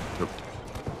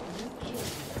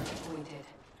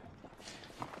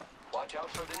 watch out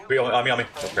for the new. Be on me, on me.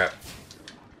 Oh crap.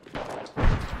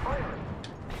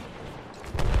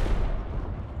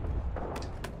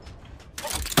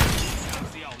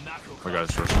 I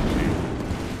got struck from you.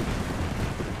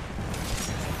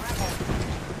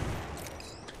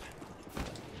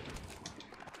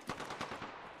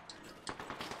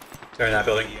 They're in that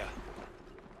building.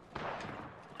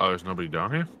 Oh, there's nobody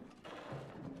down here?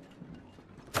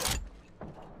 I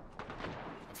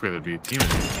forgot there'd be a team in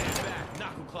here.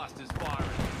 Knuckle clusters firing.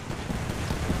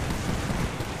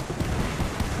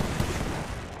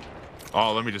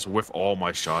 Oh, let me just whiff all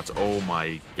my shots. Oh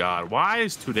my god. Why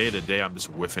is today the day I'm just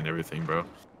whiffing everything, bro?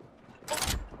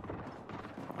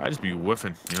 I just be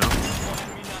whiffing, you know?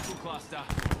 Enemy knuckle cluster.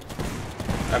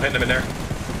 I'm hitting him in there.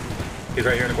 He's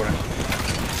right here in the corner.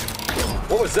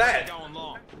 What was that? Going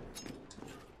long.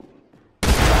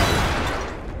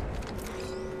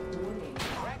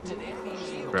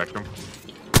 Cracked him.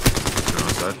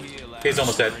 He's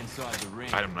almost dead.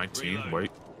 Item 19,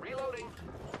 wait.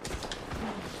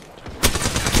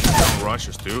 Don't rush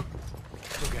us, dude.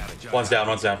 One's down,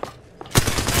 one's down.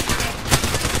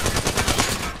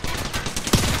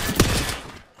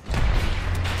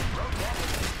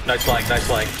 Nice flank, nice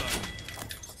flank.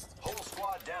 Whole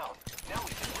squad down. Now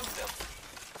we can move them.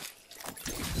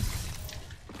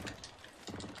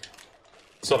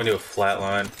 Still have to do a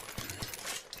flatline.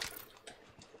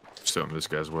 Still on this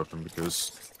guy's weapon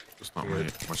because there's not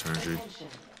really much energy.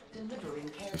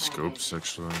 The scopes,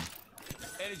 actually.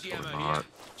 Energy Or ammo not.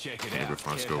 here. Check it Maybe out.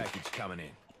 find Care scope. package coming in.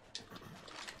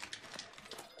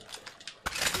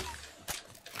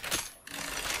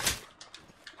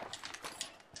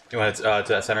 You want to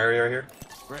that center area right here?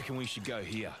 Reckon we should go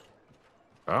here.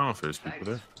 I don't know if there's people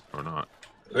there or not.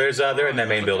 There's they're in that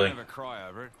main building. Have a cry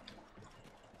over it.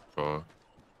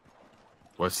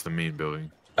 What's the main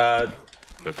building? The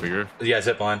bigger? yeah,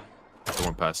 zip line. The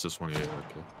one past this one, yeah,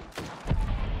 okay.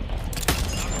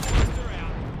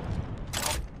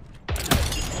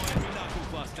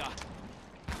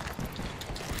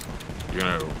 You're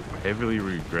gonna heavily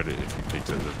regret it if you take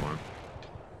that zip line.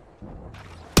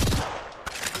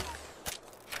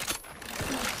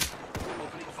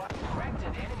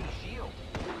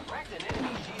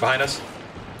 Behind us.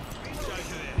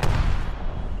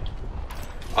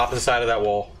 Opposite side of that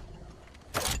wall.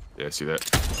 Yeah, I see that.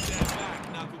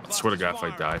 I swear to God, if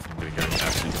I die from getting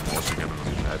absolutely demolished again, I'm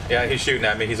gonna be mad. Yeah, he's shooting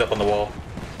at me. He's up on the wall.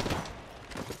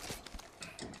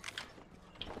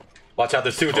 Watch out,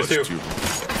 there's two, there's two.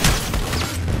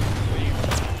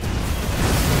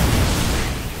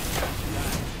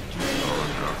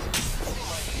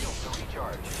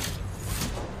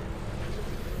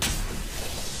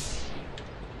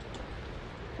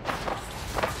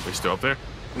 They still up there?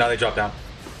 No, they dropped down.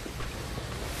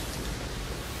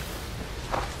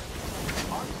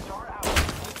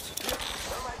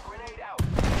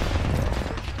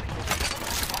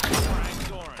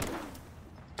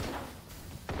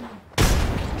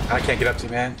 I can't get up to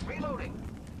you, man.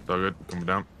 It's all good. Coming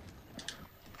down.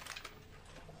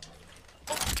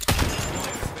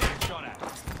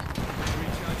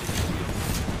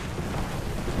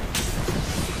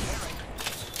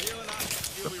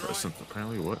 The person,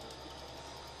 apparently, what?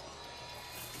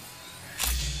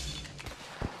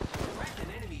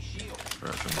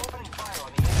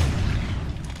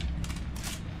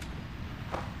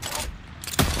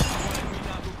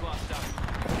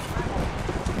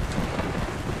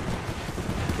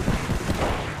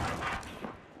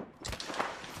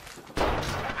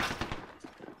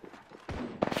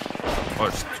 Oh,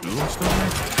 it's two of them still there?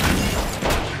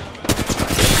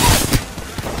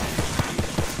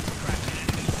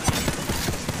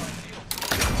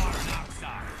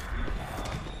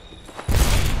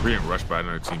 We're getting rushed by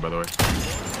another team, by the way.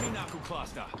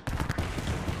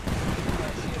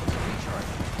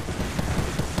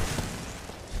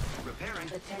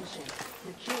 Attention.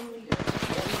 The kill leader.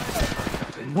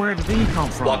 Where did he come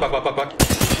from? Block.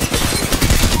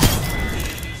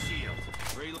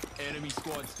 Enemy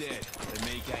squad's dead. The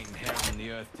meek ain't hell on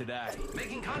the earth today.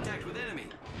 Making contact with enemy.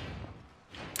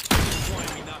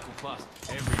 Flying me knuckle plus.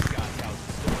 Every scar tells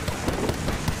a story.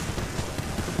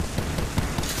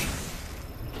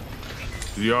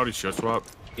 Did you already shot swap?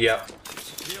 Yep.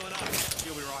 Healing up.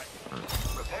 You'll be right.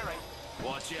 Repairing.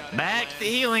 Watch out. Back to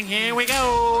healing. Here we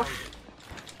go.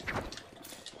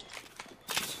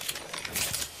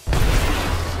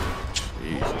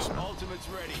 Jesus, man. Ultimate's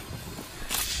ready.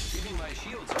 Giving my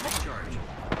shields a recharge.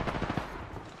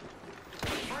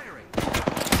 Firing.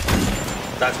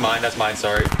 That's mine,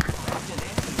 sorry.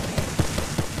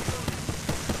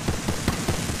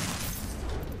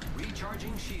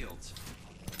 Recharging shields.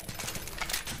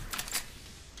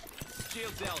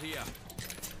 Shield cell here.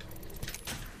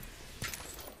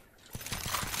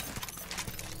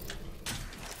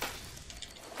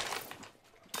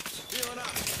 Healing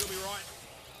up. You'll be right.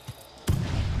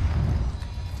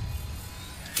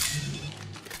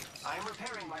 I'm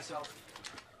repairing myself.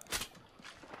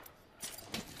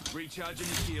 Recharging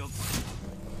the shields.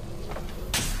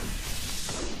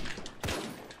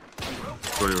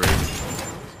 Pretty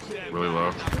rate. Really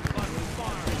low.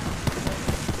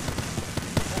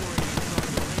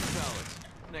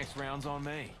 Next round's on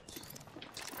me.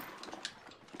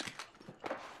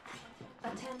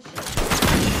 Attention.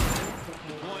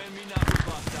 Flying me knuckle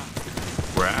buster.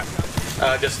 Rat.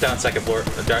 Just down second floor.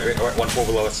 One floor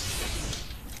below us.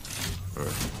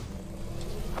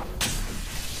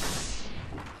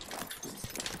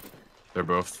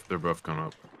 They're both coming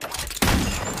up.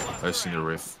 I seen the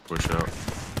Wraith push out.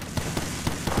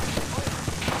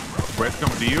 Wraith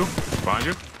coming to you. Behind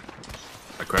you.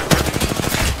 I cracked it.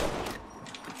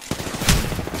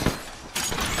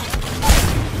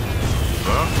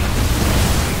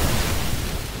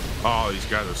 Oh, these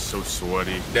guys are so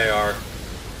sweaty. They are.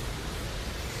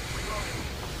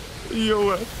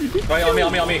 Yo, Right, on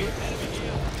me.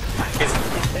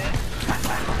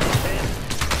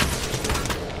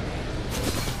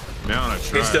 Now I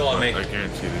try. He's still on me. I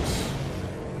guarantee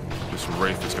this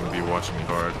Wraith is gonna be watching me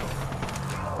hard.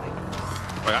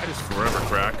 Like, I just forever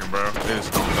cracking, bro. They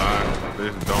just don't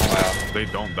die. They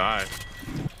don't die.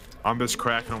 I'm just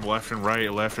cracking them left and right.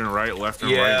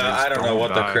 Yeah, I don't know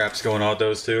what the crap's going on with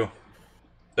those two.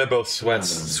 They're both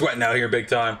sweating out here big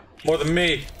time. More than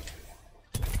me.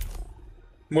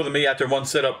 More than me after one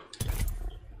sit-up.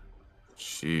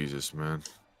 Jesus, man.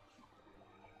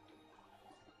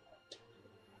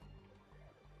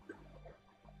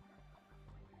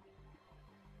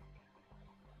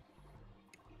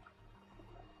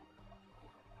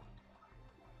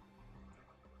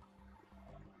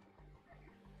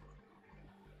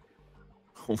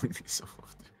 Holy me so much.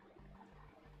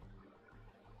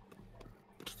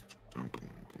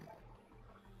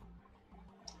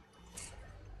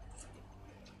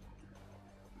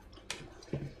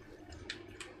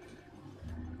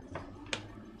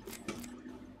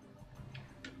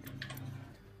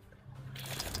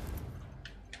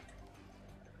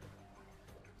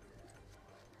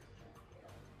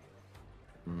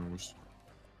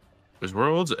 Is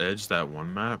World's Edge that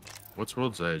one map? What's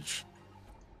World's Edge?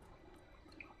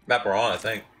 Map we're on, I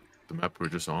think. The map we're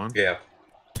just on? Yeah.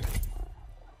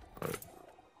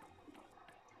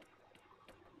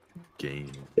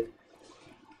 Game.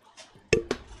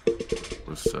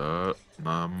 What's up?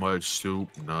 Not much soup,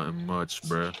 nothing much,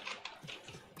 bruh.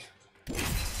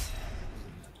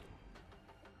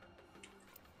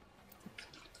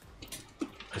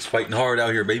 It's fighting hard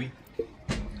out here, baby.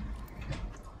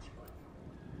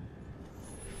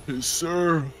 Yes,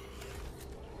 sir.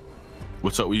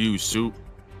 What's up with you, soup?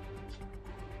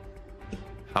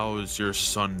 How was your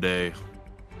Sunday?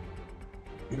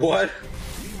 What?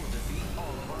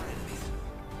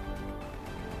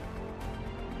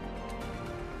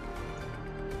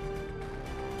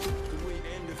 Could we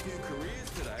end a few careers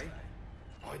today?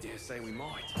 I dare say we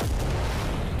might.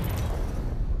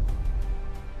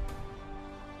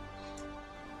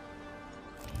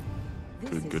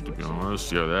 Good to be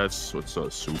honest. Yeah, that's what's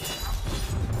up, soup.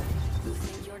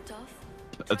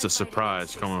 That's a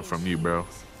surprise coming from you, bro.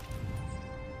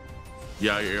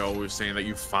 Yeah, you're always saying that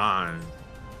you're fine.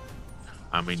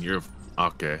 I mean, you're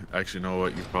okay. Actually, you know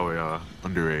what? You're probably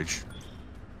underage.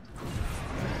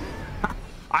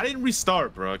 I didn't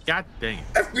restart, bro. God dang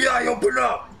it. FBI, open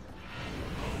up!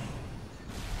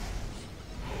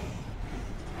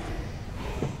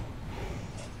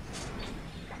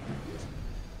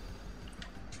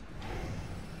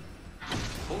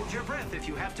 Hold your breath if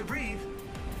you have to breathe.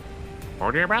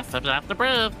 Hold your breath if you have to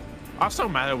breathe. I'm so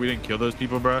mad that we didn't kill those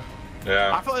people, bro.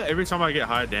 Yeah. I feel like every time I get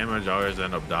high damage, I always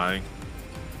end up dying.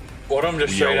 One of them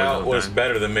just straight out was dying.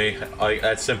 better than me. Like,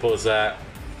 as simple as that.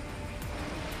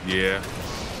 Yeah.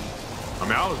 I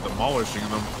mean, I was demolishing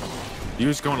them. He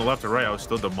was going to left or right. I was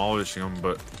still demolishing them,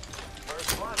 but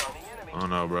First blood on the enemy. I don't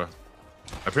know, bro.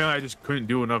 Apparently, I just couldn't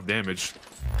do enough damage.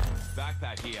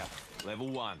 Backpack here. Level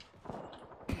 1.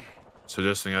 So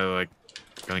just think I like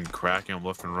getting cracking them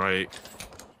left and right.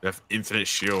 They have infinite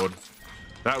shield.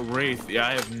 That Wraith, yeah,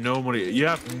 I have no money. You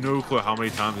have no clue how many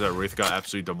times that Wraith got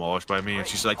absolutely demolished by me, and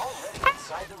she's like,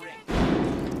 Inside the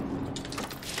ring.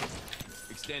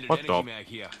 Extended What energy the- mag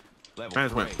here. Level man,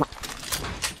 3. went.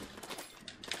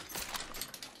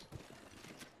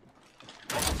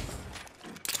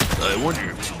 I wonder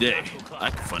if today I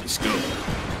can find a scope.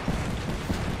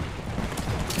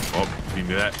 Oh, give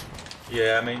me that.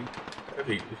 Yeah, I mean, if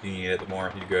you need it, the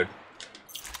more you're good.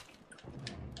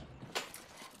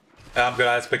 I'm good.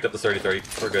 I just picked up the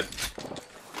 30-30. We're good.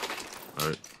 All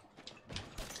right.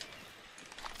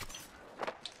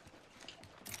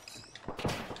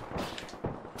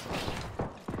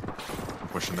 I'm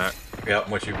pushing that. Yeah,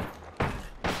 I'm with you.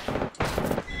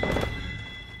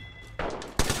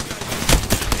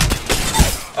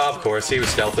 Of course, he was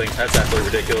stealthing. That's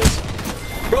absolutely ridiculous.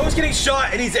 Bro's getting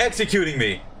shot and he's executing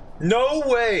me. No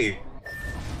way.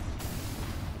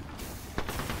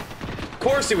 Of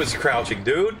course he was crouching,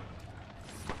 dude.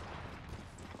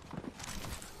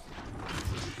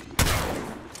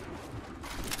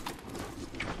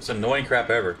 It's annoying crap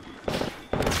ever.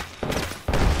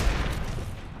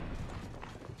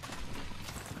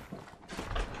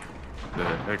 The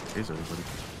heck is everybody?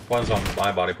 One's on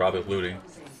my body, probably looting.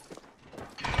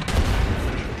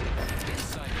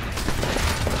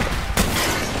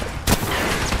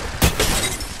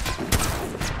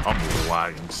 I'm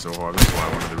lagging so hard. That's why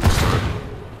I wanted to restart.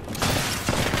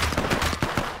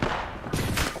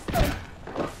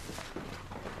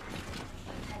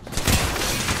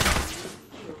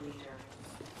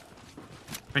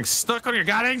 Being stuck on your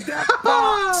goddamn death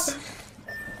box.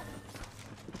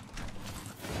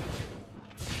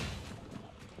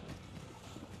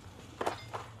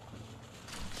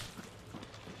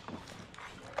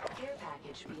 Care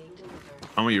package being delivered.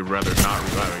 How would you rather not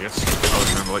revive? I guess I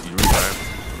was gonna let you revive.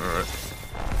 All right.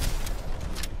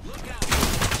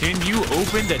 Can you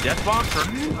open the death box or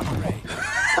no?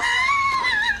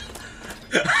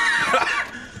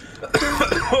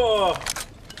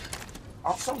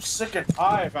 I'm so sick and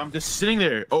tired. I'm just sitting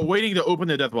there, waiting to open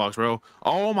the death box, bro.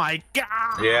 Oh my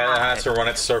god! Yeah, it has to run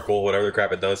its circle, whatever the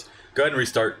crap it does. Go ahead and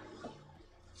restart.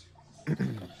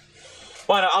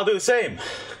 Why not? I'll do the same.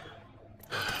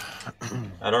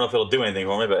 I don't know if it'll do anything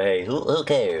for me, but hey, who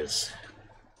cares?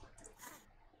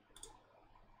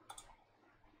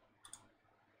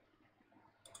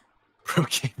 Pro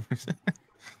gamers.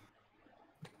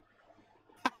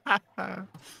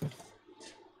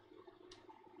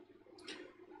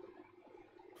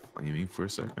 Flaming for a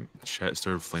second. Chat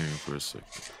started flaming for a second.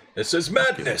 This is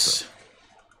madness.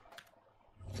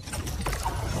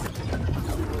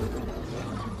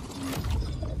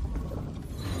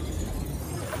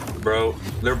 Bro,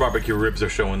 their barbecue ribs are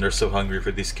showing they're so hungry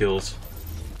for these kills.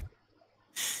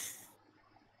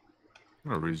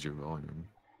 I'm gonna raise your volume.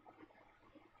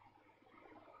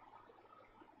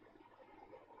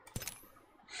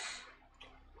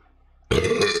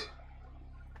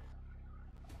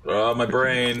 Oh, my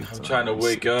brain. I'm trying to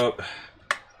wake up.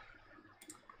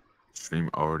 Stream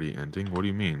already ending? What do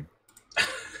you mean?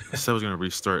 I said I was gonna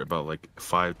restart about like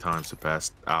 5 times the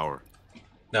past hour.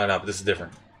 No, but this is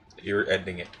different. You're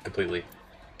ending it completely.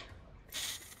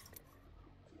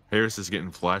 Harris is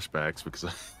getting flashbacks because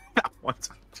I one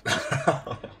time.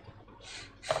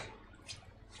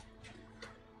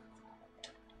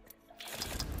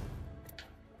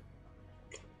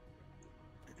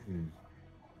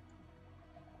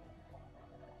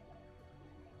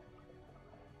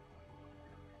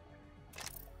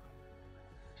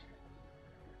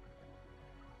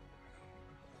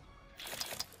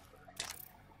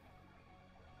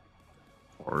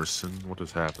 Arson, what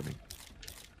is happening?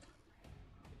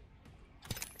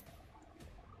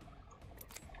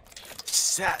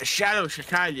 Shadow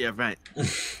Chicago event.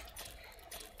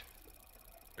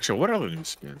 Actually, what other new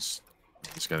skins?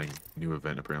 It's getting new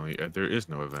event apparently. There is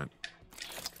no event.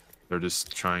 They're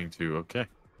just trying to. Okay.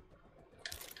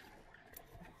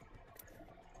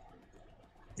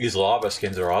 These lava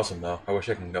skins are awesome though. I wish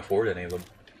I can afford any of them.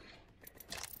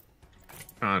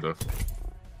 Kind of.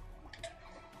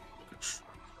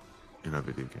 In a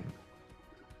video game.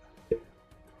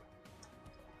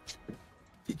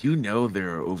 Did you know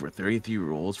there are over 33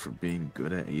 roles for being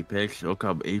good at Apex? Look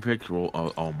up Apex role.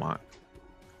 Oh my.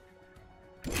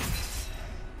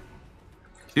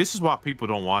 This is why people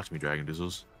don't watch me, Dragon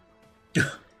Dizzles.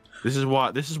 This is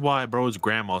why bro's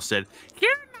grandma said,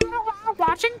 "You're not allowed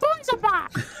watching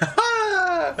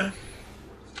BoysaBot."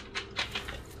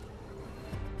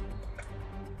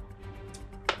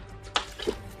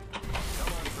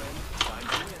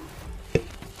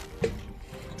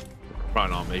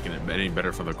 Probably not making it any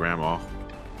better for the grandma.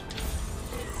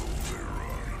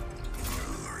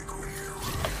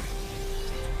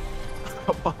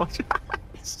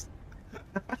 Apologize.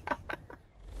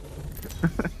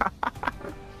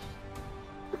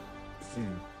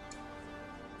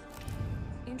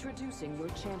 Introducing your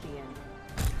champion.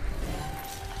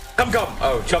 Come!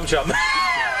 Oh, chum. Actually,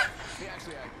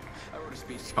 I wrote a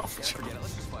speech. Chum. Forget it.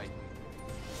 Let's just fight.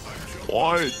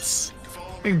 What?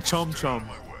 Being chum.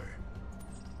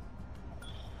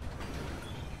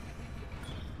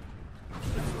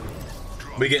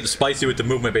 We getting spicy with the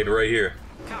movement, baby, right here.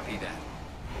 Copy that.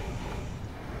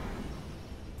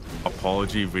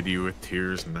 Apology video with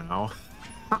tears now.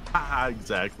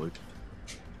 Exactly.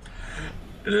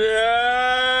 So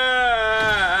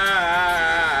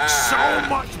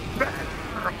much better.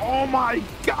 Oh my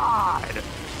god.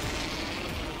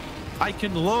 I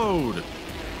can load.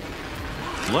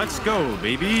 Let's go,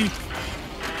 baby.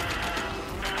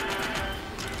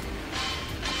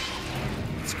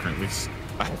 It's currently.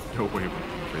 I have no way of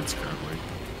it's currently.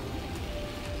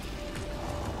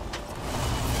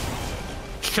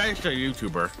 She's a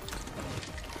YouTuber.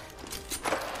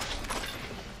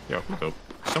 Yeah, what the?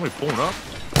 Somebody pulling up?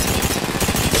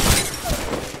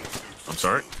 I'm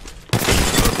sorry.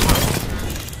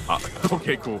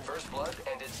 Okay, cool. First blood,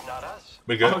 and it's not us.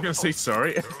 We good? I was gonna say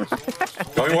sorry.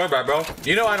 Don't even worry about it, bro.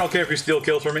 You know I don't care if you steal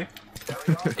kills from me.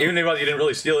 Even if you didn't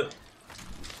really steal it.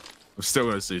 I'm still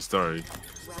gonna say sorry.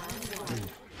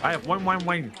 I have one.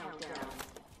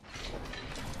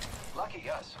 Lucky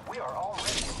us. We are already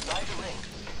inside the ring.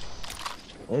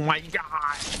 Oh my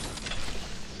god.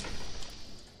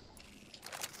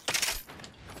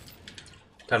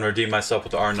 Time to redeem myself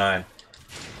with the R9.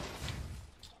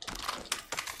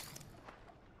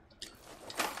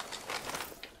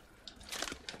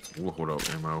 We'll hold up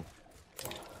ammo.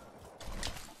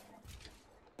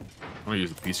 I'm gonna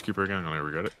use the Peacekeeper again. I'm gonna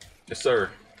regret it. Yes, sir.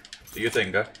 Do your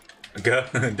thing, guy. Do your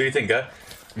thing, guy.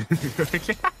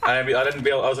 I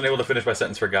wasn't able to finish my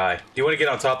sentence for guy. Do you want to get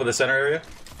on top of the center area?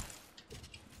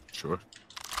 Sure.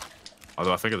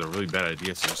 Although I think it's a really bad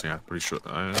idea, so yeah, pretty sure.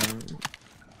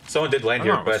 Someone did land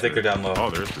here, but I think they're down low. Oh,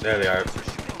 there they are.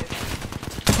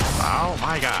 Oh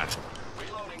my god.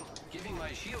 Reloading. Giving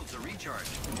my shields a recharge.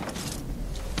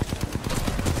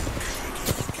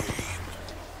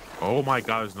 Oh my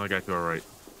god, there's another guy to our right.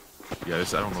 Yeah, I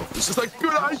don't know if this is a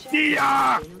good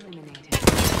idea!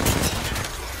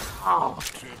 Oh.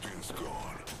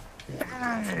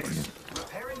 Dang.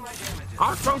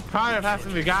 I'm so tired of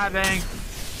having the goddamn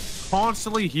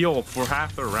constantly heal for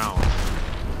half the round.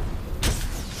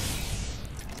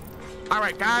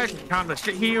 Alright guys, time to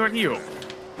sit here and heal.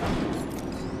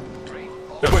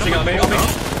 They're pushing on me.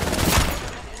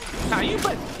 Now you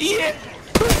but yeah!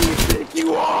 Who do you think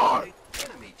you are?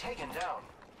 Enemy taken down.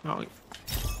 Oh,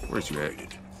 where's you at?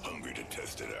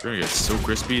 Test it out. You're gonna get so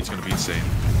crispy, it's gonna be insane.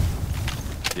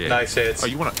 Yeah. Nice hits. Oh,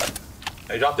 you wanna?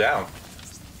 Hey, drop down.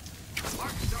 My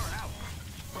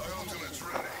ultimate's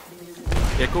ready.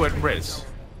 Yeah, go ahead and res.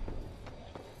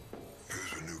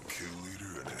 Here's a new kill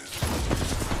leader and his.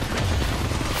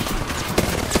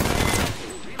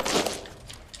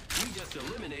 We just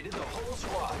eliminated the whole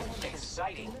squad.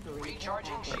 Exciting.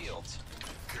 Recharging shields.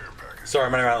 Care package. Sorry,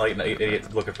 I'm running around like an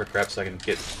idiot looking for crap so I can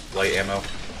get light ammo.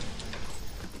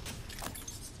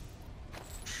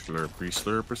 Slurpy,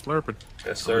 slurping.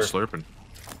 Yes, sir. Slurping.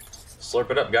 Slurp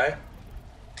it up, guy.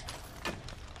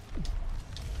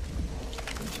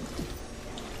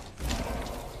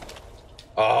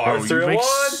 Oh, Bro, I'm you make 301.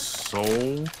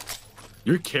 so.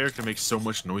 Your character makes so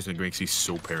much noise and it makes you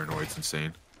so paranoid. It's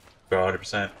insane.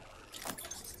 100%.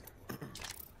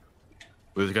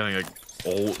 With getting like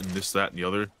ult and this, that, and the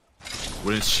other.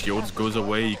 When his shields goes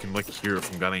away, you can like hear it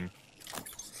from getting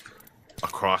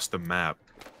across the map.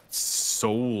 It's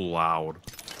so loud.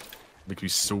 Makes me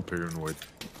so paranoid.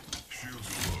 Shields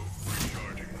are low.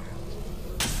 Recharging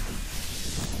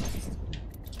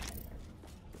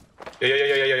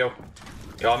them. Yo.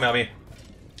 Yo, on me.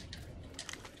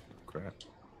 Crap.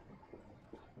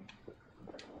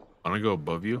 I'm gonna go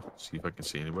above you, see if I can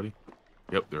see anybody.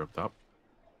 Yep, they're up top.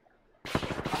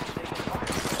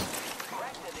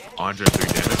 103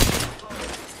 damage.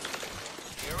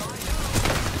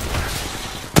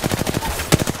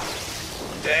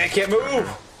 I can't move.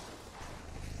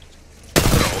 Put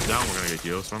it all down, we're gonna get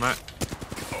heals from that.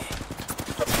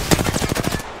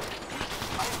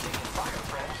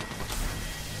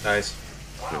 Nice.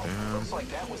 Wow, Damn. looks like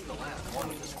that was the last one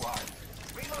of the squad.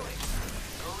 Reloading.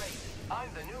 Great. I'm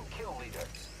the new kill leader.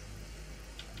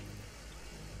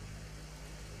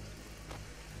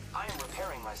 I am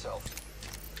repairing myself.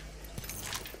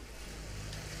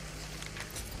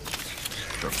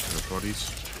 Drop to the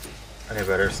bodies. I need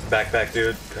better. Backpack,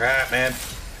 dude. Crap, man.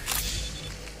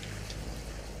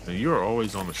 And you're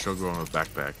always on the sugar on the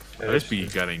backpack. I just be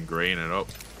getting graying it up.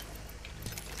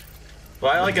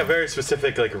 Well, I like a very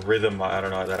specific like rhythm. I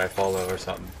don't know that I follow or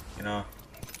something. You know,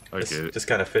 I get it. just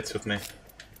kind of fits with me.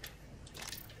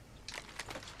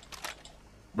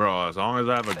 Bro, as long as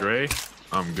I have a gray,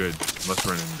 I'm good. Unless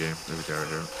we're in game. There's a guy right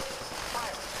here.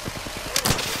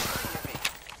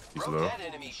 He's Broke low. that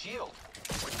enemy shield.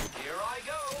 Here I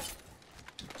go.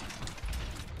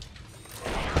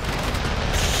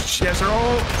 She has her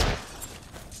ult!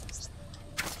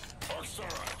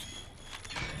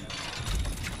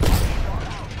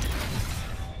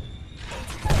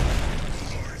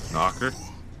 Knocked her.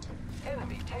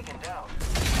 Enemy taken down.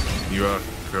 You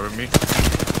grabbing me?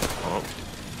 Oh.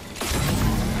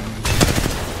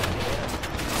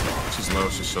 She's low,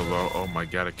 she's so low. Oh my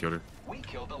god, I killed her. We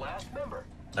killed the last member.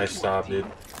 Nice stop, dude.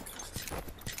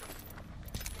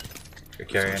 You're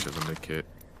carrying. She has a mid kit.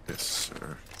 Yes,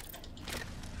 sir.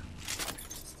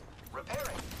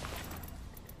 Repairing.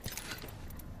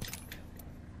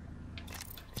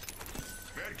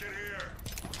 Medkit here.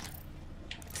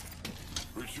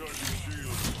 Recharging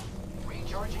shields.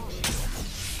 Recharging shield.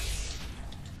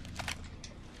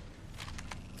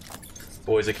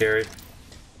 Boys a carry.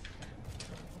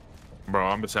 Bro,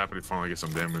 I'm just happy to finally get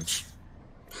some damage.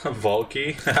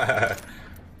 Volky.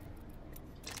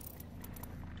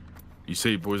 You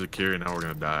say boys are carry, now we're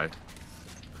gonna die.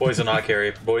 Boys are not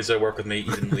carry. Boys that work with me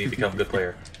evenly become a good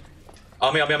player.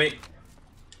 On me. On you?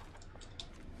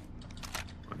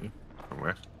 From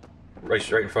where?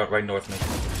 Right in front, right north of me.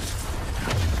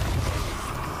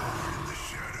 In the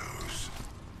shadows.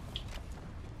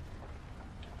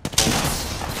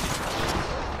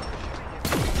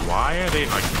 Why are they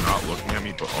like not looking at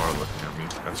me but are looking at me?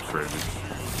 That's crazy.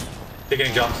 They're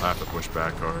getting jumped. I have to push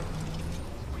back hard.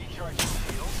 Recharging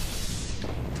shield.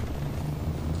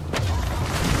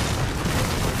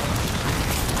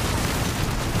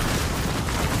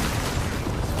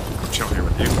 I'm chilling here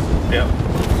with you. Yep.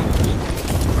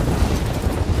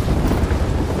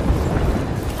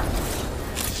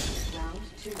 Round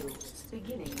 2.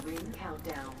 Beginning ring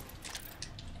countdown.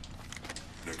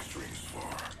 Next ring is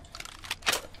far.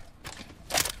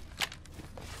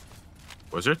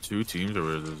 Was there 2 teams or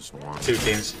was there just 1? 2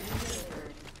 teams.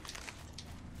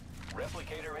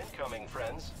 Replicator incoming,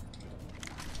 friends.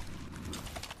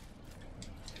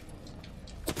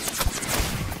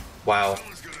 Wow.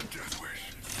 Someone's got a death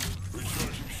wish.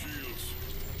 Recharging shields.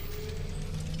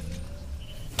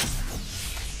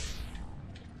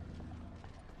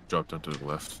 Dropped down to the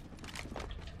left.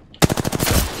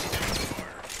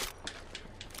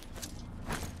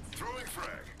 Throwing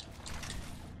frag.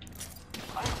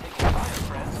 I'm taking fire,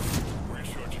 friends.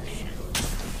 Recharging shields.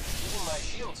 Giving my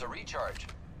shields a recharge.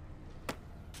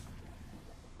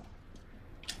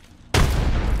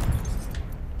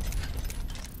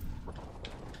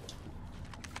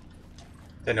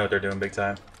 They know what they're doing big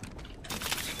time.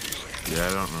 Yeah, I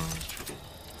don't know.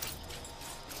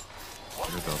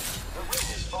 The ring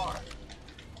is far.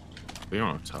 They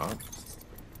on top.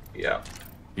 Yeah.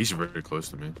 He's very close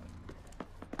to me.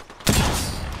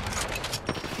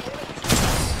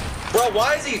 Bro,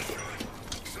 why is he?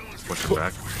 Watch your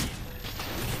back.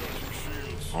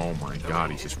 Oh my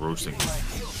god, he's just roasting me.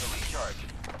 Shields to recharge.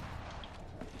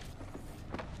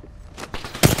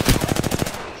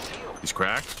 He's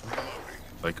cracked.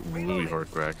 Like, really hard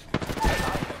crack.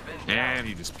 And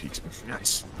he just peeks me.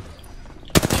 Nice.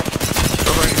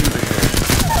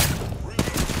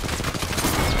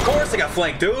 Of course I got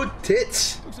flanked, dude.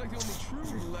 Tits.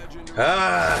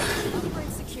 Ah.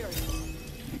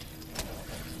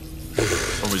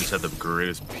 Homie just had the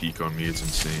greatest peek on me. It's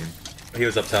insane. He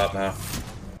was up top now.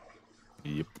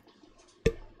 Yep.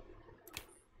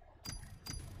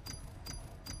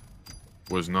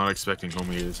 Was not expecting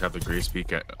homie to just have the greatest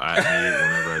peek at me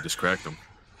whenever I just cracked him.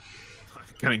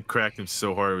 Getting cracked him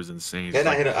so hard it was insane. And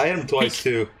Like, I hit him twice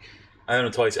too. I hit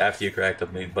him twice after you cracked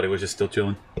up me, but it was just still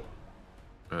chilling.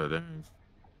 Dang.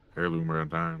 Heirloom around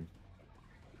time.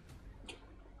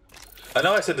 I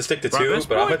know I said to stick to Bro, two, this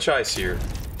but I'm boy- gonna try Seer.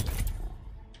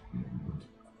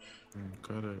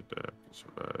 Gotta adapt to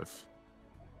survive.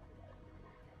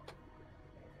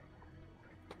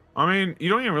 I mean, you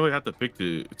don't even really have to pick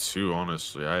the two,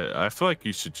 honestly. I feel like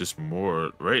you should just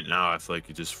more right now. I feel like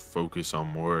you just focus on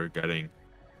more getting,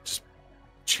 just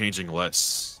changing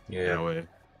less. Yeah. In a way.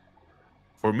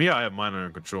 For me, I have mine under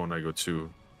control and I go two.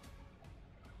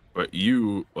 But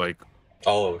you like,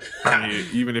 Oh. I mean,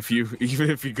 even if you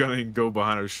gonna go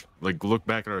behind our like look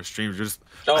back at our streams, just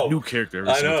Oh, a new character every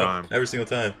I single know. time. Every single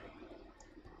time.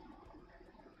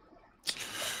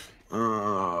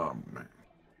 Oh man.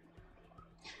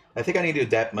 I think I need to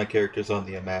adapt my characters on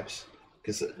the maps.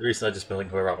 Because recently I just building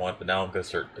whoever I want, but now I'm gonna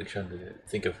start like trying to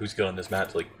think of who's good on this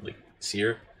map. Like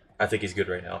Seer, I think he's good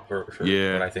right now for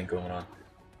Yeah. what I think going on.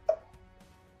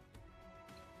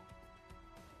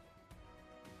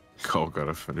 Oh, got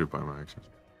offended by my actions.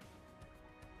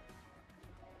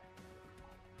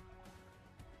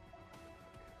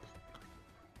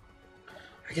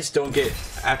 I just don't get.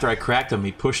 After I cracked him,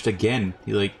 he pushed again.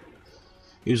 He like.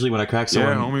 Usually when I crack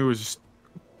someone. Yeah, homie was just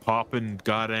popping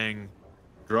goddamn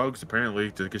drugs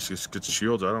apparently to get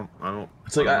shields. I don't.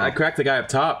 It's like I cracked the guy up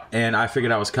top, and I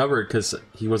figured I was covered because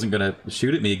he wasn't gonna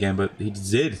shoot at me again, but he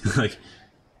did. Like.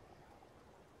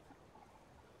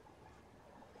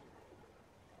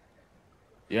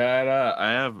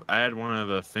 Yeah, I had one of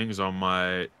the things on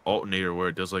my alternator where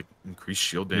it does like increased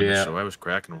shield damage, Yeah. so I was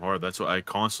cracking them hard. That's why I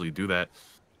constantly do that.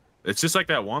 It's just like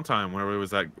that one time whenever it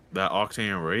was that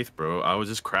Octane Wraith, bro. I was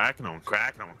just cracking them,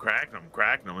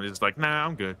 and it's like, nah,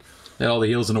 I'm good. Had all the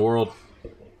heals in the world.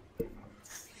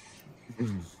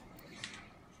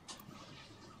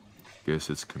 Guess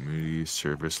it's community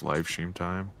service live stream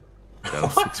time. That'll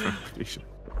fix my reputation.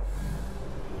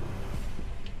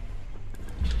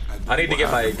 I need to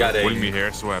get my What do you goddamn mean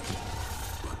hair swept?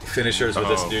 finishers with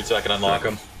this Oh. dude so I can unlock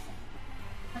them.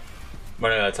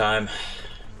 Running out of time.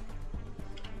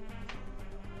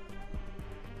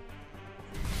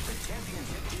 The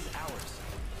championship is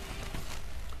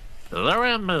ours.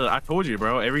 Remember, I told you,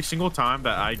 bro. Every single time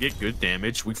that I get good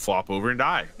damage, we flop over and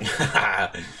die.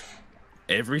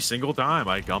 Every single time.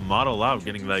 I'm not allowed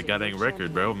getting that goddamn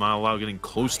record, bro. I'm not allowed getting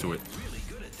close to it.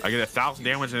 I get 1,000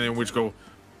 damage and then we just go.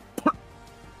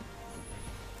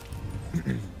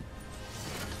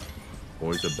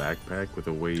 Boys, a backpack with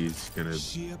a way he's gonna.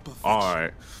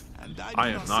 Alright. I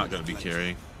am not gonna be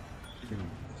carrying.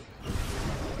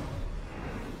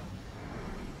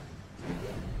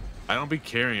 I don't be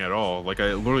carrying at all. Like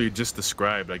I literally just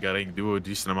described, I gotta do a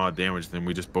decent amount of damage, then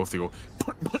we just both go.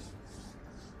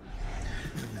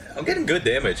 I'm getting good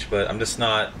damage, but I'm just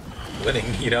not winning,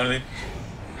 you know what I mean?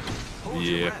 Hold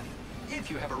your Yeah. breath. If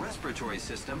you have a respiratory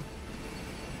system.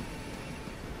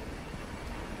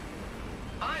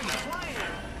 I'm flying.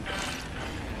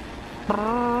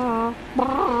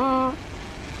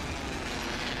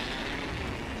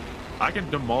 I can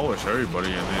demolish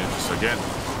everybody, and then just again,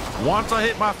 once I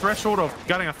hit my threshold of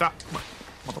getting a thought.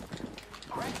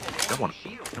 Come on,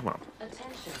 come on.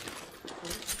 Attention.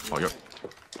 Oh,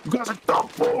 you guys are dumb.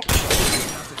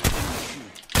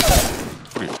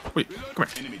 Wait, come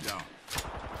here.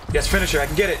 Yes, finisher, I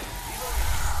can get it.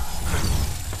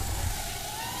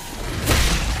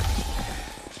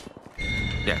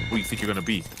 Yeah, who do you think you're gonna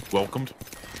be? Welcomed?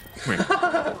 Come here,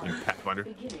 you Pathfinder.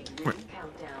 Beginning Come here. ring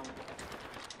countdown.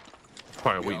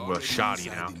 Probably waiting for a shotty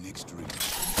now.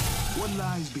 What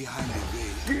lies behind the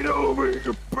veil? Get over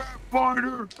here,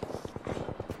 Pathfinder!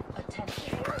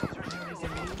 Attention. There is a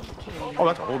new Oh,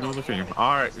 that's a whole new thing.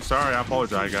 All right, sorry, I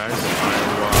apologize, guys.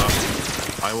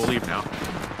 I will leave now.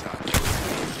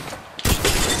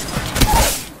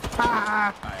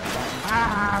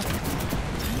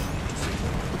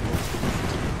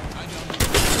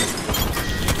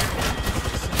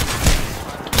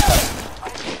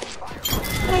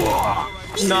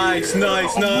 Nice,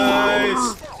 nice,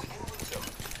 nice.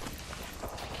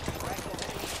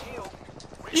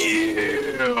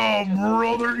 Yeah,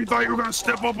 brother, you thought you were gonna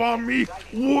step up on me?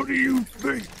 What do you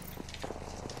think?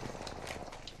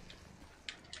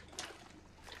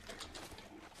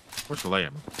 Where's the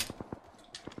lamb?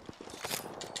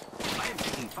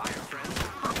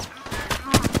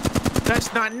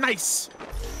 That's not nice.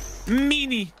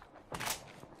 Meanie.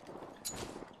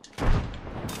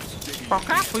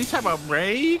 Okay, please have a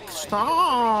break.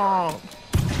 Stop.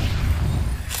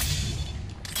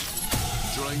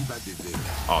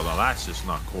 Oh, no, that's just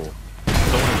not cool.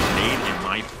 Someone made in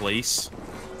my place.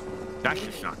 That's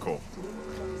just not cool.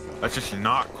 That's just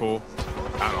not cool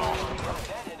at all.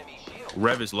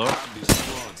 Rev is low.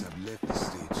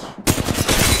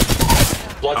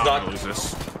 Blood's not. Lose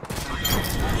this.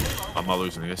 I'm not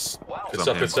losing this. Good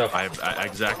stuff, good stuff. I have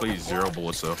exactly 0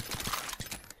 bullets though.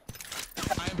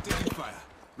 I am taking fire.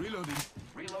 Reloading.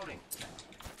 Reloading.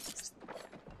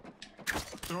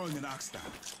 Throwing an ox down.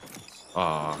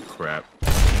 Aw, crap.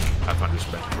 I found this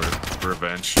back for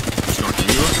revenge. Just going to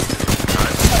you.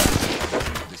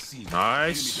 Nice.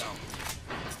 Nice.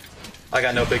 I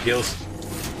got no big heals.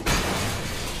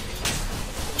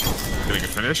 Getting a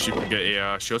finish. You can get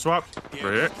a shield swap. Right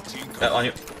here. On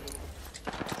you.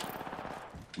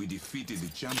 We defeated the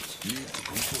champ. Need to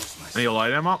compose myself. Any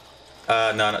light ammo?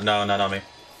 No, not on me.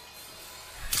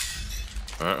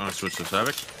 Alright, I'm gonna switch to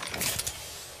Savik.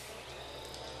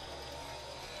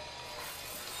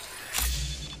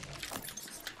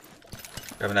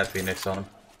 Grabbing that Phoenix on him.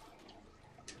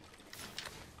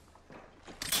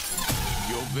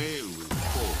 Your veil will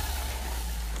fall.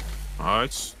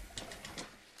 Nice.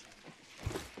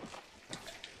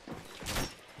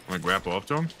 I'm gonna grapple up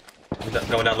to him.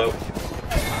 Going down low.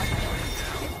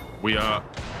 We no.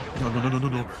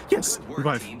 Yes,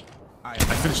 revive. I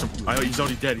finished him. He's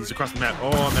already dead. He's across the map.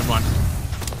 Oh, never mind.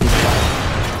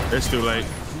 It's too late.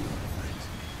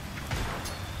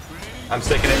 I'm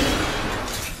sticking it.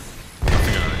 I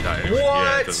think I'm gonna die anyway. What?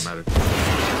 Yeah, it doesn't matter.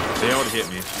 They already hit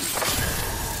me.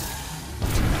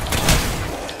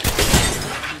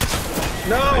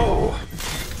 No!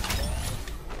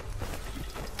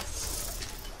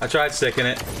 I tried sticking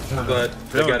it, but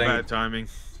That was getting. bad timing.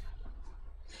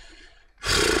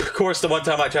 Of course, the one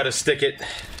time I tried to stick it.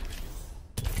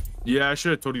 Yeah, I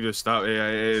should have told you to stop.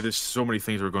 There's so many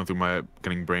things that were going through my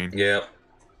getting brain. Yeah.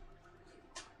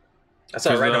 That's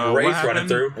a random race running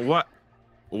through.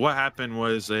 What happened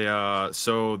was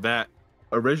so that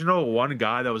original one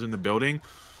guy that was in the building,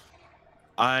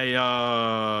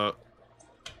 what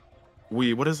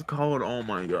is it called? Oh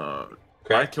my god.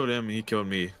 Crack? I killed him and he killed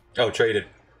me. Oh, traded.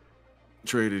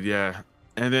 Traded, yeah.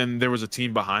 And then there was a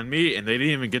team behind me and they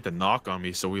didn't even get the knock on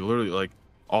me, so we literally like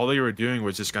all they were doing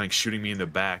was just kind of shooting me in the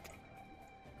back.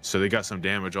 So they got some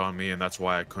damage on me and that's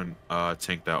why I couldn't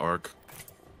tank that arc.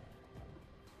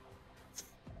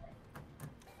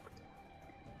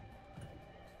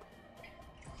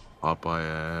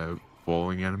 Popeye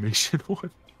falling animation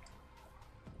one.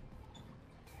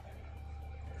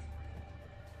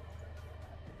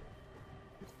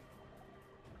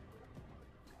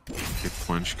 Get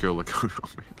punch kill like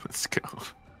let's go.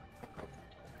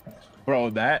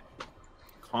 Bro, that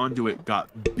conduit got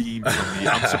beamed from me.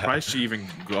 I'm surprised she even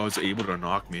was able to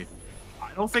knock me.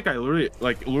 I don't think I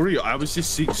literally I was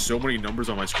just seeing so many numbers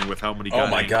on my screen with how many Oh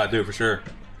my god, dude, for sure.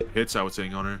 hits I was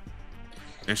hitting on her.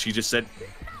 And she just said,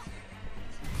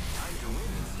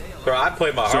 Bro, I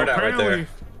played my heart out right there.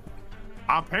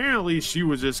 Apparently, she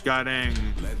was just goddamn,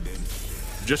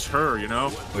 just her, you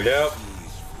know? Yep.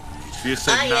 She just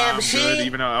said, I nah, am I'm she. good,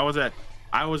 even though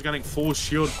I was getting full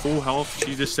shield, full health.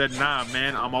 She just said, nah,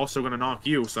 man, I'm also gonna knock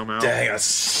you somehow. Dang, that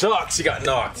sucks. You got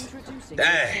knocked.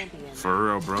 Dang. For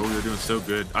real, bro, you're doing so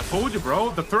good. I told you, bro,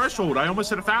 the threshold, I almost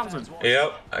hit 1,000.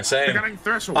 Yep, I'm saying. You're getting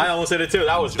threshold. I almost hit it too.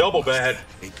 That was double bad.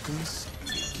 A goose, a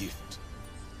gift.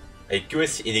 A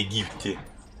goose in a gift.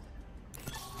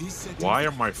 This setting Why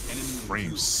are my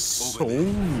frames so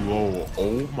low?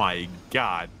 Oh my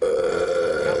god.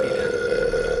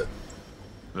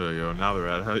 Yo, now they're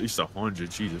at least 100.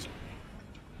 Jesus.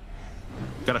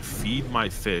 Gotta feed my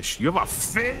fish. You have a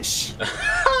fish?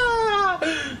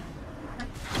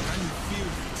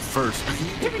 First.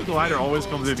 The glider always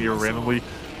comes in here randomly.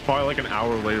 Probably like an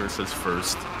hour later it says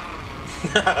first.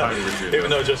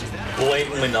 Even though it just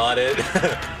blatantly not it.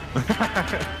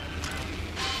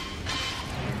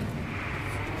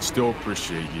 Still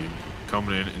appreciate you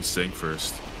coming in and staying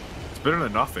first. It's better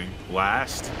than nothing.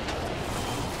 Last.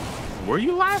 Were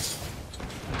you last?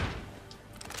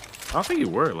 I don't think you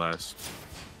were last.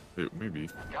 Maybe.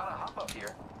 Gotta hop up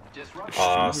here. Just run.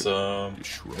 Awesome.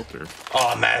 You up there.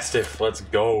 Oh, Mastiff, let's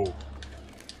go.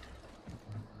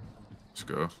 Let's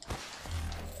go.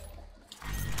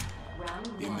 Round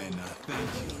You one. may not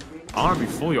thank you. I want to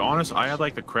be fully honest. I had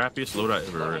like the crappiest loadout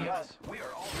ever. Lucky us, we are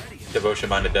already in Devotion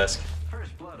minded desk.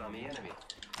 first blood on the enemy.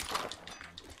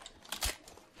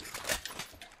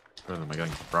 Better than my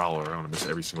getting Prowler. I'm gonna miss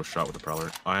every single shot with the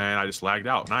Prowler. And I just lagged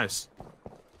out. Nice.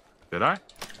 Did I?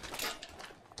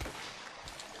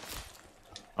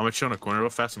 I'm gonna chill in a corner real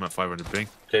fast. I'm at 500 ping.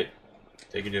 Okay,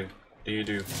 take you do. Do you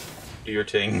do? Do your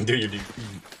thing. Do you do?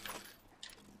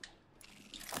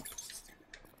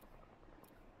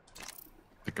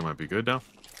 Think I might be good now.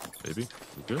 Maybe.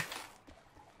 We good?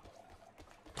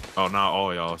 Oh, now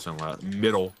all y'all is in that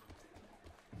middle.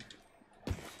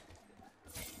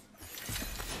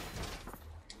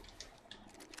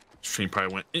 Stream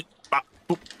probably went. Bop,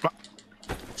 boop, bop.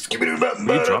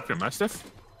 You dropped your Mastiff?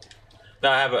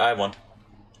 No, I have one.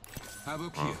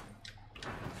 Havoc here.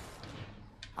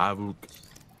 Havoc.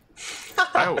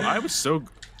 I was so,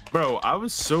 bro. I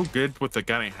was so good with the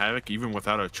getting Havoc even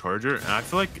without a charger, and I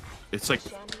feel like it's like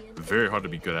very hard to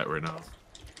be good at right now.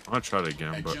 I'm gonna try it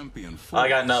again, A but champion I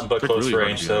got nothing but Took close really range,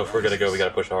 hard to so do if we're gonna go, we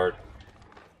gotta push hard.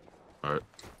 all right,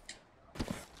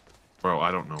 bro.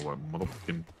 I don't know what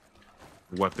motherfucking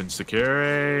weapons to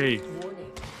carry.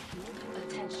 Warning.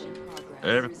 Attention. Progress.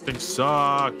 Everything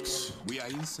sucks. We are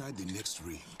inside the next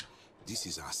ring. This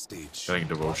is our stage. Getting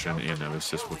Devotion and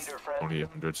Nemesis with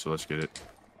 2800, so let's get it.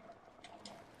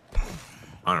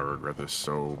 I don't regret this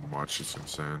so much. It's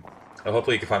insane. Oh,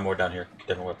 hopefully you can find more down here.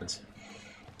 Different weapons.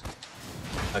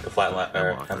 Like a flatline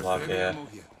or hemlock, Heavy yeah. ammo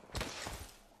here.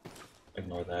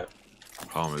 Ignore that.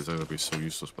 Problem is, that'll be so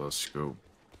useless without a scope.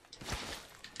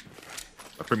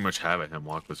 I pretty much have a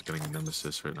hemlock, but it's getting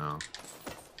Nemesis right now.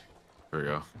 There we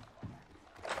go.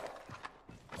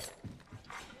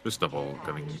 This stuff all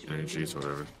getting energies or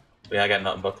whatever. Yeah, I got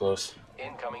nothing but close.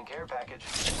 Incoming care package.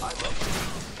 I love it.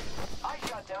 I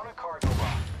shot down a cargo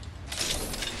bomb.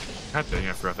 God dang,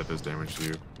 I forgot that does damage to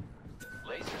you.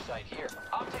 Laser sight here.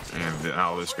 Optics. And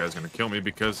now this guy's gonna kill me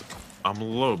because I'm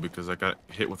low because I got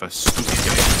hit with a stupid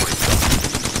game.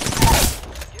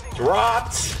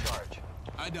 Dropped! Charge.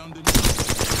 I downed the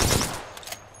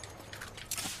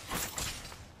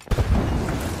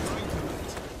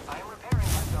I am repairing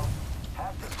myself.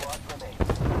 Half the squad remains.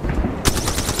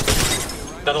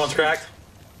 Another one's cracked.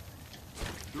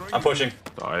 I'm pushing.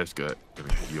 Oh, I just got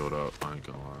getting healed up. I ain't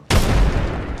gonna lie.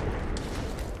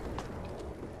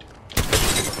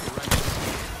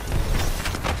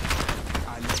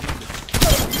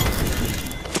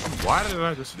 Why did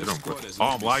I just hit him? Oh,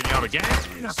 I'm lagging out again.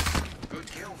 Good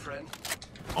kill, friend.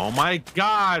 Oh my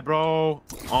god, bro.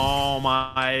 Oh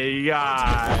my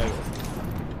god.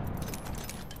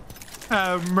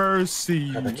 Have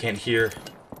mercy. I can't hear.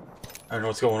 I don't know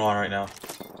what's going on right now.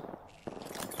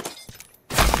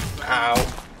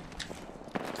 Ow.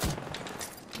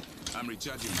 I'm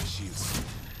recharging my shields.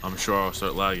 I'm sure I'll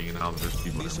start lagging now that there's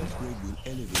people This in. upgrade will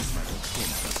elevate my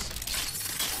performance.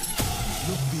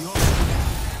 Look beyond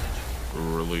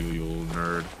Really little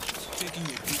nerd. taking a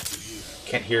peek to here.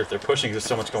 Can't hear if they're pushing. There's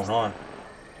so much going on.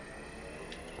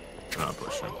 Not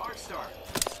pushing. Arcstar.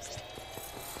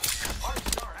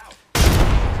 Arcstar out.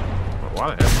 But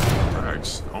why the heck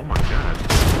cracks? Oh my god.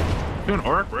 Doing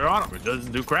arc right on him. It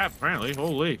doesn't do crap apparently.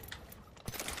 Holy.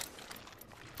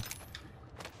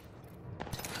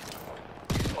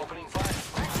 Opening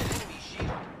fire. Enemy shield.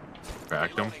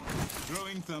 Cracked him.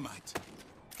 Throwing thermite.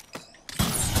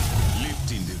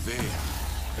 Lifting the veil.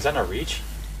 Is that not reach?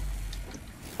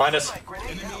 Find us. Grenade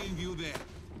Enemy out. in view there.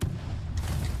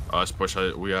 Let's push.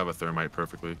 We have a thermite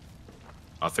perfectly.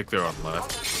 I think they're on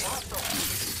left.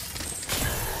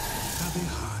 Having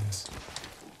hearts.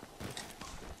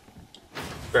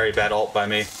 Very bad ult by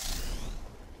me.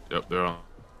 Yep, they're on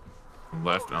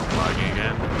left. And I'm lagging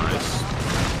again. Nice.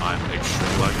 I'm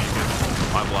extremely lagging again.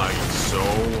 I'm lagging so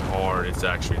hard. It's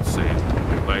actually insane.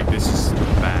 Like, this is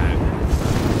bad.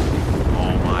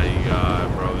 Oh my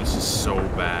god, bro. This is so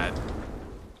bad.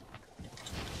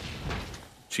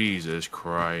 Jesus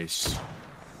Christ.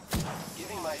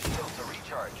 Giving my shields a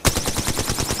recharge.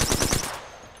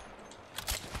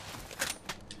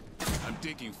 I'm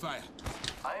taking fire.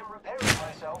 I am repairing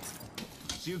myself.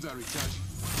 Shields are recharging.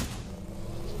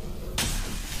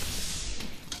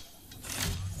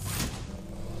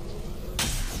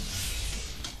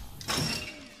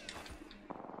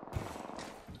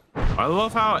 I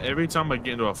love how every time I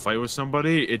get into a fight with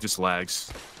somebody, it just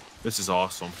lags. This is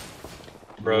awesome.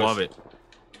 Bros. Love it.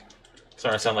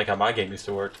 Starting to sound like how my game used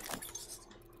to work.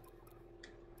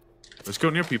 Let's go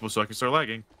near people so I can start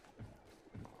lagging.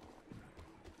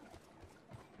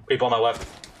 People on my left.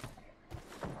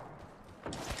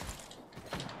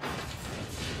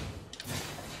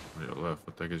 Your left.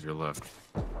 What the heck is your left?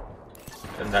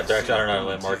 In that direction, I don't know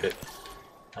how to mark it.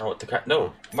 I don't know what the crap.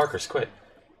 No, markers, quit.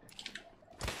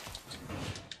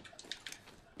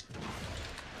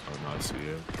 Oh, no, I see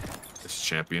it. It's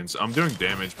champions. I'm doing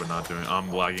damage, but not doing.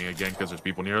 I'm lagging again because there's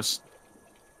people near us.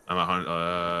 I'm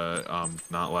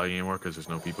not lagging anymore because there's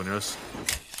no people near us.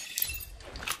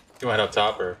 You want to head up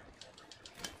top or?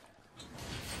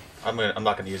 I'm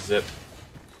not gonna use zip.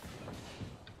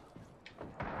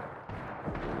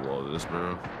 Love this,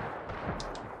 bro.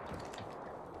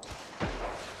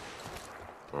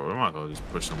 Bro, we might as well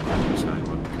just push someone. Just not even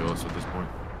let them kill us at this point.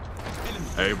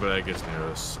 Everybody that gets near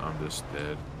us, I'm just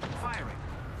dead. Firing.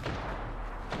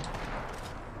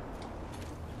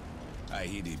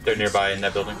 They're nearby in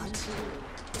that building.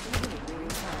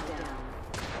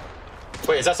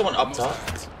 Wait, is that someone up top?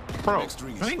 Bro,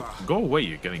 go away,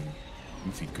 you're getting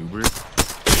goofy goober.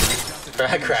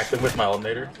 I cracked him with my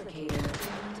ultimator.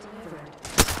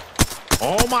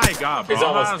 Oh my god, bro. He's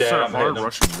almost dead. I'm hard hitting him.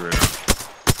 rushing you right now.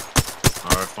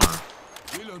 Alright, fine.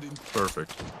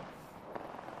 Perfect.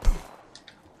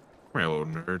 Come here, little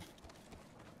nerd.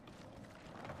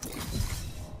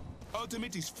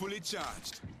 Ultimate is fully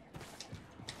charged.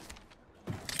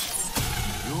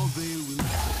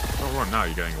 Don't run now,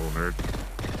 you getting a little nerd.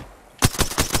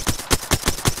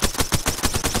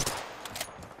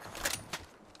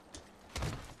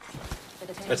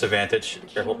 That's advantage.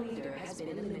 Careful.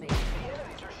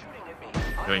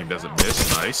 Getting doesn't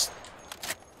miss. Nice.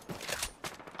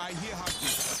 I hear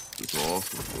heartbeat. It's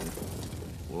awesome,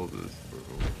 bro. Love this,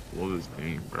 bro. Love this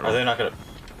game, bro. Are they not gonna?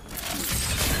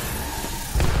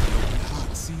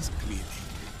 Heart sees clearly.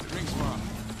 Rings far.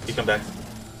 You come back.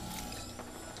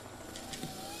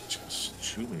 Just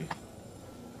shoot me.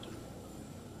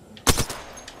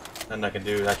 Nothing I can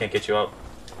do. I can't get you up.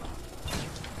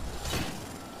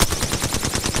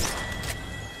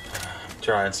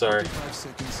 Trying, sorry. 5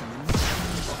 seconds and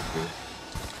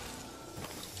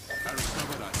I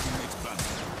recovered our teammate's banner.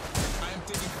 I am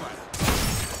taking fire.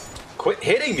 Quit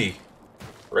hitting me!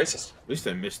 Racist. At least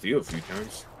I missed you a few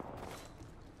times.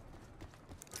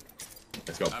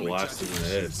 It's got blasted in the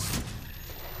head.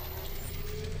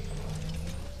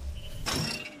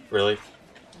 Really?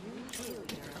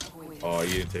 Oh,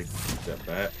 you didn't take that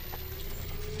back.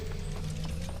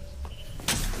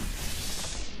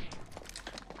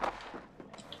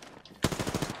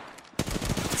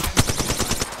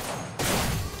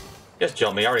 Just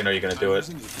jump me. I already know you're gonna do it.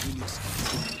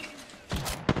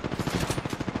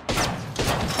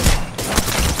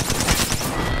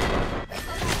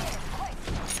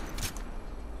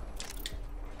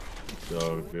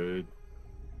 So good.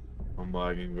 I'm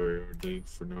lagging very hardly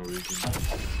for no reason.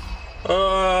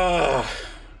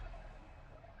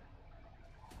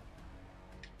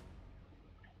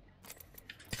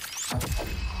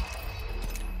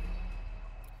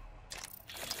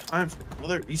 Time for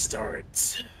another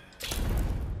restart.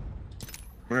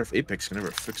 I wonder if Apex can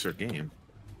ever fix our game.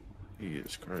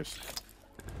 Jesus Christ.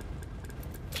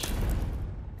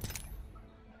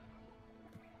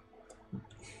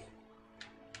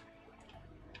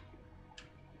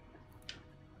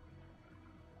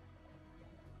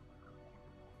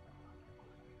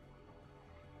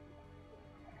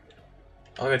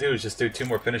 All I gotta do is just do 2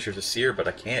 more finishers of Seer, but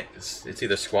I can't. It's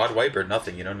either squad wipe or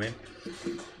nothing, you know what I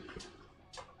mean?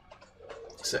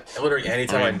 So, literally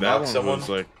anytime I knock someone... was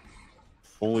like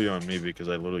fully on me because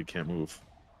I literally can't move.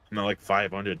 I'm at like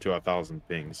 500 to 1,000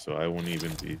 pings, so I won't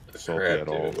even be salty Crap, at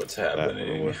all. dude, what's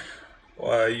happening?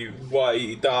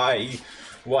 Why die?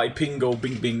 Why pingo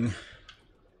bing bing?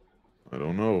 I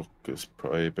don't know, because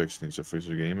probably Apex needs to fix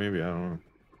their game, maybe? I don't know.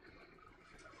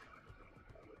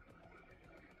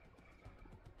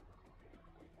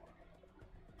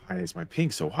 Why is my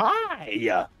ping so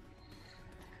high?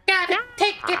 Gotta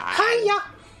take it higher.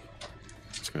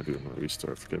 Just gonna do another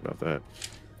restart, forget about that.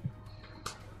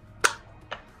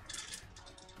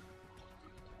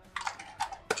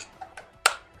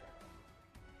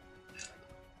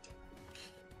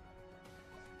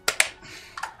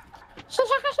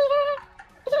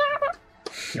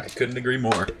 I couldn't agree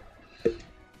more.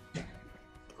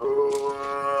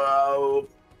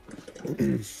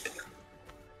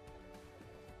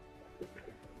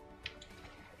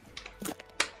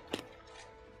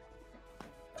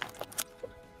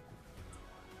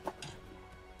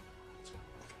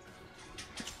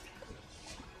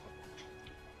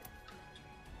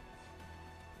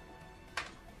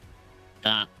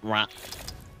 Rah.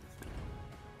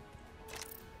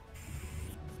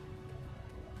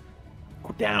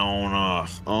 Go down.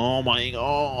 Oh my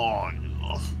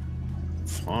god.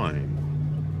 Fine.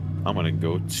 I'm gonna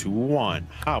go 2-1.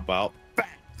 How about that?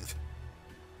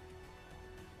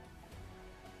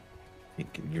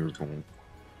 Thinking you're gonna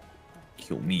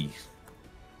kill me.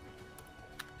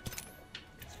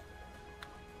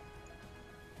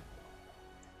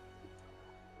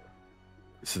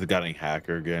 This is the guy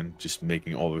hacker again, just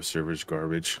making all the servers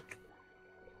garbage.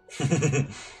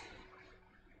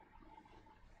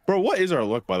 Bro, what is our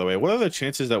luck, by the way? What are the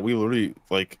chances that we literally,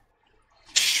 like,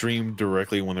 streamed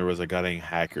directly when there was a goddamn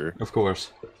hacker? Of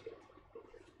course.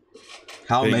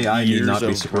 How Like, may I years not be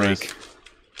of surprised? break.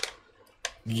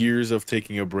 Years of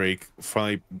taking a break,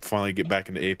 finally get back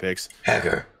into Apex.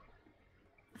 Hacker.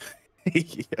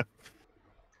 Yeah.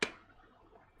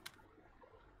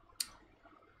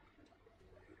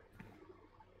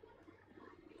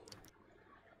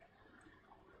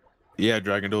 Yeah,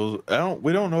 Dragon Duel.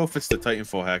 We don't know if it's the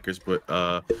Titanfall hackers, but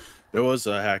there was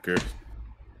a hacker.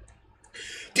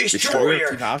 Destroyer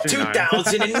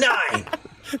 2009.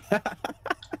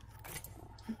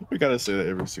 We gotta say that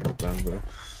every single time, bro.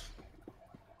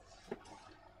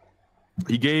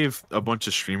 He gave a bunch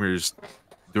of streamers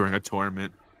during a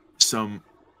tournament some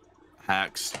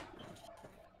hacks.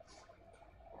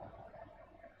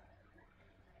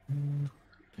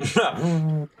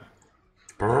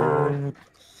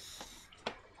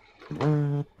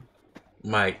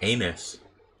 My anus.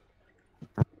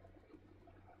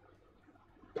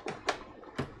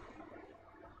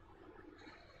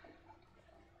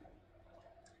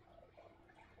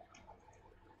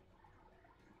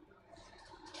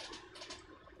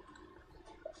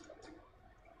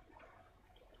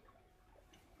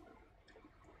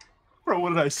 Bro, what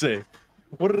did I say?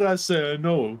 What did I say? I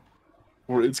know.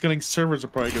 It's getting servers are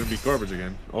probably gonna be garbage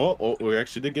again. Oh, we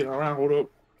actually did get around. Hold up.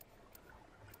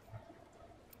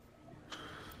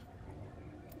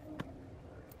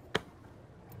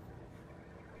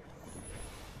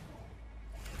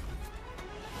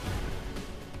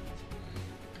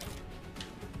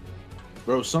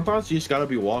 Bro, sometimes you just gotta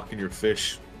be walking your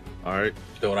fish. Alright?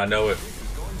 Don't I know it?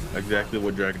 Exactly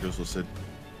what Dragon Drizzle said.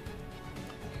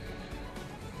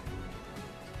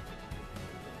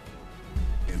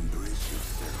 Embrace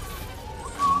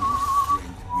yourself. And use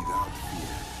strength without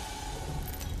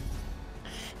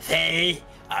fear. Hey,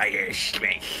 are you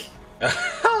strength?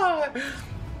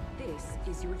 This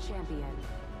is your champion.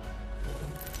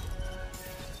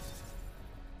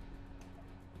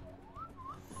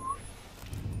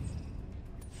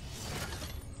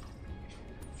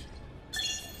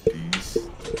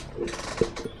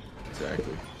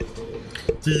 Exactly.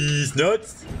 These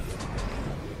nuts.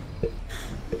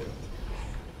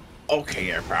 Okay,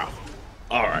 yeah, bro.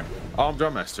 Alright. I'm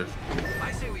Drum Master.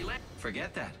 I say we land.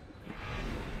 Forget that.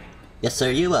 Yes,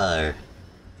 sir, you are.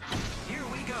 Here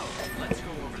we go. Let's go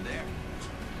over there.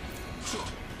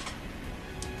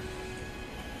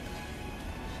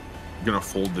 Gonna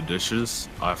fold the dishes.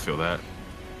 I feel that.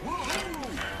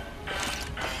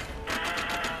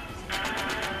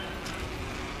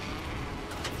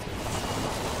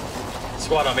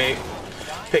 Squad on me.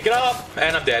 Pick it up,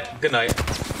 and I'm dead. Good night.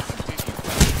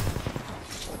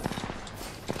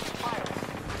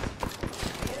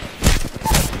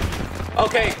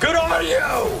 Okay, good on you!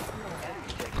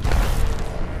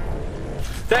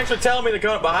 Thanks for telling me to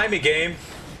come up behind me, game.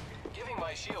 Giving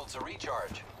my shields a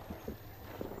recharge.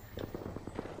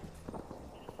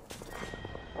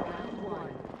 Round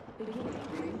one. Beginning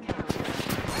ring count.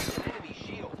 An enemy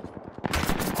shield.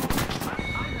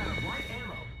 I'm out of light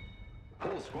ammo.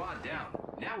 Whole squad down.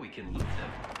 Now we can loot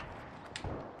them.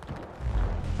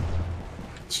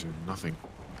 Nothing.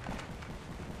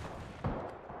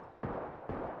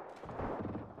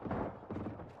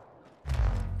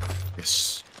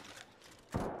 Yes.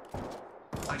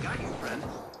 I got you, friend.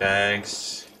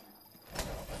 Thanks.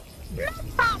 I am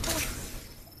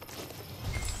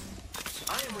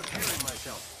repairing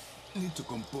myself. Need to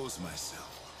compose myself.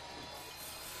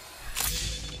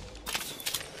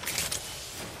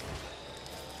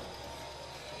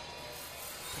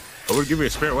 I would give you a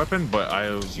spare weapon, but I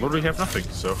literally have nothing,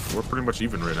 so we're pretty much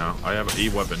even right now. I have a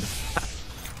weapon.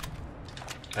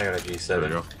 I got a G7. There we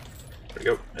go. There we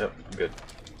go. Yep, I'm good.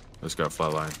 Just got a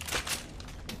flatline.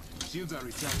 Shields are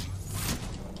recharging.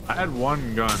 I had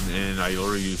one gun and I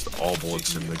already used all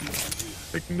bullets and like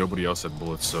nobody else had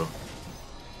bullets, so.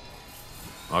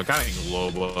 Oh, I got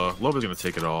Loba. Loba's gonna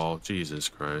take it all. Jesus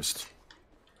Christ.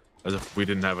 As if we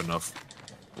didn't have enough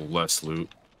less loot.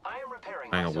 I am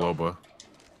repairing Hang on, myself. Loba.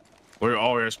 We're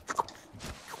all here.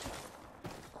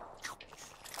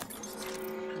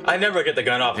 I never get the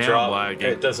gun off And drop. lagging.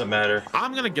 It doesn't matter.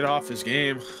 I'm gonna get off this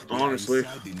game, honestly.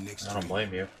 Inside the next I don't ring.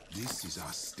 blame you. This is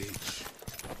our stage.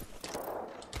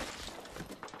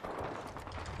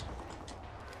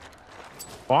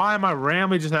 Why am I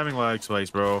randomly just having lag spikes,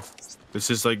 bro? This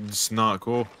is like just not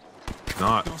cool.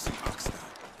 Not. Doesn't ask that.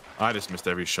 I just missed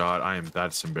every shot.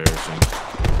 That's embarrassing.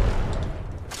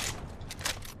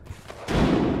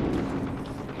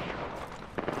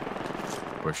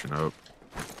 Pushing up.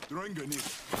 Throwing grenade.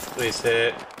 Please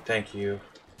hit. Thank you.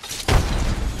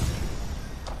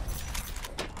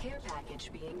 Care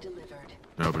package being delivered.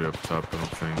 Nobody up top, I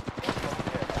don't think.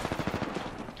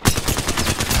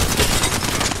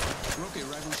 Rocket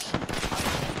rifle shoot.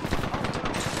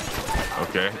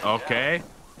 Okay, okay.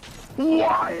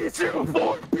 Why is there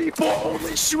 4 people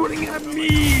only shooting at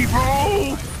me,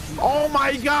 bro? Oh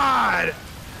my god!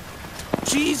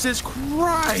 Jesus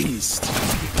Christ!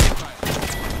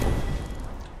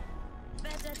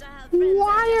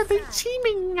 Why are they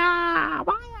teaming? Why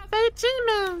are they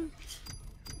teaming?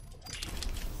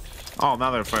 Oh,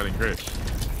 now they're fighting great.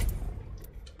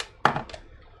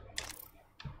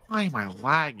 Why am I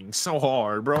lagging so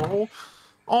hard, bro?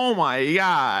 Oh my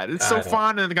god, it's so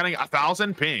fun and getting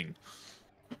 1,000 ping.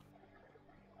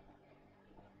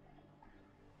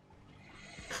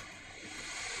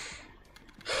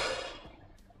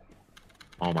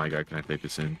 Oh my god, can I take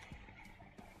this in?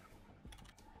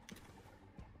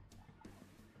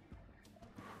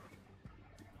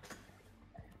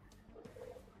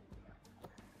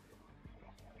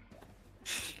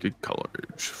 Good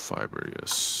coverage, fiber,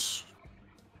 yes.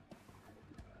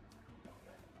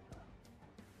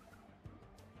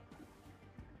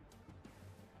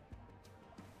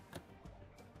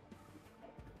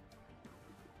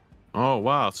 Oh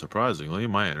wow, surprisingly,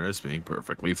 my internet is being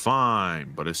perfectly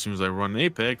fine. But as soon as I run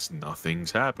Apex,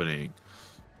 nothing's happening.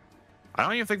 I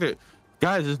don't even think that...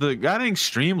 Guys, is the getting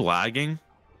stream lagging?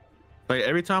 Like,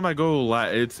 every time I go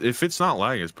if it's not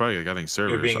lagging, it's probably getting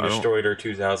servers. You're being destroyed or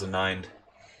 2009.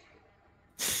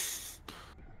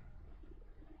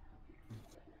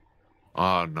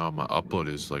 Oh no, my upload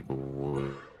is like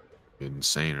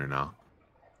insane right now.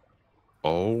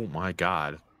 Oh my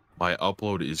god. My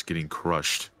upload is getting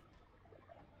crushed.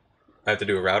 I have to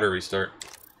do a router restart.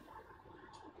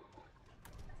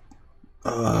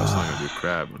 That's not gonna do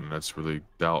crap, and that's really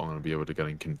doubt I'm gonna be able to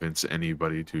convince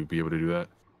anybody to be able to do that.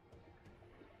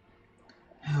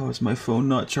 How is my phone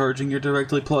not charging? You're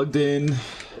directly plugged in.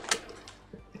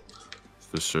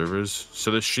 The servers.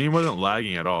 So the stream wasn't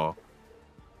lagging at all.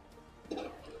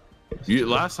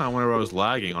 Last time whenever I was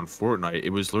lagging on Fortnite,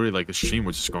 it was literally like the stream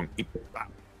was just going.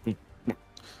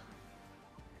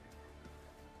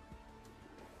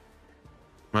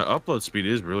 My upload speed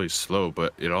is really slow,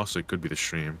 but it also could be the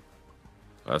stream.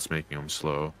 That's making them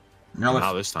slow.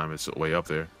 Now this time it's way up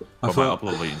there. But my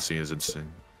upload latency is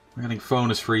insane. My phone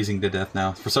is freezing to death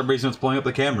now. For some reason, it's blowing up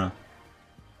the camera.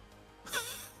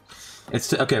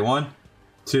 It's okay. 1,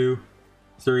 2,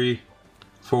 3,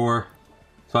 4,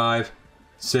 5,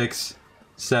 6,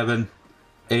 7,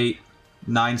 8,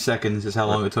 9 seconds is how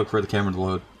long it took for the camera to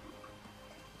load.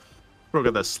 Bro,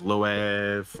 got that slow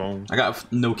ass phone. I got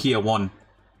Nokia 1.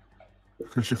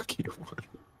 Nokia 1.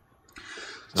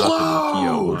 Not the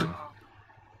Nokia 1.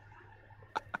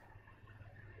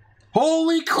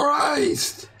 Holy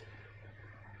Christ!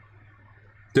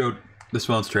 Dude, this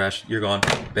phone's trash. You're gone.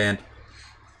 Banned.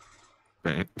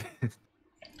 Banned.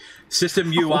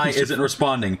 System UI isn't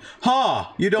responding.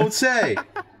 Huh, you don't say.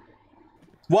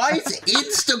 Why is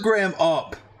Instagram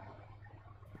up?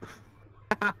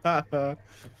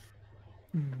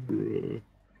 Bro.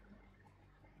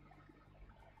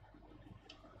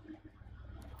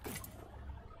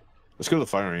 Let's go to the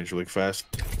fire range really fast.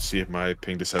 See if my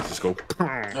ping decides to go.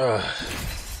 I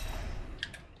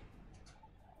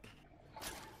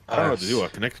don't know what to do. I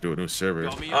connected to a new server.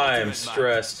 I am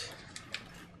stressed.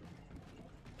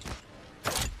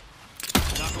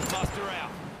 Knuckle buster out.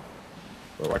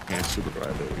 Oh, I can't super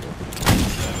drive. There we go.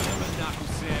 Serving them a knuckle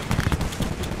sandwich.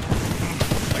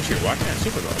 Actually, why can't I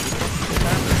super drive?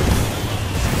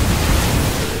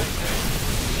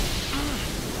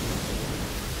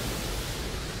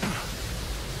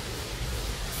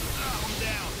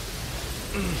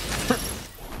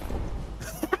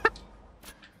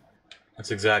 That's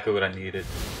exactly what I needed.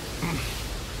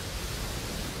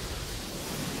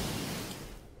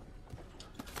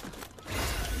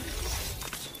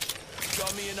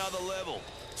 Got me another level.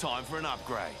 Time for an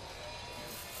upgrade.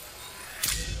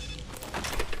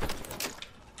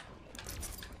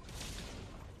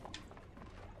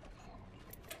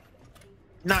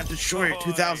 Not Destroyer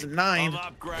 2009. I'm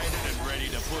upgraded and ready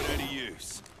to put her to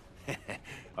use.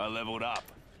 I leveled up.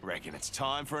 Reckon it's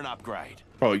time for an upgrade.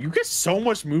 Bro, you get so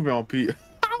much movement on P.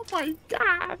 Oh my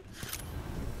god.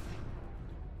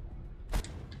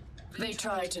 They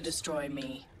try to destroy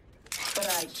me, but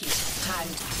I keep time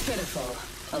pitiful,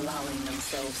 allowing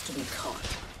themselves to be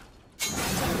caught.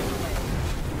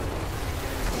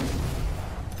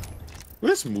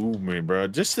 This movement, bro,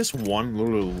 just this one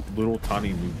little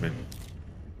tiny movement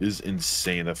is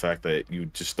insane. The fact that you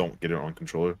just don't get it on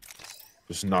controller,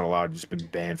 just not allowed. Just been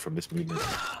banned from this movement.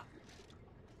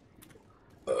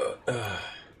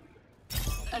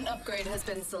 An upgrade has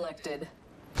been selected.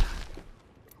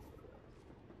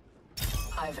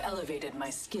 I've elevated my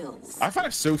skills. I find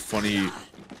it so funny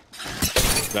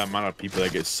the amount of people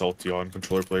that get salty on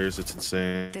controller players. It's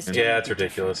insane. Yeah, it's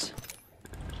ridiculous.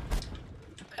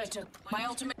 I took my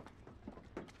ultimate.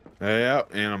 Yeah,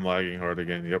 and I'm lagging hard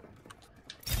again. Yep.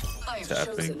 I have It's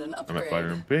happening. chosen an I'm upgrade. at fighter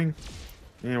and ping.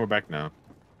 And we're back now.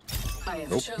 I have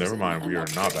Nope, never chosen mind. an We are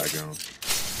not upgrade. back now.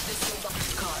 This will be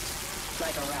caught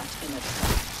like a rat in a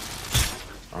trap.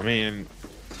 I mean,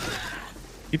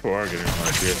 people are getting on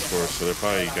my PS4, so they're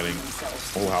probably getting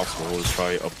whole household is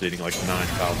probably updating like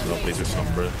 9,000 updates or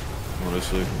something, bro.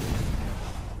 Honestly.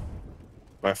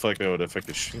 But I feel like that would affect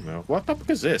the stream though. What the fuck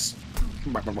is this?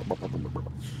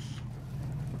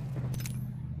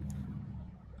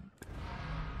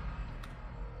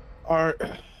 Alright.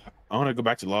 I want to go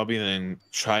back to the lobby and then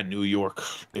try New York.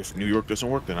 If New York doesn't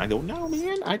work, then I don't know,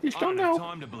 man. I just don't know.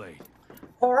 Time to bleed.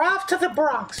 We're off to the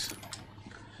Bronx.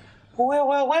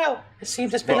 Well. It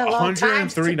seems it's been a long time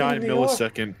since I've been 139 in New York.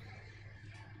 millisecond.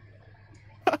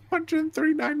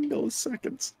 139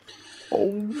 milliseconds.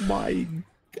 Oh my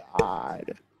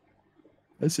god.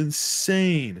 That's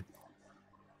insane.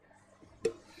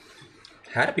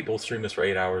 How do people stream this for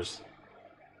 8 hours?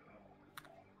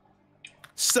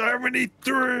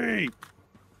 73!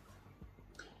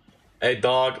 Hey,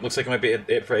 dog. Looks like it might be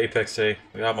it for Apex today.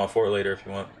 We got him on Fort later if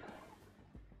you want.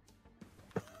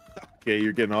 Okay,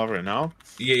 you're getting off right now?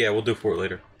 Yeah, we'll do Fort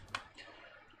later.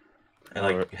 In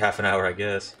like Alright. half an hour, I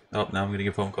guess. Oh, now I'm getting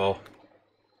a phone call.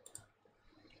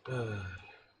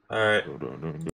 Alright.